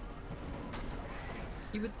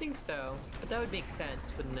 You would think so, but that would make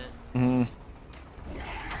sense, wouldn't it? Hmm.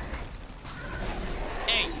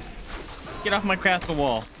 Hey! Get off my castle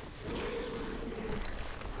wall.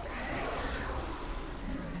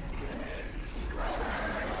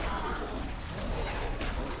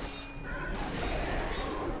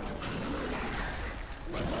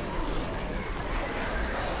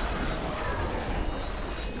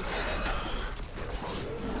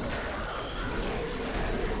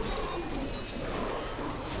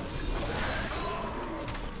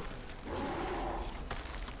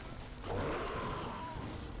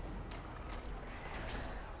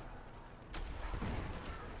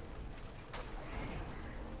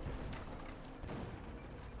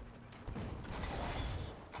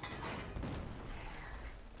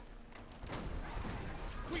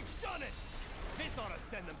 We've done it! This ought to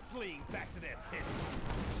send them fleeing back to their pits.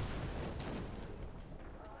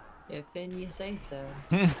 If and you say so.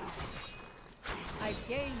 I've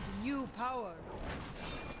gained new power.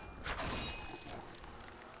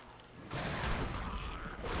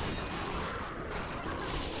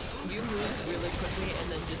 You move really quickly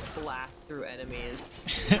and then just blast through enemies.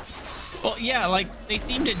 Well, yeah, like, they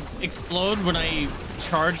seem to explode when I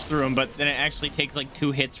charge through them, but then it actually takes like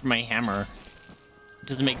 2 hits from my hammer. It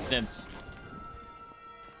doesn't make sense.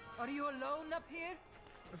 Are you alone up here?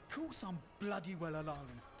 Of course I'm bloody well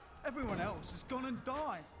alone. Everyone else has gone and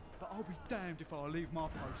died. But I'll be damned if I leave my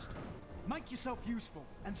post. Make yourself useful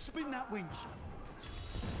and spin that winch.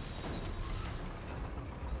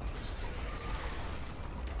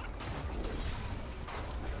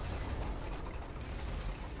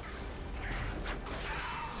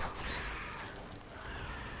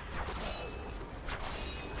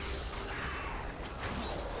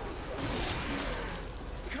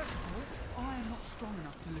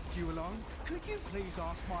 Could you please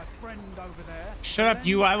ask my friend over there? Shut up,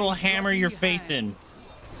 you. I will hammer your face in.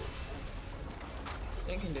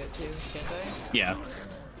 I can do it too, can't I? Yeah.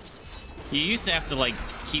 You used to have to, like,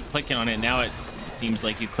 keep clicking on it. Now it seems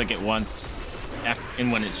like you click it once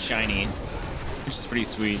and when it's shiny, which is pretty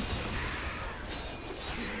sweet.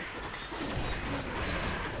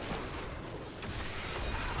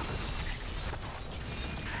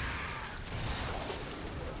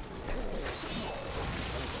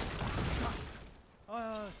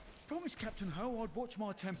 Promise Captain Ho I'd watch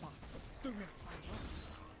my temper. Do me a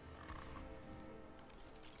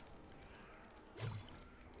favor.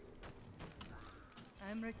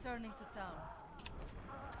 I'm returning to town.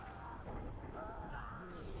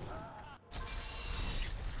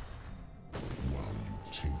 While you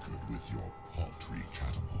tinkered with your paltry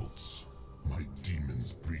catapults, my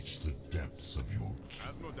demons breached the depths of your...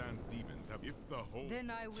 Asmodan's demons have if the whole... Then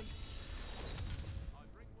I will...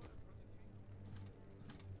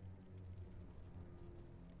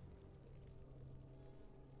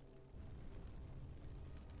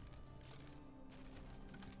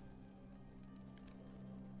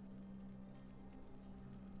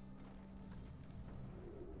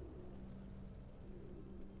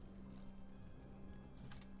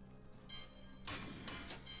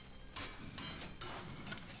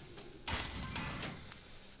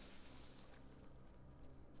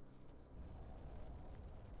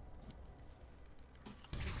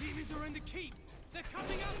 Demons are in the keep. They're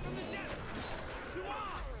coming out from the depths.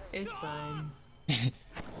 It's fine.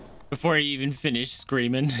 Before I even finish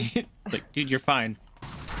screaming. Like, dude, you're fine.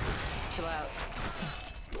 chill out.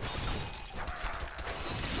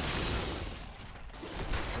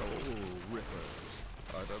 Soul rippers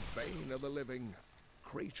are the bane of the living,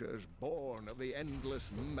 creatures born of the endless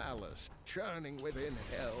malice churning within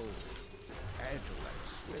hell. Agile and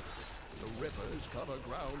swift, the rippers cover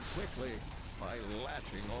ground quickly by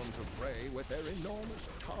latching onto prey with their enormous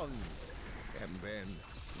tongues, and then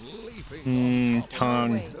leaping on top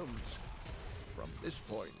tongue. of victims. From this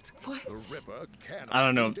point, the ripper cannot I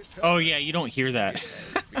don't know. be deterred. Oh yeah, you don't hear that. It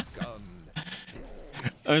has begun.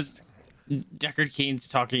 I was Deckard Cain's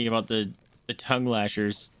talking about the tongue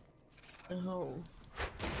lashers. Oh.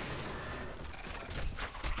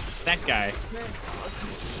 That guy.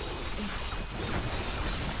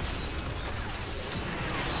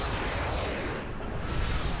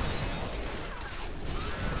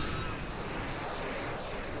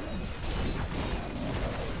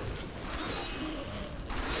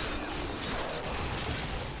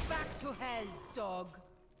 Back to hell, dog.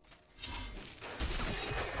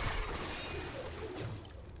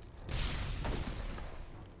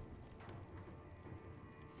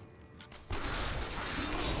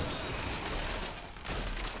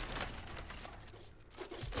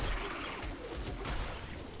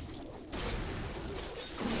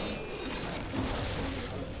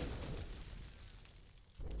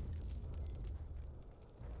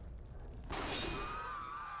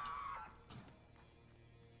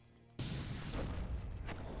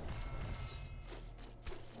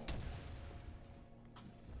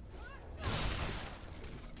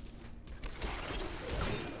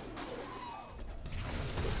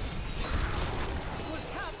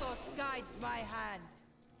 Guides my hand.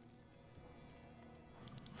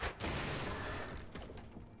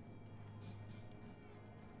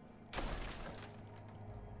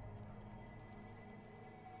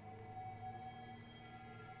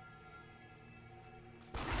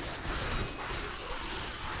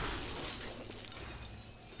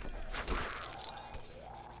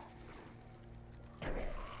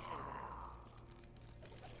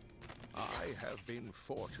 I have been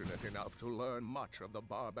fortunate enough to learn much of the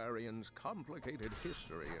barbarians' complicated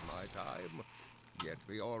history in my time. Yet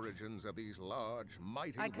the origins of these large,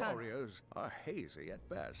 mighty warriors are hazy at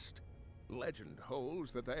best. Legend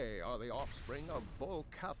holds that they are the offspring of Bull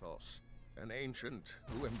Kathos, an ancient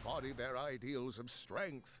who embodied their ideals of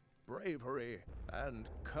strength, bravery, and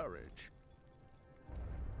courage.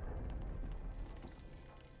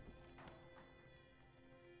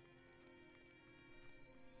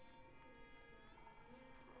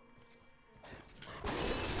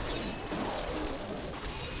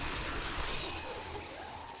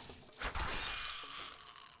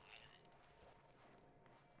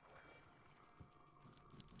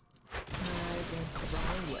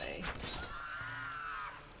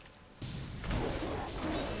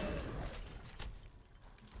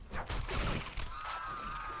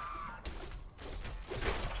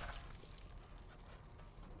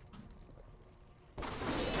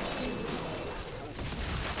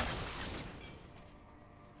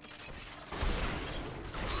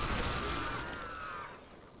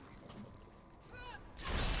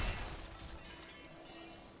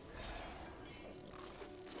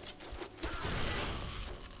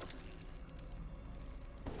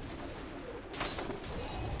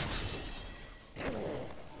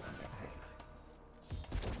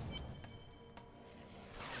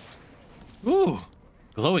 Ooh,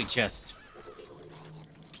 glowing chest.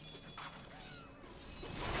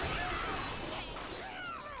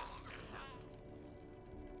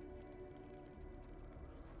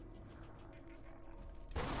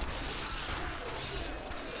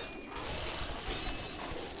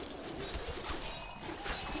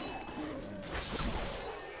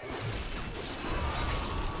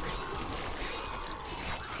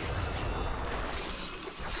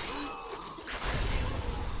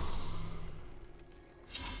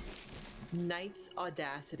 Knight's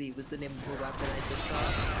Audacity was the name of a weapon I just saw.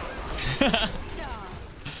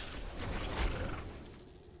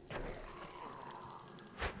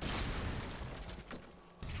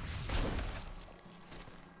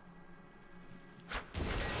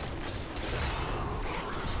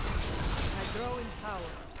 I grow in power.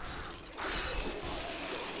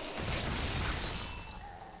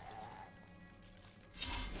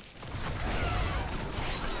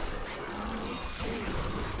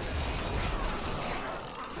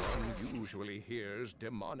 Usually hears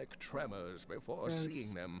demonic tremors before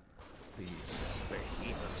seeing them. These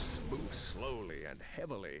behemoths move slowly and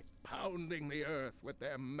heavily, pounding the earth with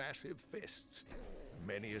their massive fists.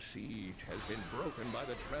 Many a siege has been broken by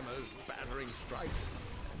the tremors' battering strikes,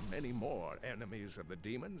 and many more enemies of the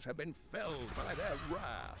demons have been felled by their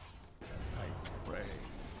wrath. pray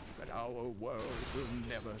that our world will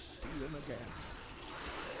never see them again.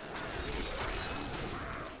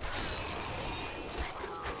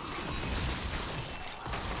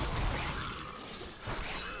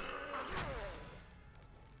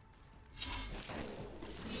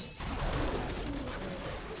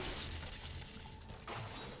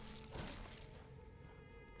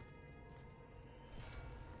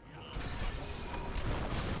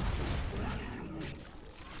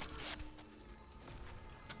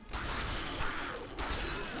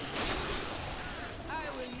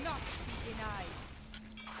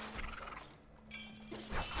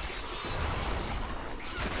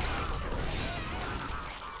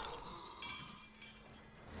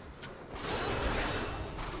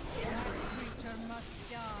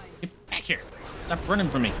 Stop running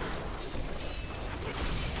from me.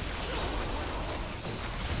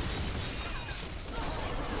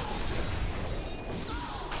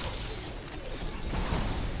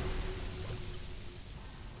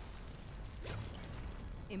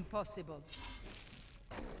 Impossible.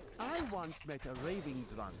 I once met a raving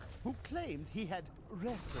drunk who claimed he had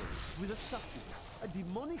wrestled with a succubus, a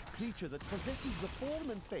demonic creature that possesses the form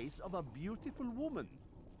and face of a beautiful woman.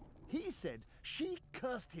 He said she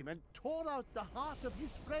cursed him and tore out the heart of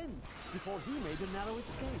his friend before he made a narrow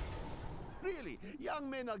escape. Really, young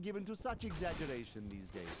men are given to such exaggeration these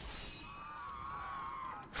days.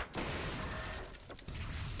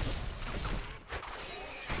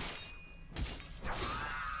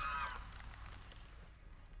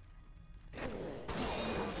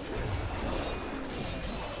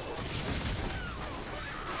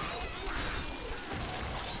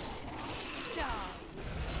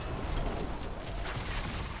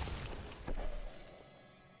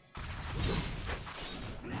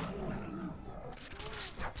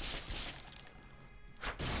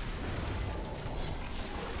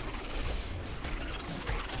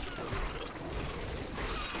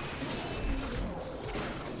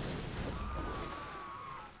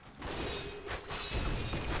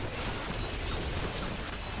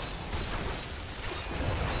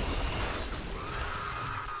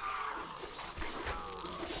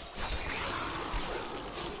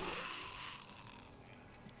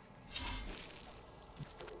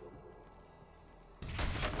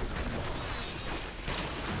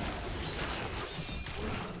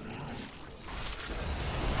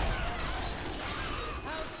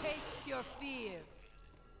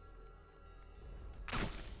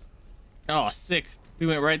 Oh, sick. We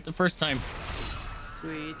went right the first time.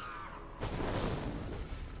 Sweet.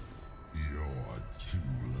 You're too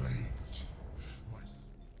late.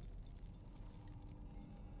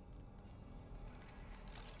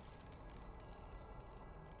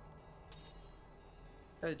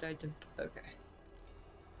 Oh, did I jump? Okay.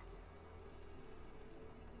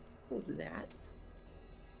 We'll do that.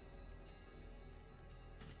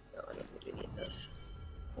 No, I don't think we need this.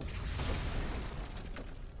 Cool.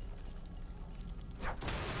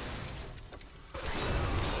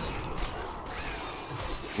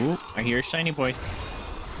 Ooh, I hear a shiny boy.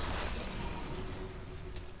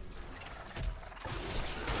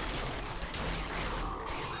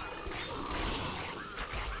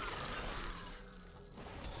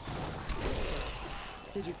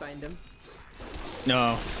 Did you find him?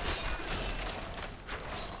 No.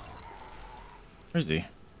 Where's he?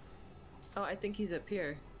 Oh, I think he's up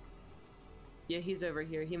here. Yeah, he's over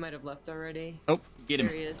here. He might have left already. Oh, get him.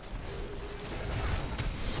 There he is.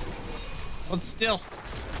 Hold still.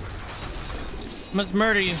 I must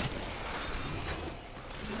murder you.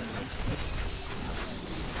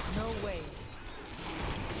 No way.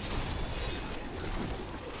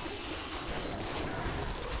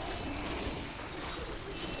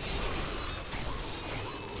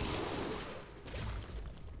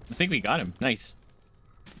 I think we got him. Nice.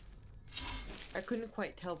 I couldn't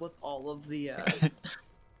quite tell with all of the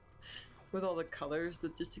with all the colors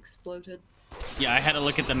that just exploded. Yeah, I had to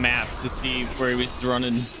look at the map to see where he was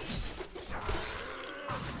running.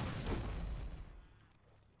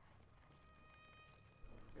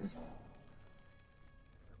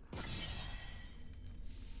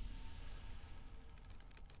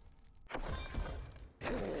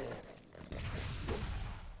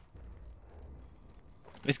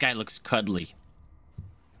 This guy looks cuddly.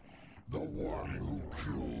 The one who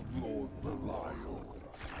killed Lord Belial.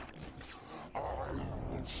 I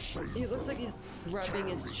will save He looks like he's rubbing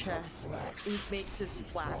his chest. He makes his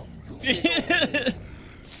flaps.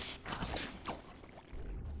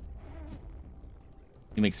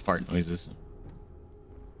 He makes fart noises.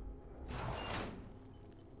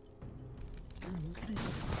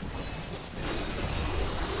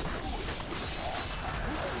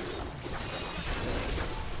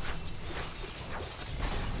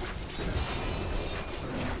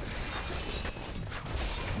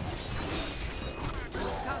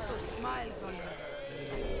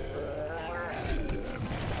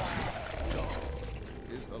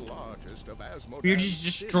 the largest of Asmodee's We're just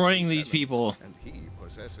destroying these people. And he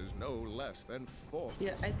possesses no less than 4.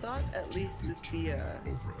 Yeah, I thought at least with the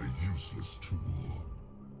over a useless tool.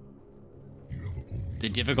 The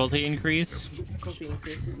difficulty increase. difficulty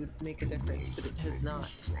increase it would make a difference, but it has not.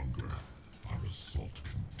 Stronger. Our assault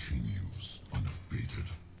continues unabated.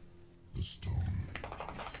 The stone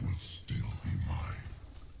will still be mine.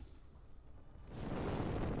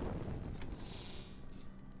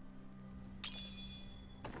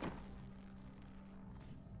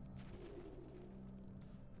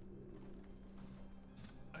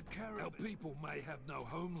 Our people may have no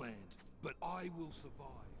homeland, but I will survive.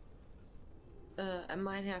 I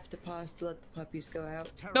might have to pause to let the puppies go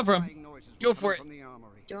out. No problem. Go for it. Do you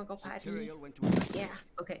want to go potty? Yeah.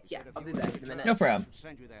 Okay. Yeah. I'll be back in a minute. No problem.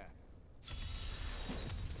 Send you there.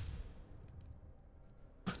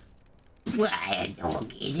 What are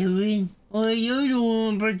you doing? What are you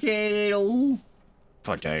doing, potato?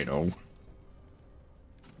 Potato.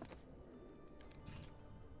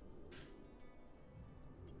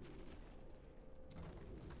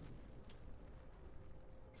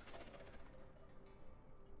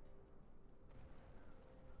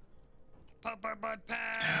 Pop her butt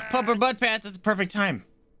pats. Pop her butt pats. That's the perfect time.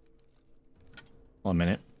 1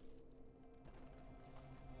 minute.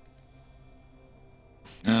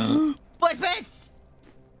 Butt pats!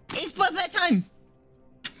 It's butt pat time!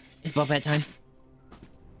 It's butt pat time.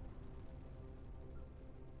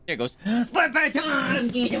 There it goes. Butt pat time!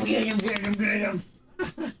 Get him, get him, get him, get him!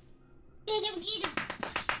 Get him, get him!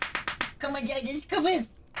 Come on, Jadis, come here!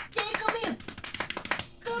 Daddy, come here!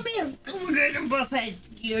 Come here! Come on, get him, butt pats!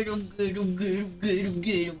 Get him, get him, get him, get him,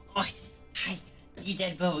 get him! Oh, hi! Get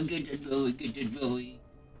that boy, get that boy, get that boy!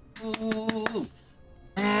 Ooh!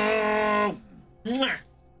 Mwah!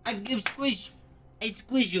 I give squish! I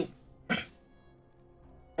squish you!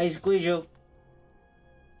 I squish you!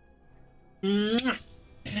 Mwah!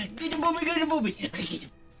 Get him, booby, get him, booby! I get him!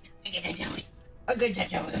 I get that Joey! I get that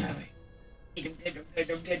Joey! Get him, get him, get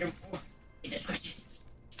him, get him! Oh, get the scratches!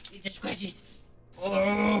 Get the scratches!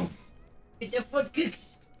 Oh! Get the foot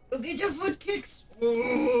kicks! Oh, get the foot kicks!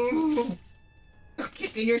 Oh!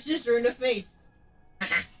 Kicking your sister in the face!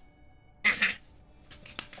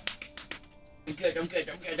 Get him, get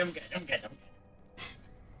him, get him, get him, get him!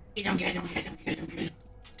 Get him, get him, get him, get him, get him!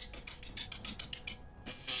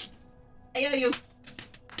 Hey, are you?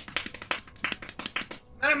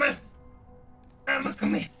 Mama! Mama,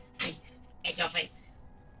 come here! Hey, get your face!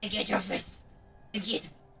 I get your face! I get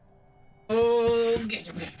him! Oh, get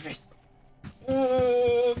him, get your face!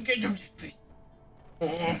 Oh, get him, get your face!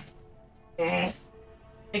 Oh, oh.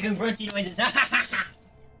 Making grunty noises! I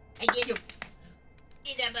get him!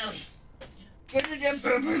 Get that belly! Get that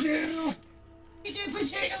potato! Get that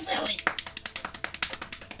potato belly!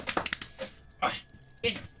 Oh,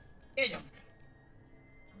 get him! Get him!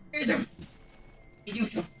 Get him! Get you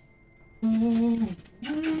too! Ooh.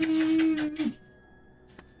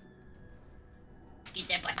 Get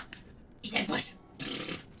that butt! Get that butt!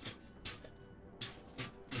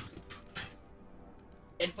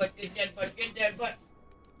 That butt, get that butt, get that butt!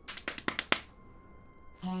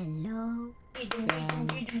 Hello. Get him, get him,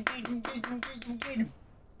 get him, get him, get him, get him, get him!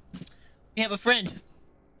 We have a friend.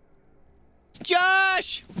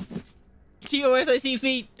 Josh! TOSIC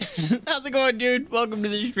feet. How's it going, dude? Welcome to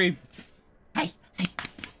the stream. Hi, hi.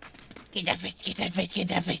 Get that face, get that face, get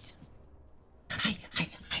that face. Hi, hi,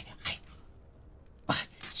 hi, hi.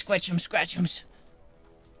 Scratch him, scratch him.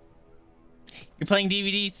 You're playing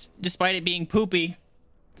DVDs despite it being poopy.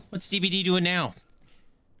 What's DVD doing now?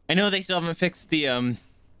 I know they still haven't fixed the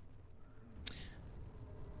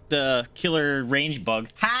killer range bug.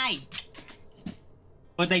 Hi!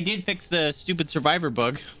 But they did fix the stupid survivor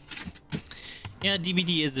bug. Yeah,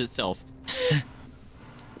 DVD is itself.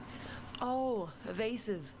 Oh,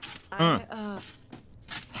 Vaesive. Huh. I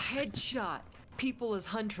headshot people as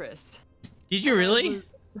Huntress. Did you really? I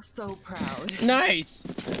was so proud. Nice.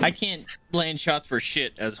 I can't land shots for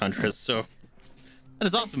shit as Huntress, so that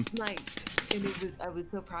is awesome. I sniped, and I was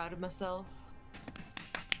so proud of myself.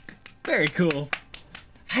 Very cool.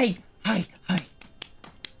 Hi, hi, hi.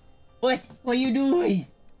 What are you doing?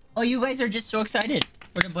 Oh, you guys are just so excited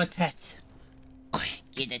for the butt pats. Oh,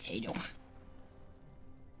 get the potato.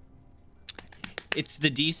 It's the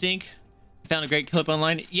desync. Found a great clip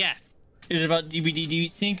online. Yeah, is it about DVD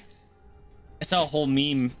desync? I saw a whole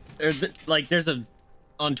meme. There's a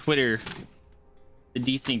on Twitter. The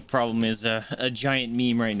desync problem is a giant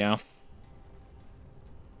meme right now.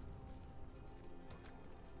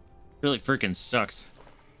 Really freaking sucks.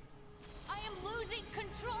 I am losing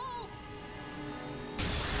control.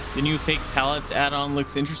 The new fake pallets add-on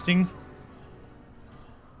looks interesting.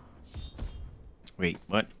 Wait,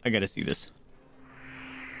 what? I gotta see this.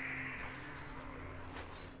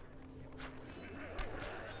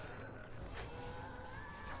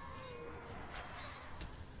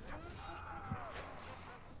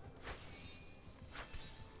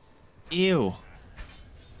 Ew.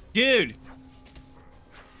 Dude.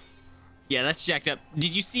 Yeah, that's jacked up.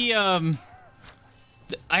 Did you see, I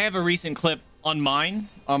have a recent clip on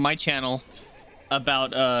my channel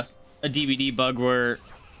about, a DVD bug where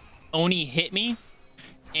Oni hit me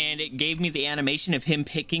and it gave me the animation of him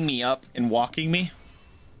picking me up and walking me.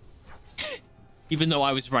 Even though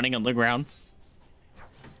I was running on the ground.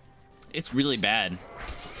 It's really bad.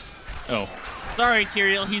 Oh. Sorry,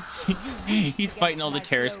 Tyrael. He's fighting all the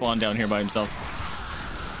terror spawn down here by himself.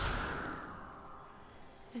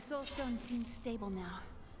 The soul stone seems stable now.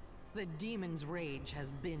 The demon's rage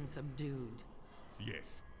has been subdued.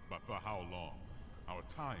 Yes, but for how long? Our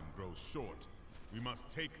time grows short. We must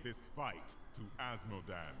take this fight to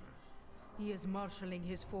Azmodan. He is marshaling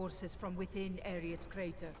his forces from within Ariat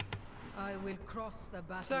Crater. I will cross the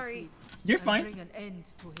battlefield. Sorry. You're fine. Bring an end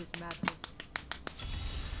to his madness.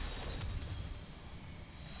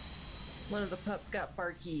 One of the pups got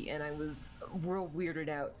barky and I was real weirded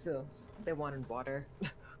out, so they wanted water.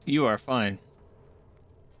 You are fine.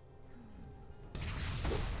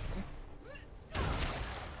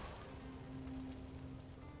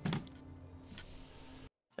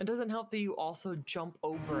 It doesn't help that you also jump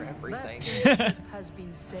over everything. Has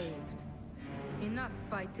been saved. Enough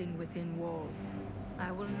fighting within walls.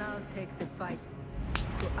 I will now take the fight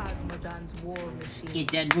to Azmodan's war machine. Get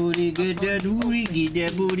that booty, get that booty, get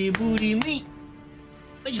that booty, booty meat.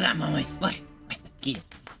 What you got, mamas? What? Get him.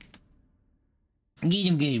 Get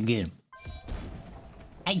him, get him, get him.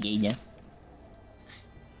 I get ya.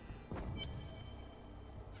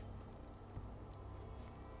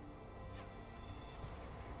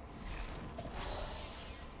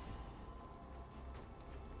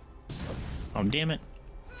 Oh, damn it.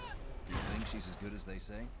 Do you think she's as good as they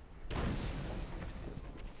say?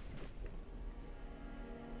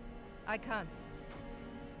 I can't.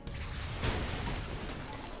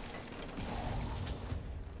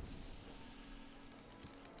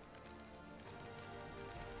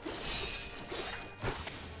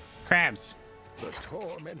 Crabs. The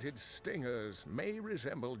tormented stingers may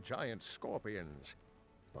resemble giant scorpions,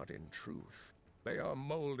 but in truth, they are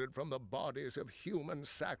molded from the bodies of human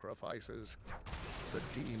sacrifices. The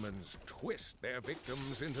demons twist their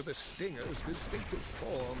victims into the stingers' distinctive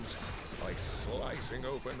forms by slicing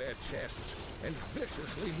open their chests and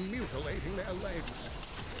viciously mutilating their legs.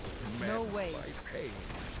 No way. By pain,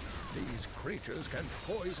 these creatures can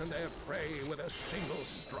poison their prey with a single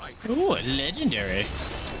strike. Ooh, a legendary.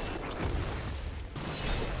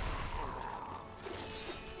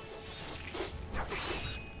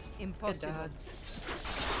 Impossible.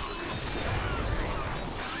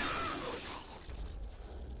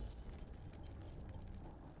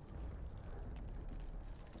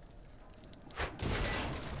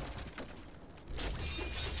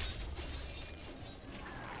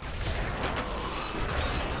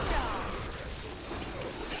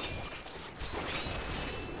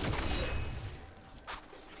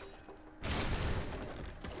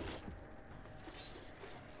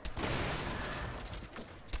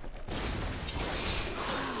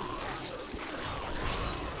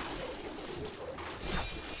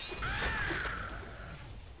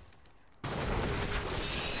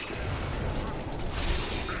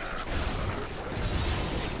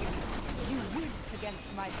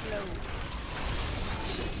 My blow.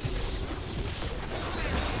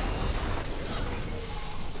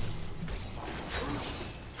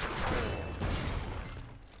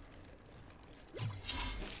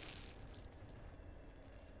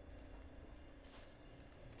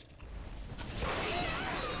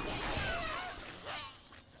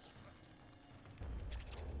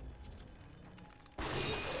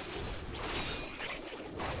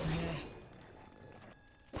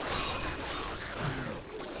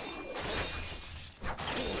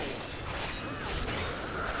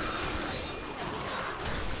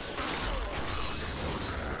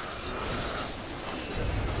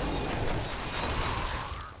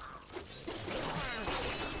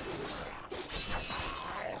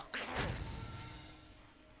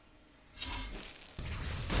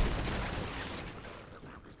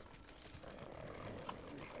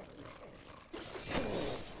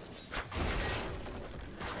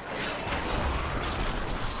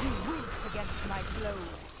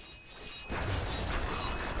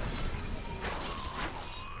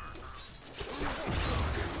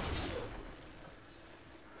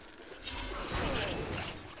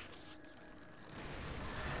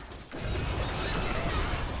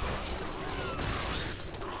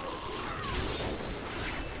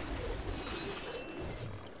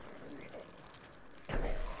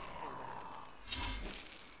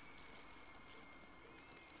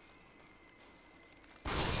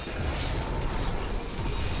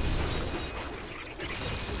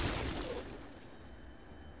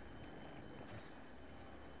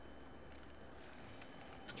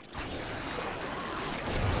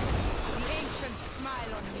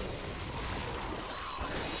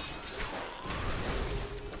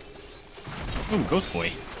 Oh, Ghost Boy.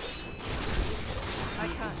 He's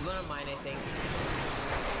one of mine, I think.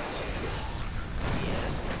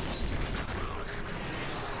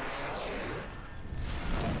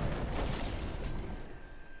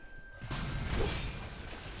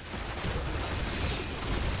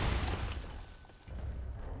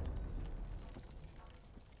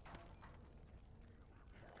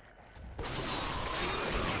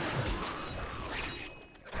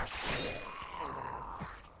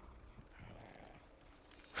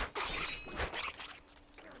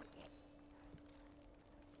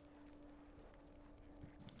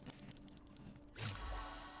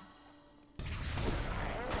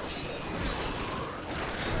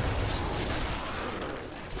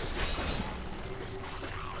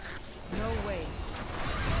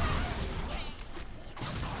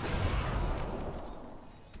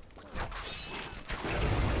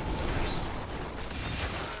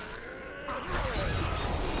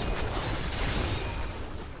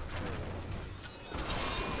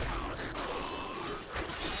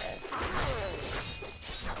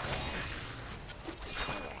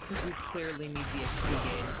 We clearly need the XP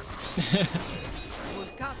game.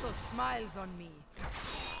 Volcato smiles on me.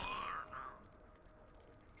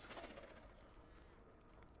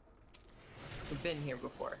 We've been here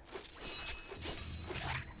before.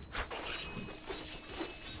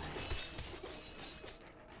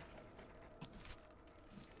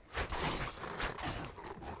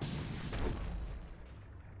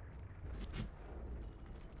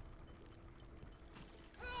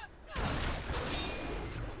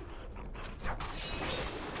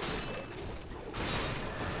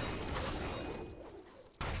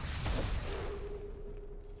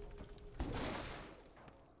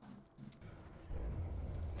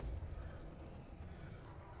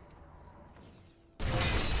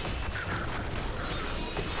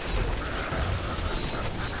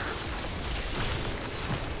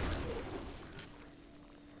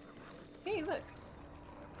 Hey, look.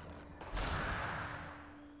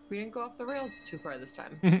 We didn't go off the rails too far this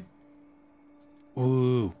time.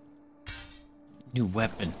 Ooh. New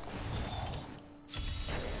weapon.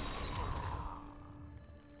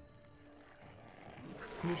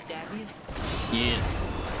 New stabbies? Yes.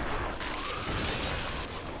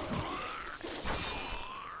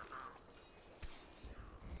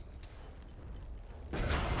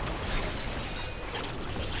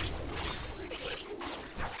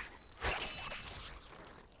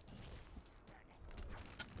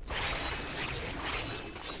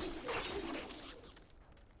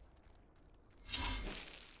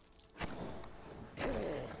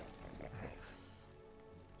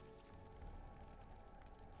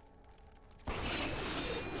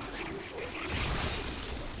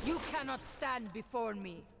 You cannot stand before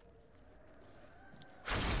me.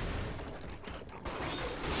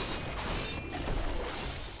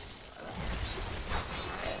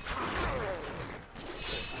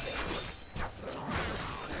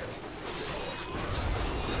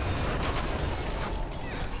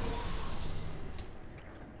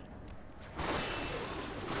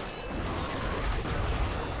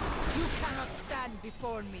 You cannot stand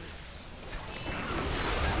before me.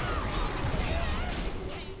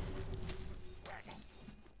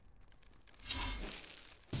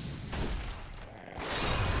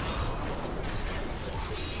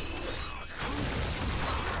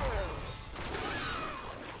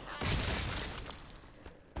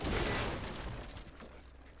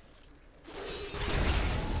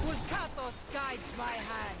 Volcatos guides my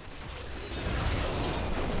hand.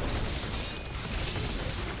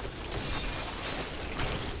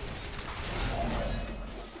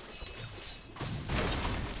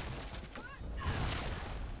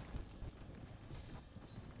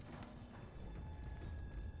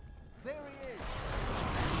 There he is.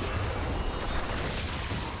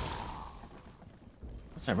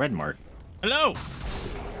 What's that red mark? Hello!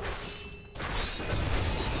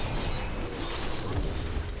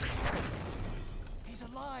 He's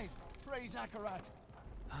alive. Praise Akarat.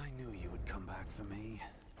 I knew you would come back for me.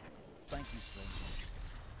 Thank you, stranger.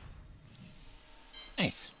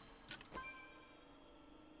 Nice.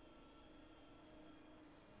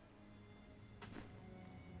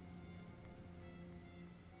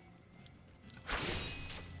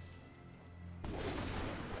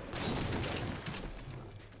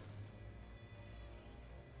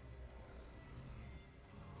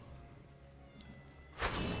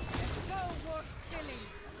 Go worth killing.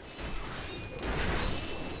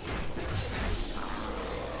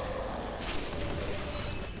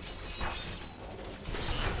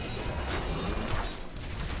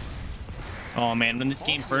 Oh man, when this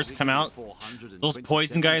game first came out, those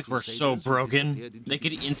poison guys were so broken. They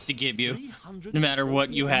could insta-gib you, no matter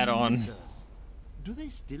what you had on.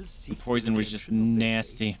 The poison was just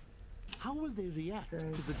nasty. How will they react to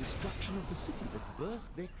the destruction of the city that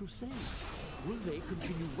birthed their crusade? Will they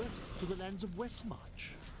continue west to the lands of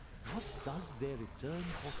Westmarch? What does their return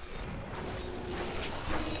hold?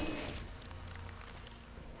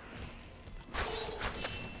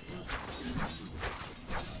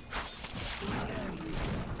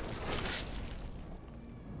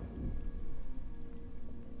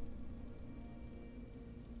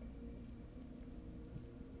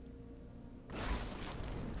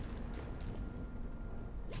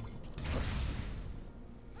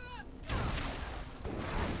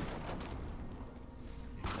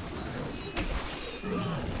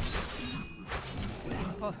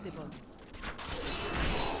 Impossible.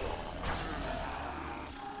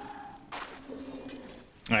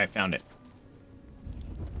 All right, found it.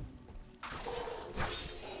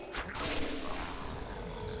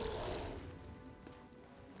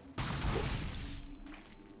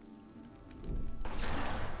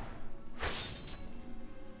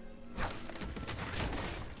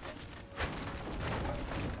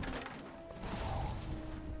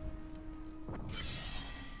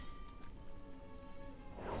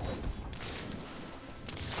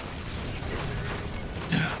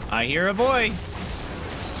 I hear a boy. I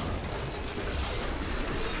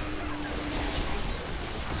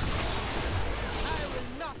will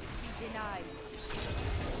not be denied.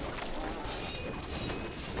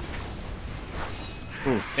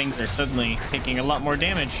 Ooh, things are suddenly taking a lot more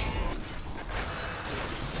damage.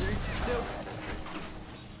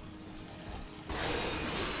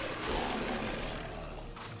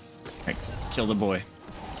 Alright, let's kill the boy.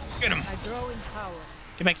 Get him. I grow in power.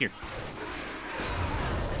 Get back here.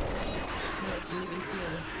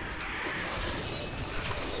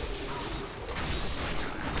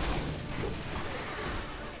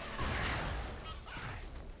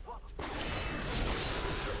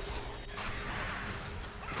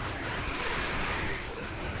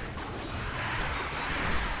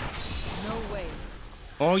 No way.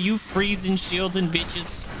 Oh, you freezing shielding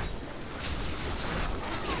bitches.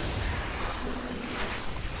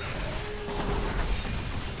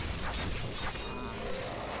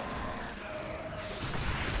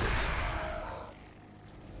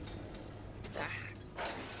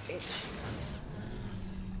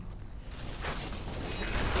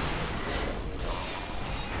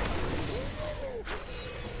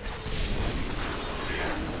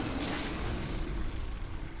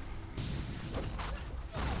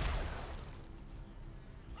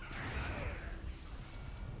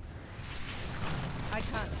 I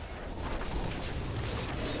can't.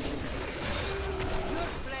 Your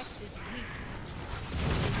flesh is weak.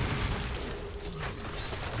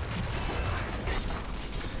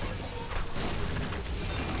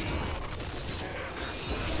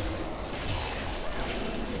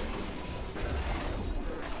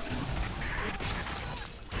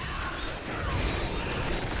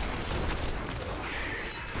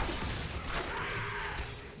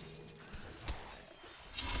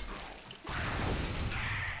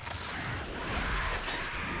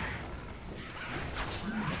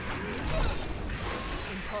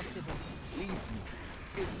 Impossible. Leave me.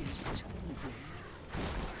 It is too late.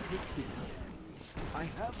 Take this. I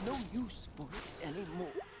have no use for it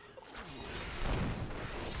anymore.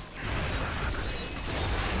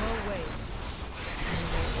 No way.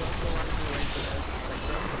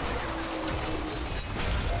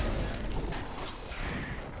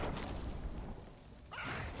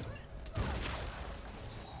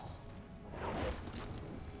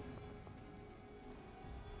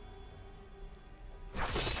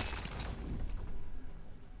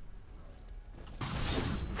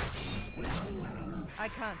 I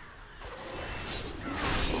can't.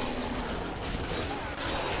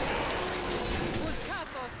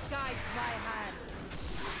 Vulkathos guides my hand.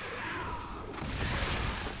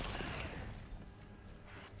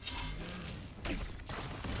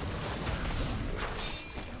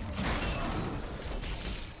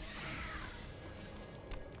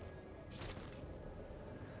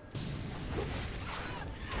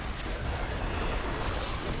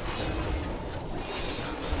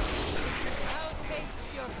 I'll taste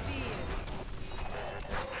your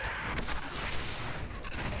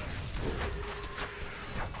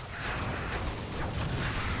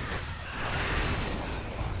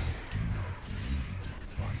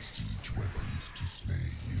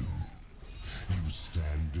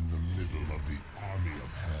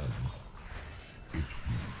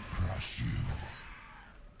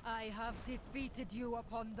I have defeated you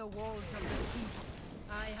upon the walls of the keep.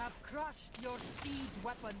 I have crushed your siege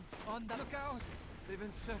weapons on the— Look out! They've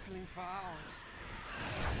been circling for hours.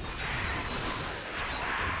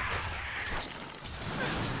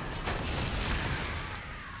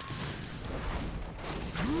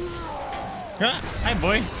 Hi,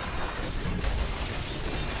 boy.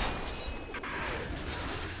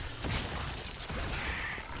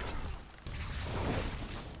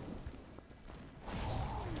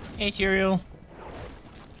 Hey, Tyrael.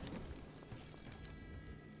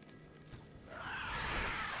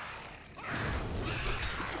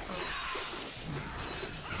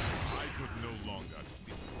 I could no longer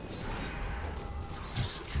see.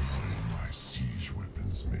 Destroying my siege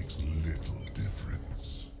weapons makes little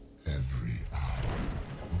difference. Every hour,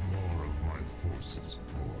 more of my forces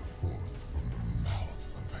pour forth from the mouth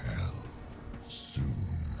of hell. Soon,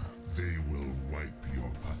 they will wipe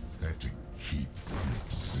your pathetic keep from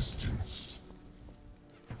existence.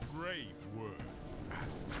 Brave words,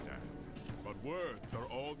 Asmodan. But words are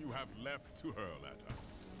all you have left to hurl at us.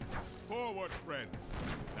 Forward, friend.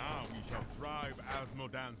 Now we shall drive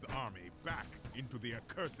Asmodan's army back into the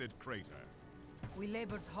accursed crater. We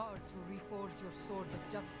labored hard to reforge your sword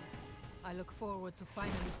of justice. I look forward to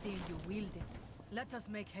finally seeing you wield it. Let us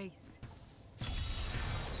make haste.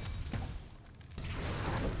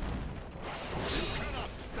 You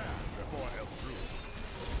cannot stand before Eltrude.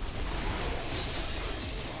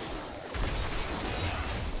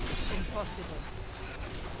 Impossible.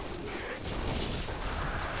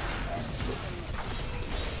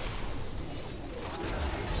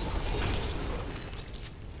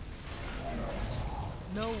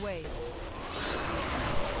 No way.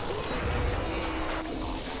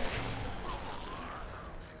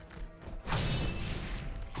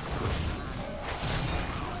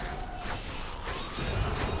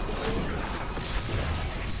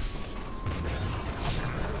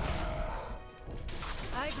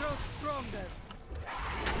 I grow stronger.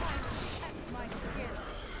 Time to test my skill.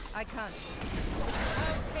 I can't.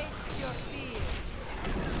 I'll taste your fear.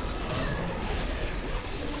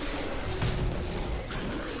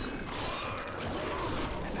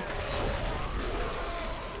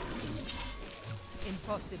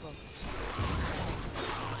 Impossible.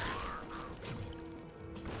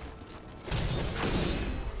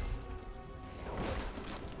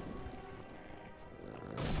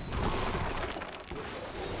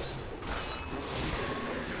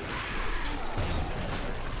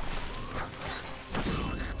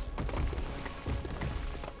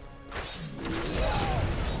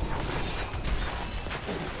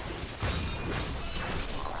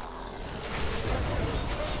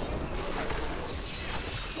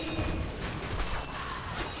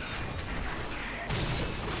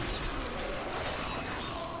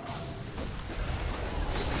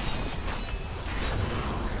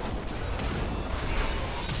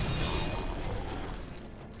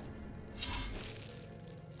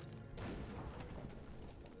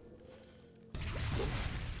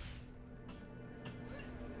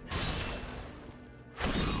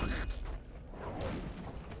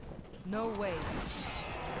 No way.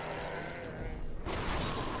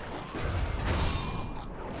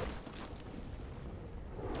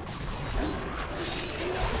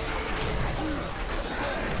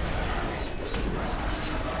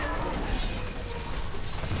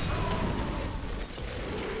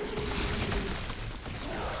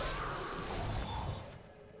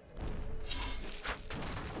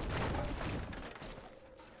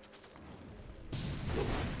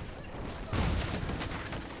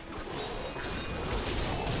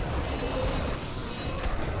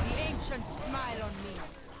 Smile on me.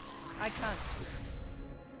 I can't.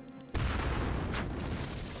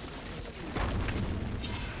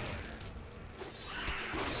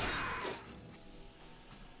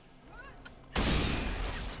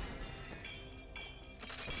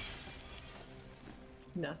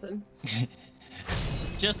 Nothing.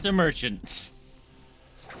 Just a merchant.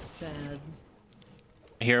 Sad.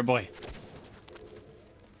 Here, a boy.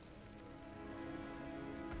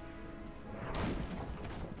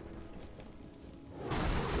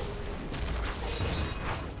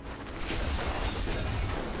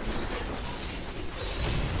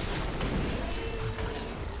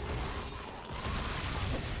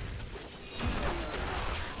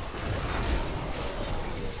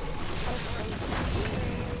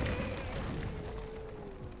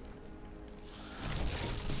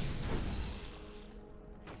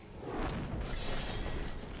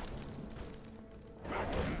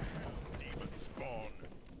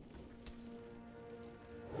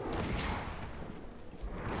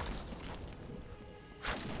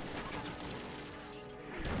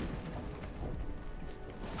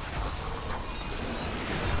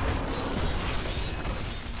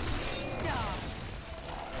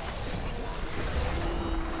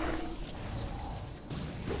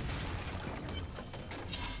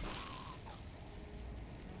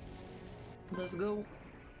 Let's go.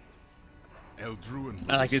 Eldruin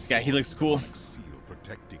I like this guy. He looks cool. seal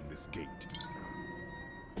protecting this gate.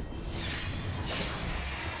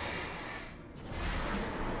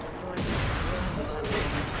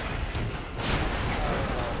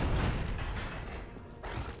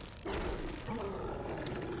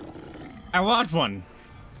 I want one.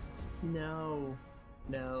 No.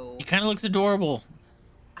 No. He kind of looks adorable.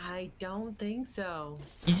 I don't think so.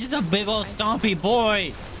 He's just a big old stompy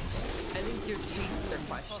boy. I think your tastes are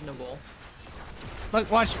questionable.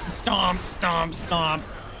 Look, watch. Stomp, stomp, stomp.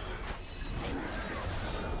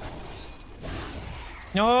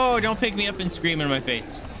 No, don't pick me up and scream in my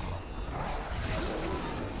face.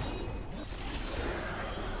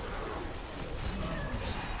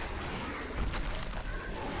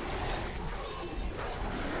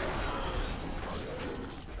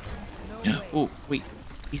 Oh, wait.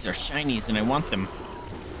 These are shinies and I want them.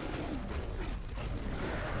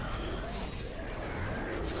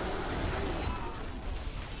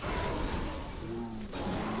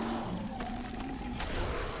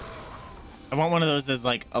 I want one of those as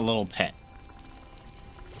like a little pet.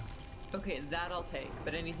 Okay, that I'll take,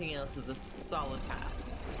 but anything else is a solid pass.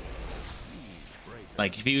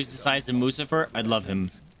 Like if he was the size of Mucifer, I'd love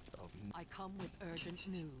him. I come with urgent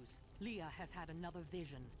news. Leah has had another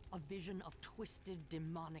vision. A vision of twisted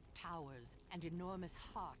demonic towers and enormous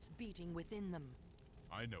hearts beating within them.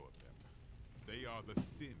 I know of them. They are the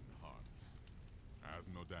Sin Hearts.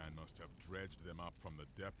 Asmodan must have dredged them up from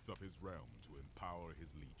the depths of his realm to empower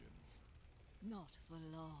his legions. Not for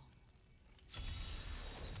long.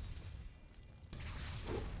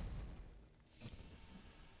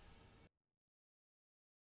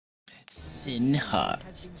 Sin Hearts.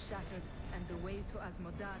 Has been shattered, and the way to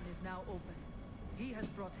Asmodan is now open. He has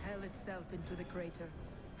brought hell itself into the crater,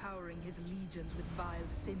 powering his legions with vile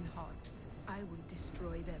sin hearts. I will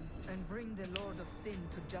destroy them and bring the Lord of Sin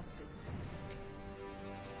to justice.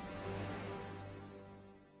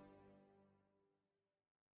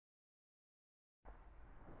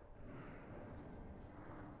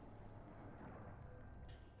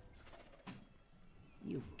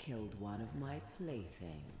 You've killed one of my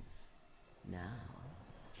playthings. Now,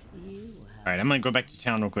 you have... All right, I'm gonna go back to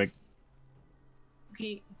town real quick.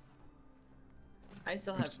 Okay. I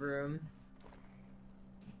still have room.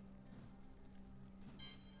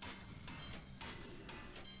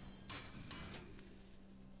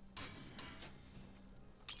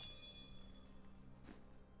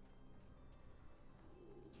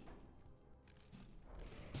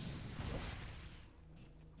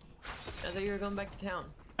 I thought you were going back to town.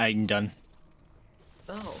 I'm done.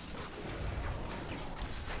 Oh.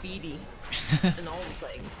 Speedy. And all the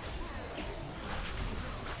things.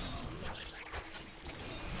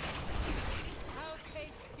 How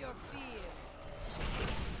tastes your fear?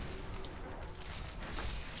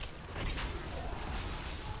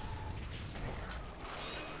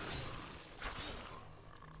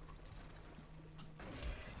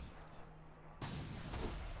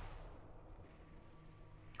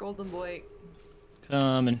 Golden boy.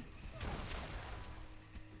 Coming.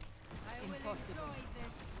 Impossible.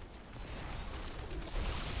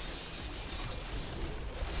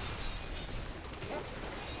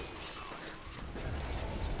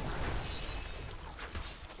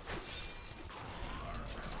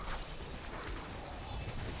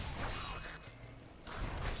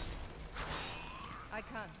 I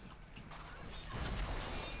can't.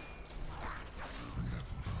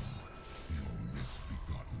 Your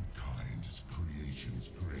misbegotten kind is creation's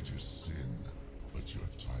greatest sin. But your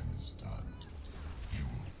time is done. You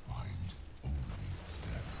will find only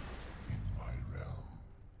death in my realm.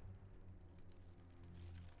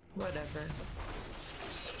 Whatever.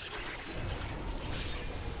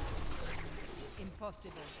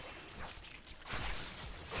 Impossible.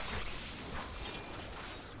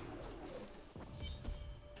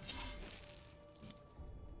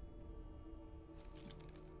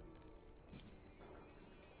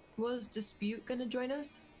 Was Dispute gonna join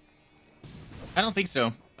us? I don't think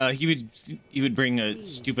so. He would bring a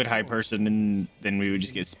stupid high person, and then we would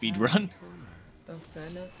just get speed run. Oh, fair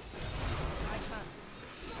enough.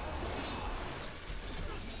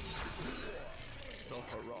 The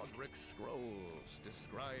Heraldric scrolls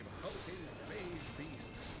describe hulking phase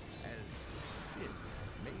beasts as sin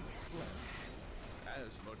made flesh.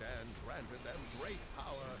 Asmodan granted them great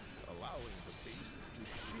power, allowing the beasts to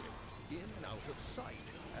shift in and out of sight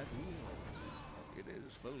at will. It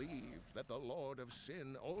is believed that the Lord of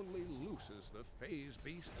Sin only looses the phase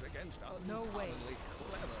beasts against uncommonly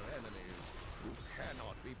clever enemies who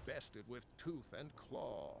cannot be bested with tooth and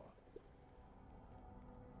claw.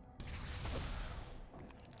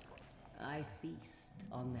 I feast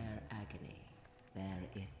on their agony, their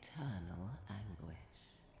eternal anguish.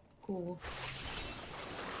 Cool.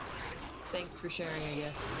 Thanks for sharing, I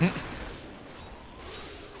guess.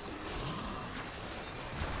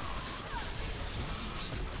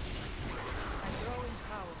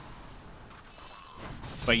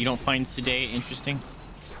 But you don't find Sedea interesting?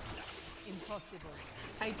 Impossible.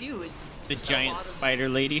 I do. It's The giant spider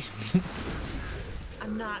lady.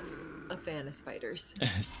 I'm not a fan of spiders.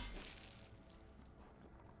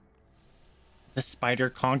 The spider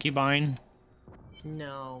concubine.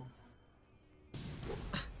 No.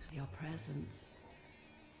 Your presence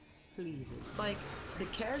pleases. Like, the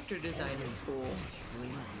character design is cool.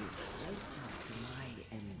 Brings you closer to my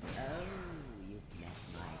end. Oh, you've met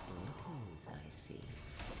my daughters, I see.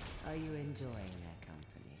 Are you enjoying their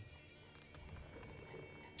company?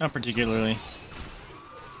 Not particularly.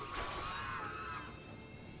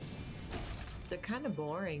 They're kind of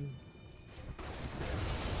boring.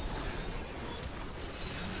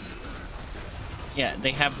 Yeah,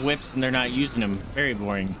 they have whips and they're not using them. Very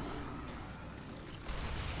boring.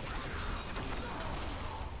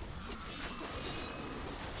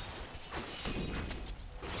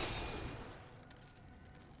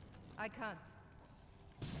 I can't.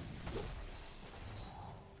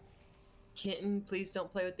 Kitten, please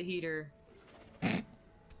don't play with the heater.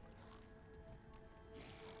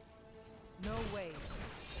 No way.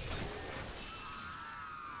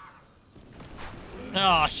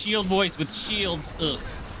 Ah, shield boys with shields. Ugh.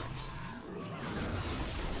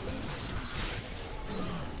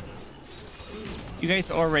 You guys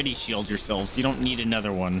already shield yourselves. You don't need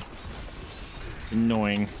another one. It's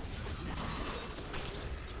annoying.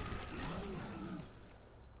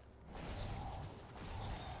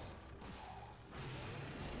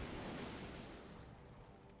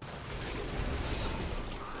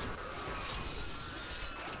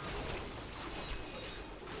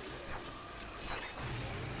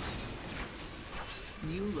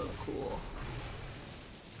 You look cool.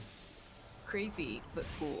 Creepy, but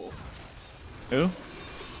cool. Who?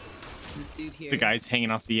 This dude here. The guys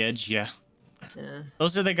hanging off the edge, yeah. Yeah.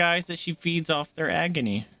 Those are the guys that she feeds off their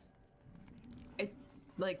agony. It's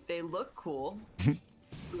like they look cool.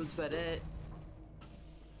 That's about it.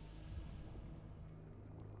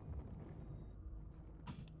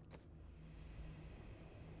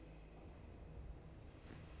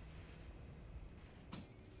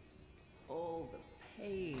 All the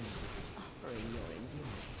pain, suffering you're enduring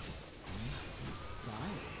must be dire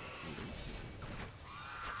to you.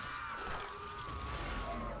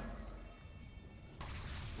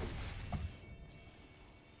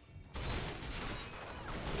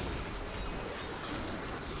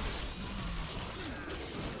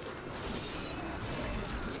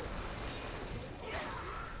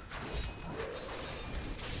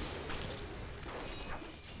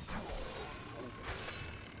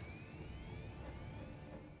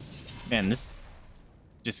 Man, this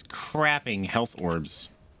just crapping health orbs.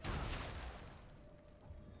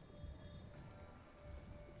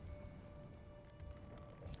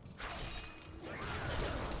 The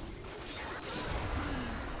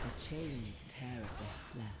chains tear at their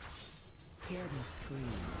flesh. Hear their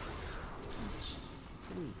screams. Such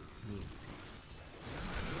sweet music.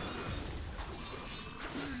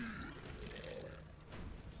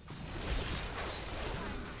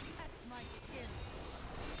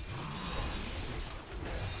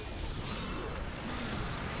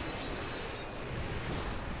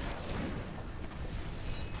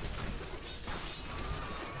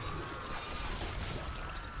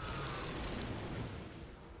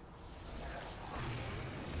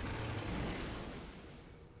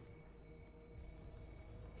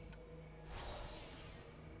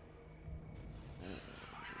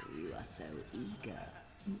 You are so eager.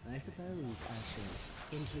 I suppose I should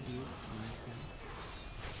introduce myself.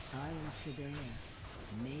 I am Sedea,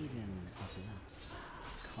 Maiden of Lust,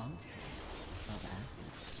 Consort of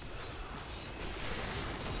Asmodee.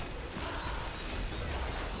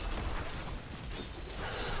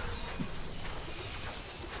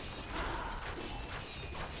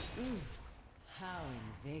 How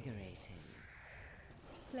invigorating.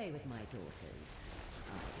 Play with my daughters.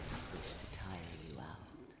 I do not wish to tire you out.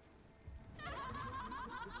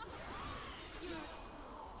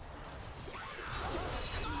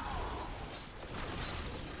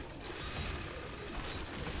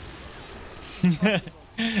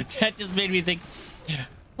 That just made me think,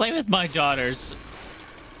 play with my daughters.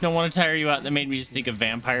 Don't want to tire you out. That made me just think of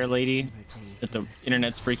Vampire Lady that the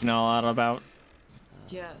internet's freaking all out about.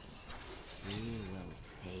 Yes. You will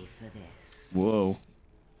pay for this. Whoa.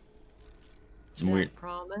 Is Some that weird,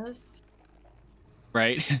 promise?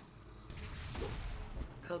 right?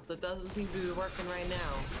 Because it doesn't seem to be working right now.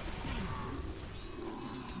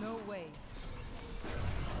 No way.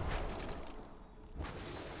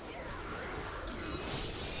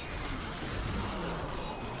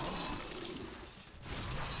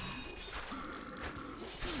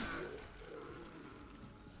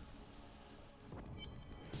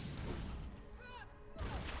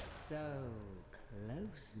 So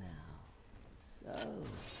close now. So close.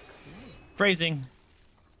 Phrasing.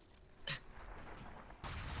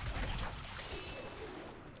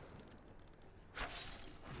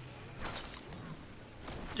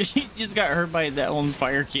 He just got hurt by that one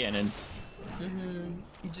fire cannon.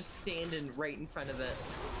 You just standing right in front of it.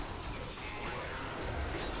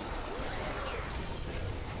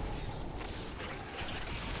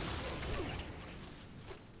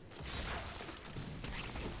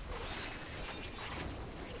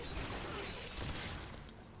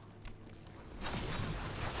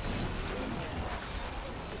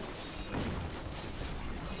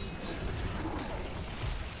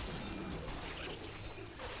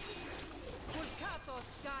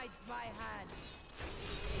 Guides my hand.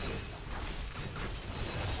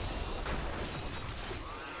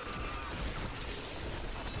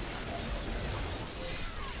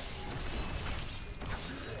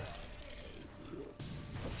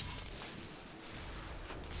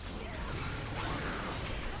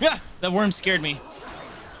 Yeah, that worm scared me.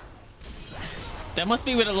 That must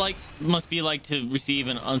be what it must be like to receive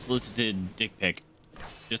an unsolicited dick pic.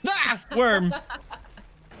 Just worm.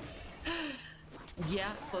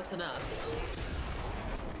 Yeah, close enough.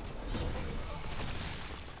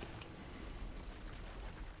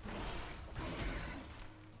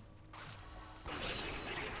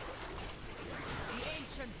 The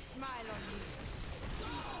ancient smile on you.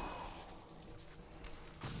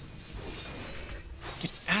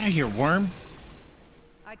 Get out of here, worm.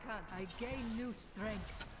 I can't. I gain new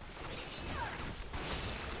strength.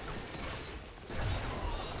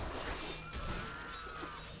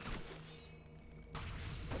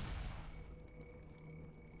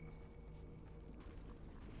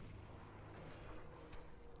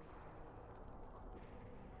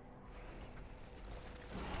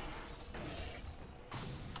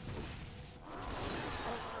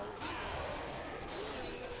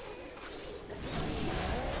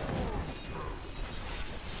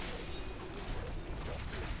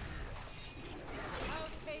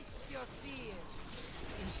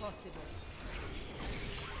 Impossible.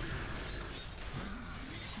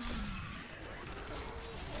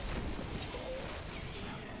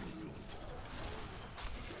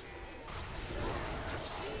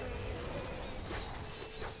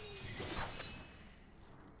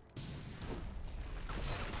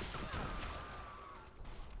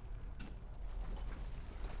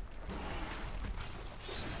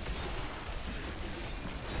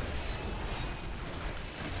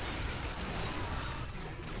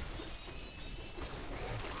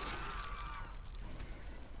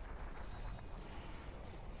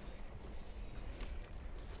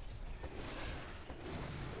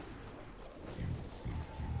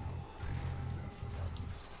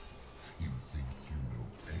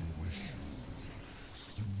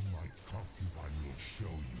 Show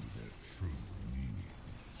you their true meaning.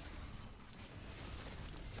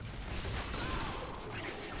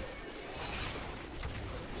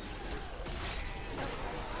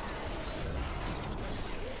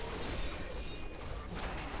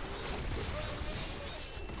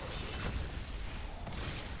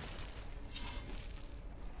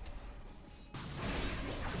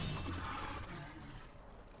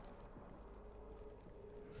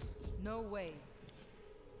 No way.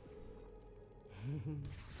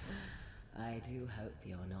 I do hope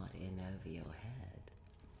you're not in over your head.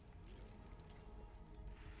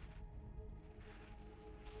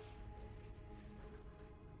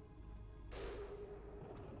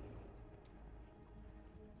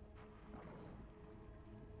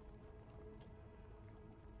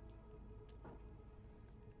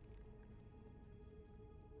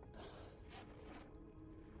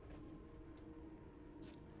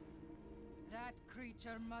 That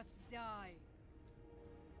creature must die.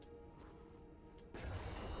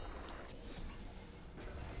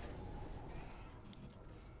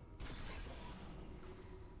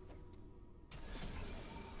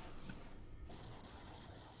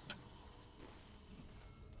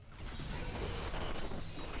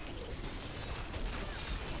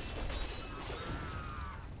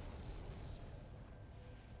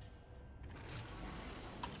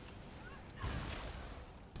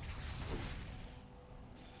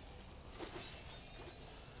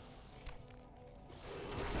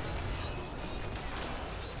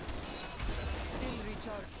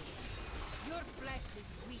 recharging. Your flesh is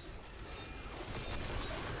weak.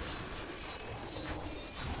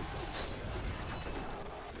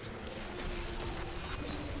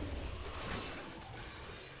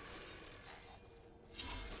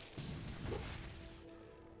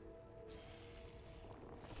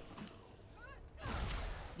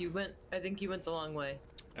 I think you went the long way.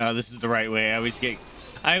 This is the right way. I always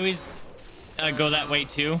go that way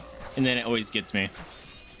too, and then it always gets me.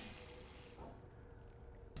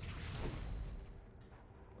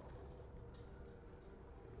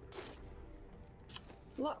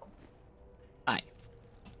 Hello. Hi.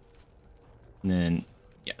 And then,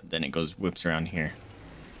 yeah, then it goes whips around here.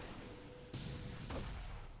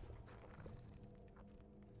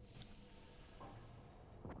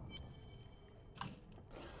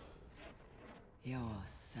 You're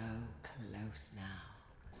so close now.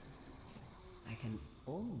 I can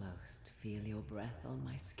almost feel your breath on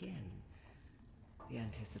my skin. The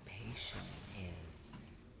anticipation is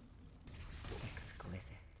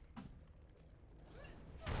exquisite.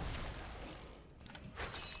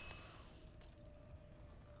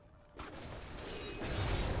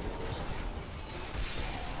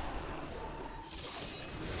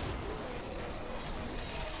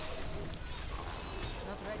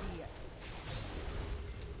 Not ready yet.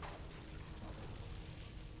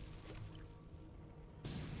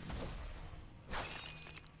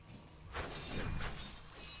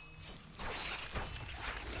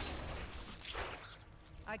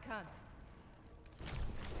 I can't.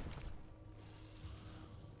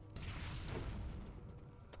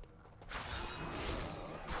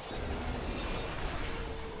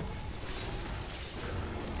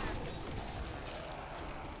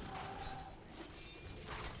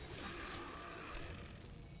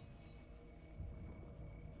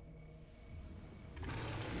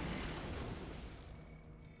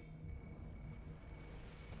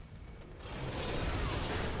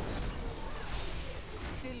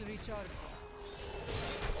 Still recharging.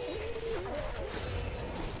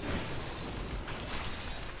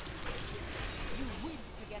 You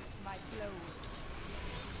winced against my blows.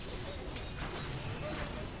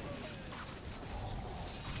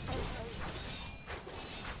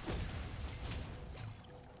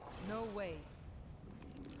 No way.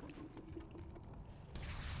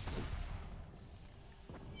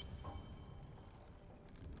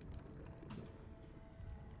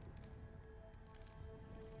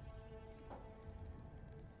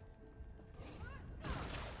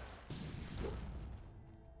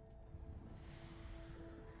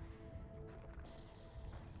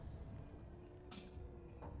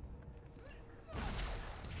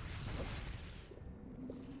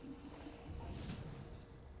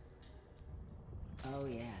 Oh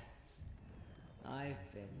yes.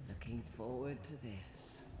 I've been looking forward to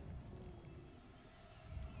this.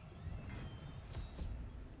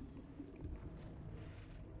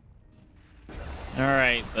 All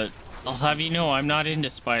right, but I'll have you know I'm not into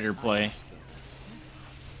spider play.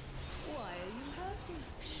 Why are you hurting?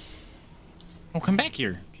 Oh, come back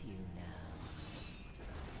here.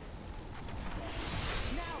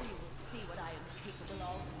 Now you will see what I am capable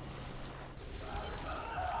of.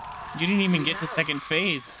 You didn't even get to second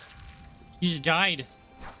phase. You just died.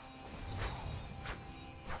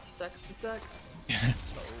 Sucks to suck. So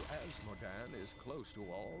Asmodan is close to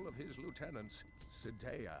all of his lieutenants.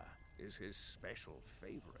 Sidea is his special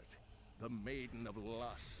favorite. The Maiden of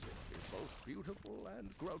Lust is both beautiful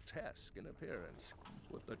and grotesque in appearance,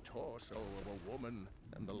 with the torso of a woman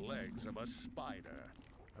and the legs of a spider.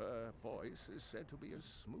 Her voice is said to be as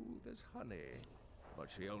smooth as honey, but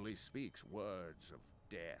she only speaks words of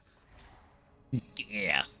death.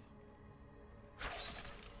 Death.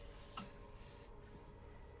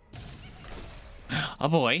 Oh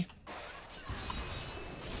boy.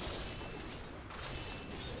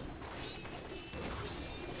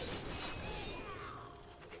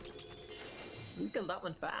 You killed that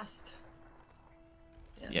one fast.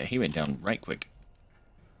 Yeah, he went down right quick.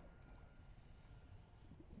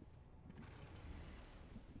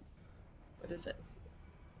 What is it?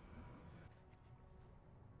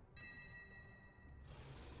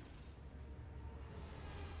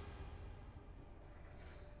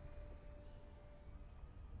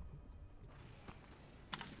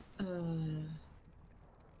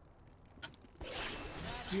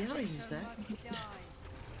 Yeah, I use that.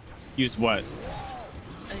 Use what?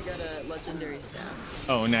 I got a legendary staff.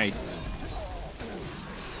 Oh, nice.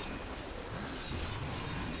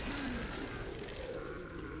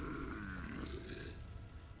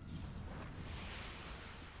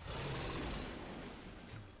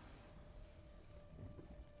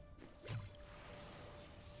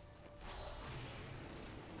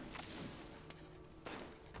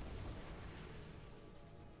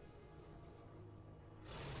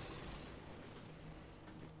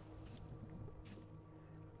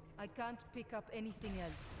 I can't pick up anything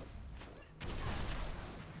else.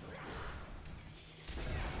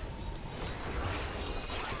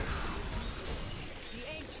 The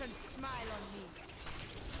ancients smile on me.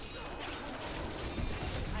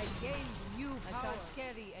 I gained new power. I can't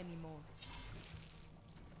carry anymore.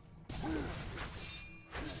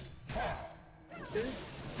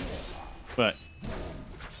 Boots. What?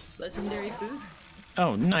 Legendary boots.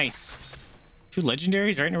 Oh, nice. 2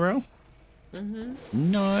 legendaries right in a row?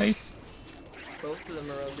 Mm-hmm. Nice. Both of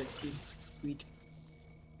them are all good too. Sweet.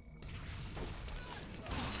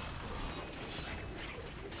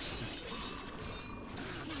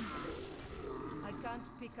 I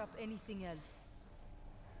can't pick up anything else.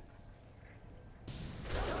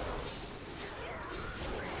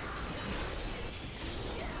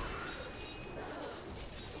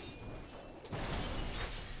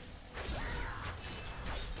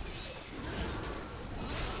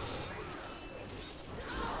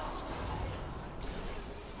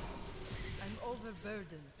 I'm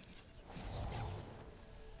overburdened.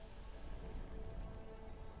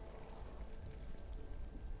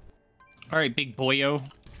 All right, big boyo.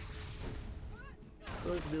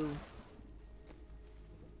 Let's go.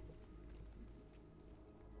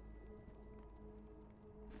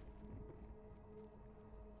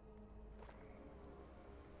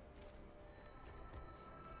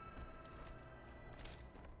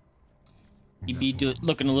 You be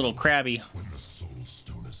looking a little crabby. When the soul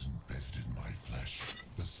stone is embedded in my flesh,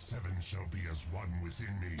 the 7 shall be as one within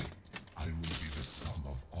me. I will be the sum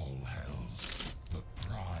of all hells, the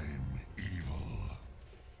prime evil.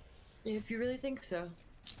 If you really think so.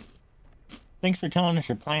 Thanks for telling us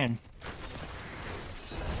your plan. Not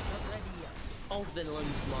ready yet. All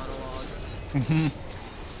Vinland's monologue. Mm-hmm.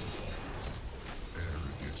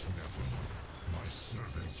 Arrogant Nephilim, my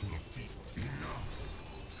servants will feed enough.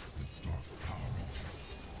 The dark power.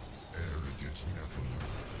 Arrogant Nephilim,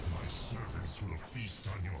 my servants will feast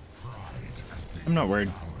on your pride as they I'm not worried.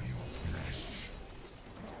 devour your flesh.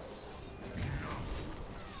 Enough.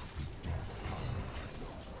 The dark power.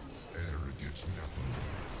 Arrogant Nephilim,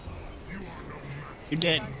 you are no match. You're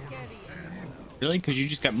dead. Really? Because you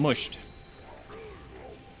just got mushed.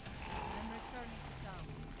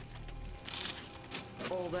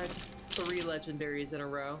 Oh, that's 3 legendaries in a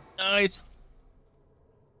row. Nice.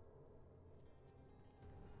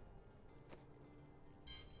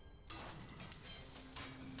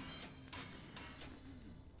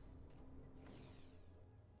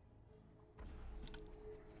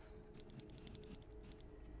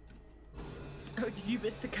 Oh, did you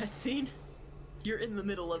miss the cutscene? You're in the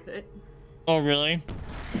middle of it. Oh, really?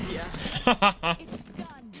 Yeah. I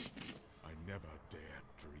never dared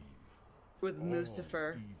dream. With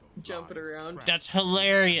Lucifer jumping around. That's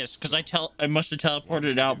hilarious, because I must have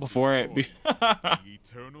teleported out before it. The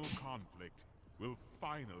eternal conflict will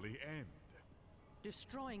finally end.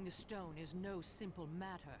 Destroying the stone is no simple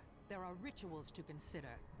matter. There are rituals to consider.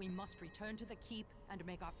 We must return to the keep and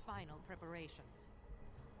make our final preparations.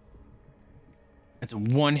 It's a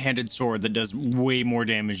one-handed sword that does way more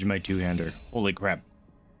damage than my two-hander. Holy crap.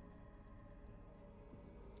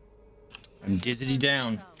 I'm dizzity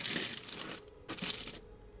down.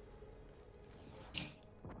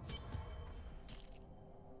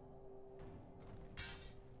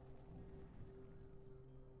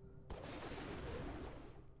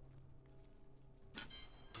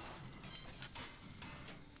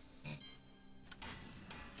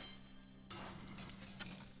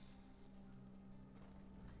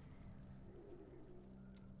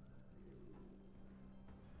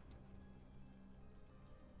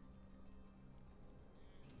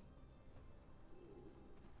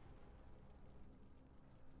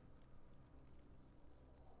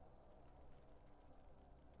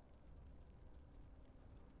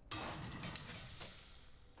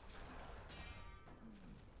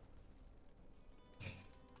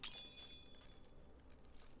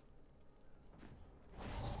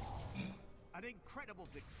 An incredible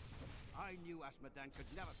victory. I knew Asmodan could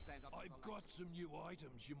never stand up. I've got some new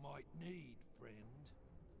items you might need, friend.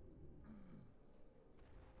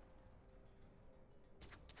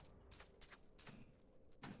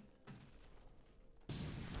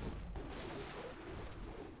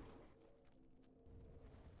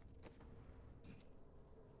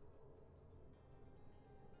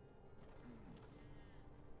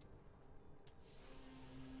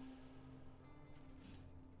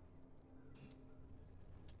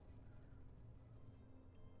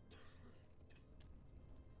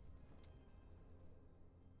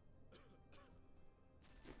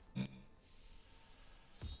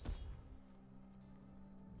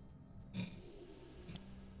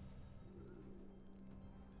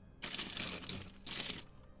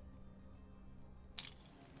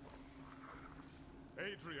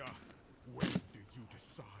 Adria, when did you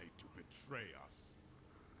decide to betray us?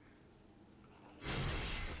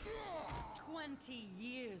 20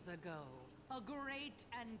 years ago, a great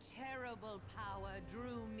and terrible power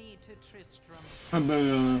drew me to Tristram.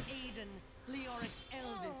 Aiden, Leoric's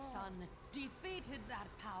eldest son, defeated that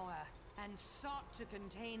power and sought to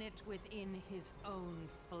contain it within his own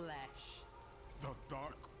flesh. The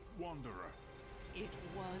Dark Wanderer. It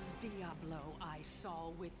was Diablo I saw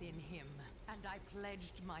within him, and I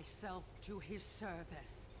pledged myself to his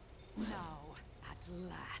service. Now, at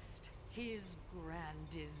last, his grand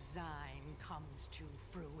design comes to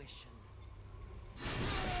fruition.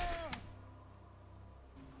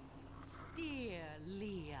 Dear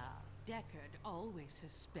Leah, Deckard always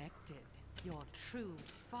suspected your true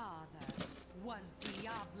father was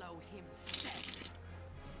Diablo himself.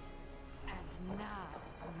 And now,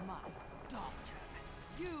 my daughter,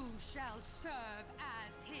 you shall serve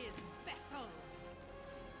as his vessel.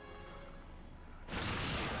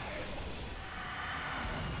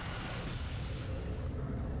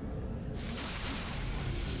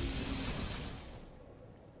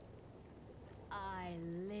 I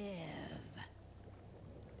live.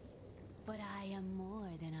 But I am more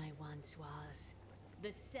than I once was.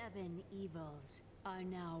 The 7 evils are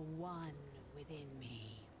now one within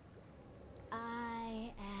me.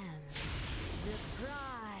 I am the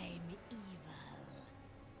prime evil.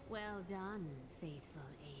 Well done, faithful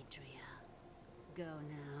Adria. Go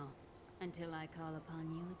now, until I call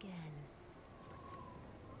upon you again.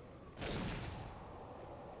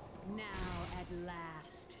 Now, at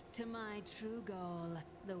last, to my true goal,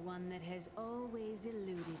 the one that has always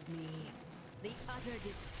eluded me. The utter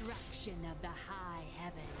destruction of the high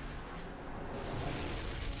heavens.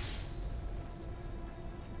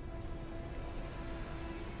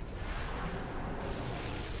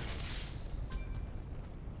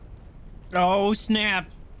 Oh, snap.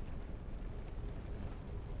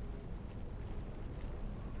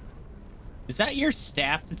 Is that your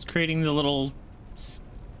staff that's creating the little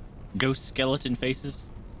ghost skeleton faces?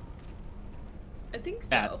 I think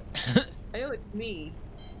so. I know it's me.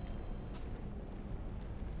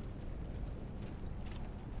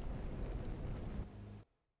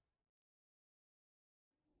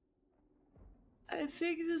 I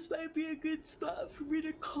think this might be a good spot for me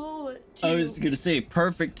to call it, too. I was gonna say,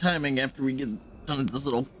 perfect timing after we get done with this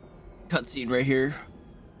little cutscene right here.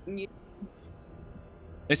 Yeah.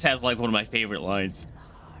 This has like one of my favorite lines.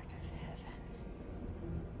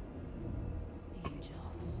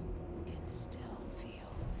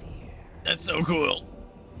 That's so cool.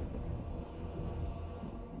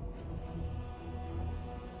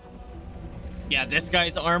 Yeah, this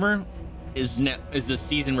guy's armor is the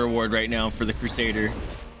season reward right now for the Crusader.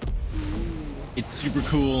 It's super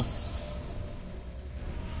cool.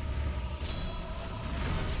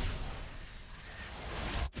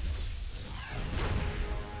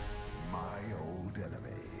 My old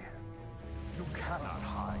enemy. You cannot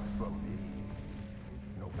hide from me.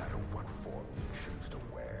 No matter what form you choose to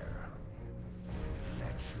wear.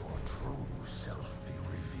 Let your true self be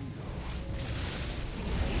revealed.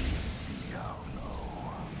 Diablo.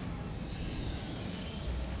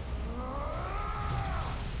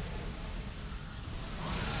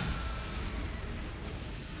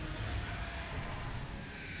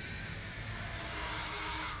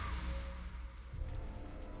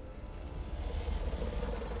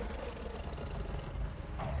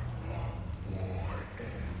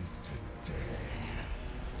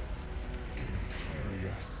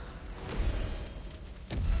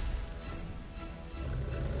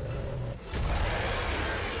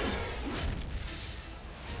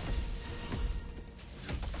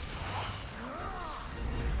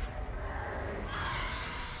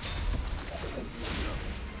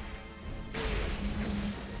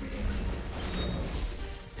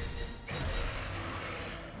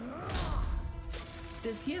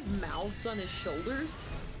 Does he have mouths on his shoulders?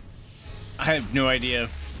 I have no idea.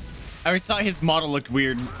 I always thought his model looked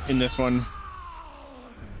weird in this one.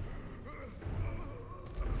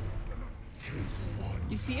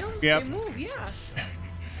 You see him? Yep. They move, yeah.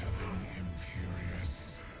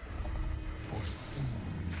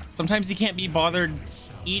 Sometimes he can't be bothered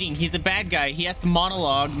eating. He's a bad guy. He has to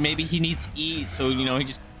monologue. Maybe he needs to eat, so you know he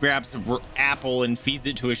just grabs an apple and feeds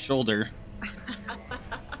it to his shoulder.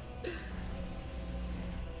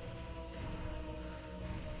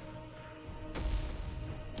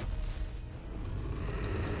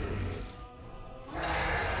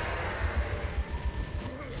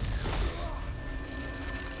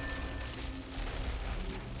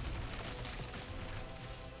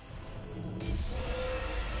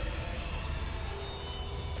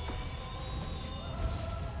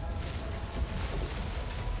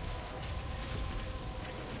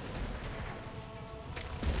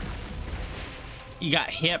 You got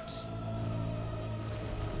hips.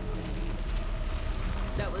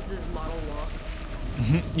 That was his model walk.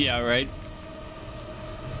 Yeah, right.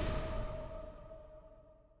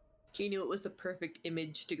 He knew it was the perfect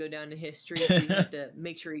image to go down in history, so he had to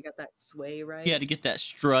make sure he got that sway right. Yeah, to get that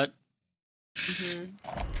strut.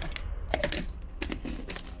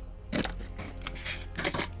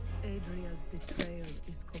 Adria's betrayal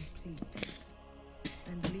is complete,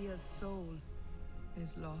 and Leah's soul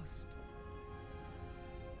is lost.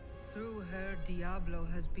 Through her, Diablo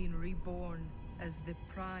has been reborn as the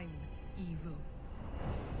prime evil.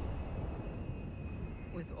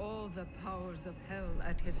 With all the powers of hell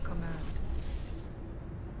at his command.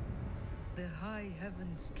 The high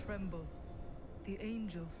heavens tremble. The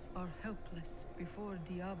angels are helpless before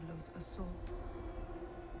Diablo's assault.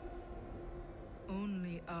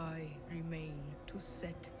 Only I remain to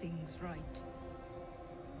set things right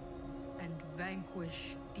and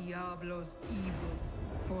vanquish Diablo's evil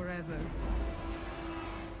forever.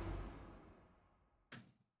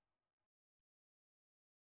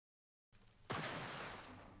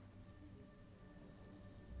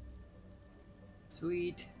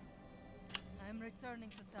 Sweet. I'm returning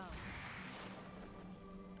to town.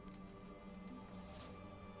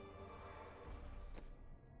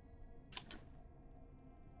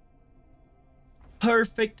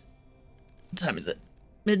 Perfect. What time is it?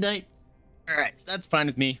 Midnight? Alright, that's fine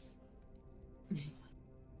with me.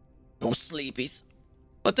 No sleepies.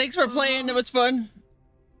 Well, thanks for playing. It was fun.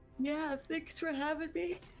 Yeah, thanks for having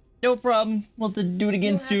me. No problem. We'll have to do it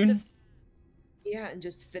again soon. Yeah, and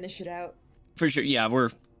just finish it out. For sure. Yeah,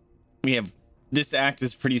 we have this act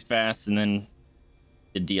is pretty fast, and then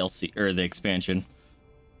the DLC or the expansion.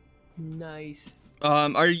 Nice.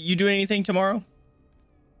 Are you doing anything tomorrow?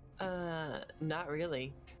 Not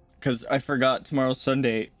really. Because I forgot tomorrow's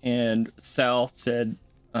Sunday, and Sal said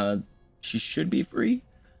she should be free.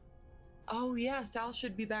 Oh yeah, Sal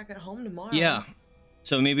should be back at home tomorrow. Yeah.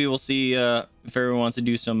 So maybe we'll see if everyone wants to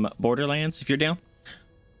do some Borderlands, if you're down.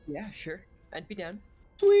 Yeah, sure. I'd be down.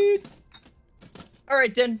 Sweet. All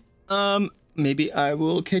right, then. Maybe I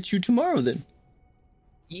will catch you tomorrow, then.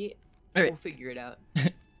 Yeah. All right. We'll figure it out.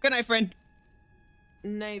 Good night, friend.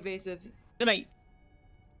 Night, Vaesive. Good night.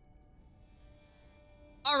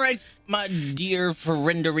 All right, my dear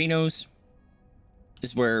friendarinos.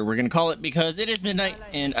 Is where we're gonna call it because it is midnight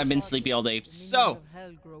and I've been sleepy all day. So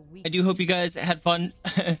I do hope you guys had fun.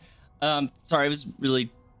 Sorry, I was really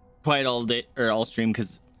quiet all day or all stream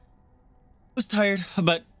because I was tired,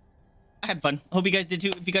 but I had fun. Hope you guys did too.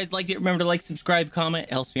 If you guys liked it, remember to like, subscribe, comment.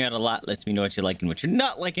 It helps me out a lot. Lets me know what you like and what you're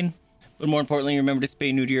not liking. But more importantly, remember to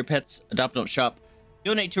spay new to your pets, adopt, don't shop,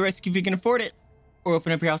 donate to rescue if you can afford it, or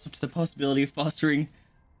open up your house up to the possibility of fostering.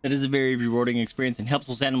 That is a very rewarding experience and helps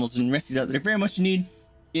those animals and rescues out there very much in need.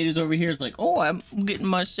 Gators over here is like, oh, I'm getting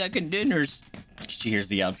my second dinners. She hears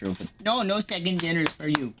the outro, but no second dinners for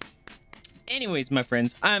you. Anyways, my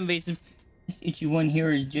friends, I'm Vaesive. This itchy one here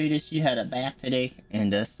is Jada. She had a bath today,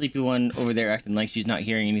 and sleepy one over there acting like she's not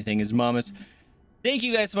hearing anything is Mamas. Thank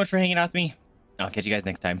you guys so much for hanging out with me. I'll catch you guys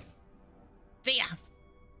next time. See ya.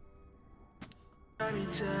 I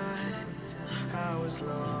was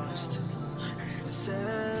lost and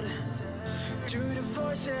sad due to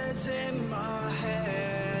voices in my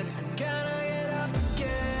head.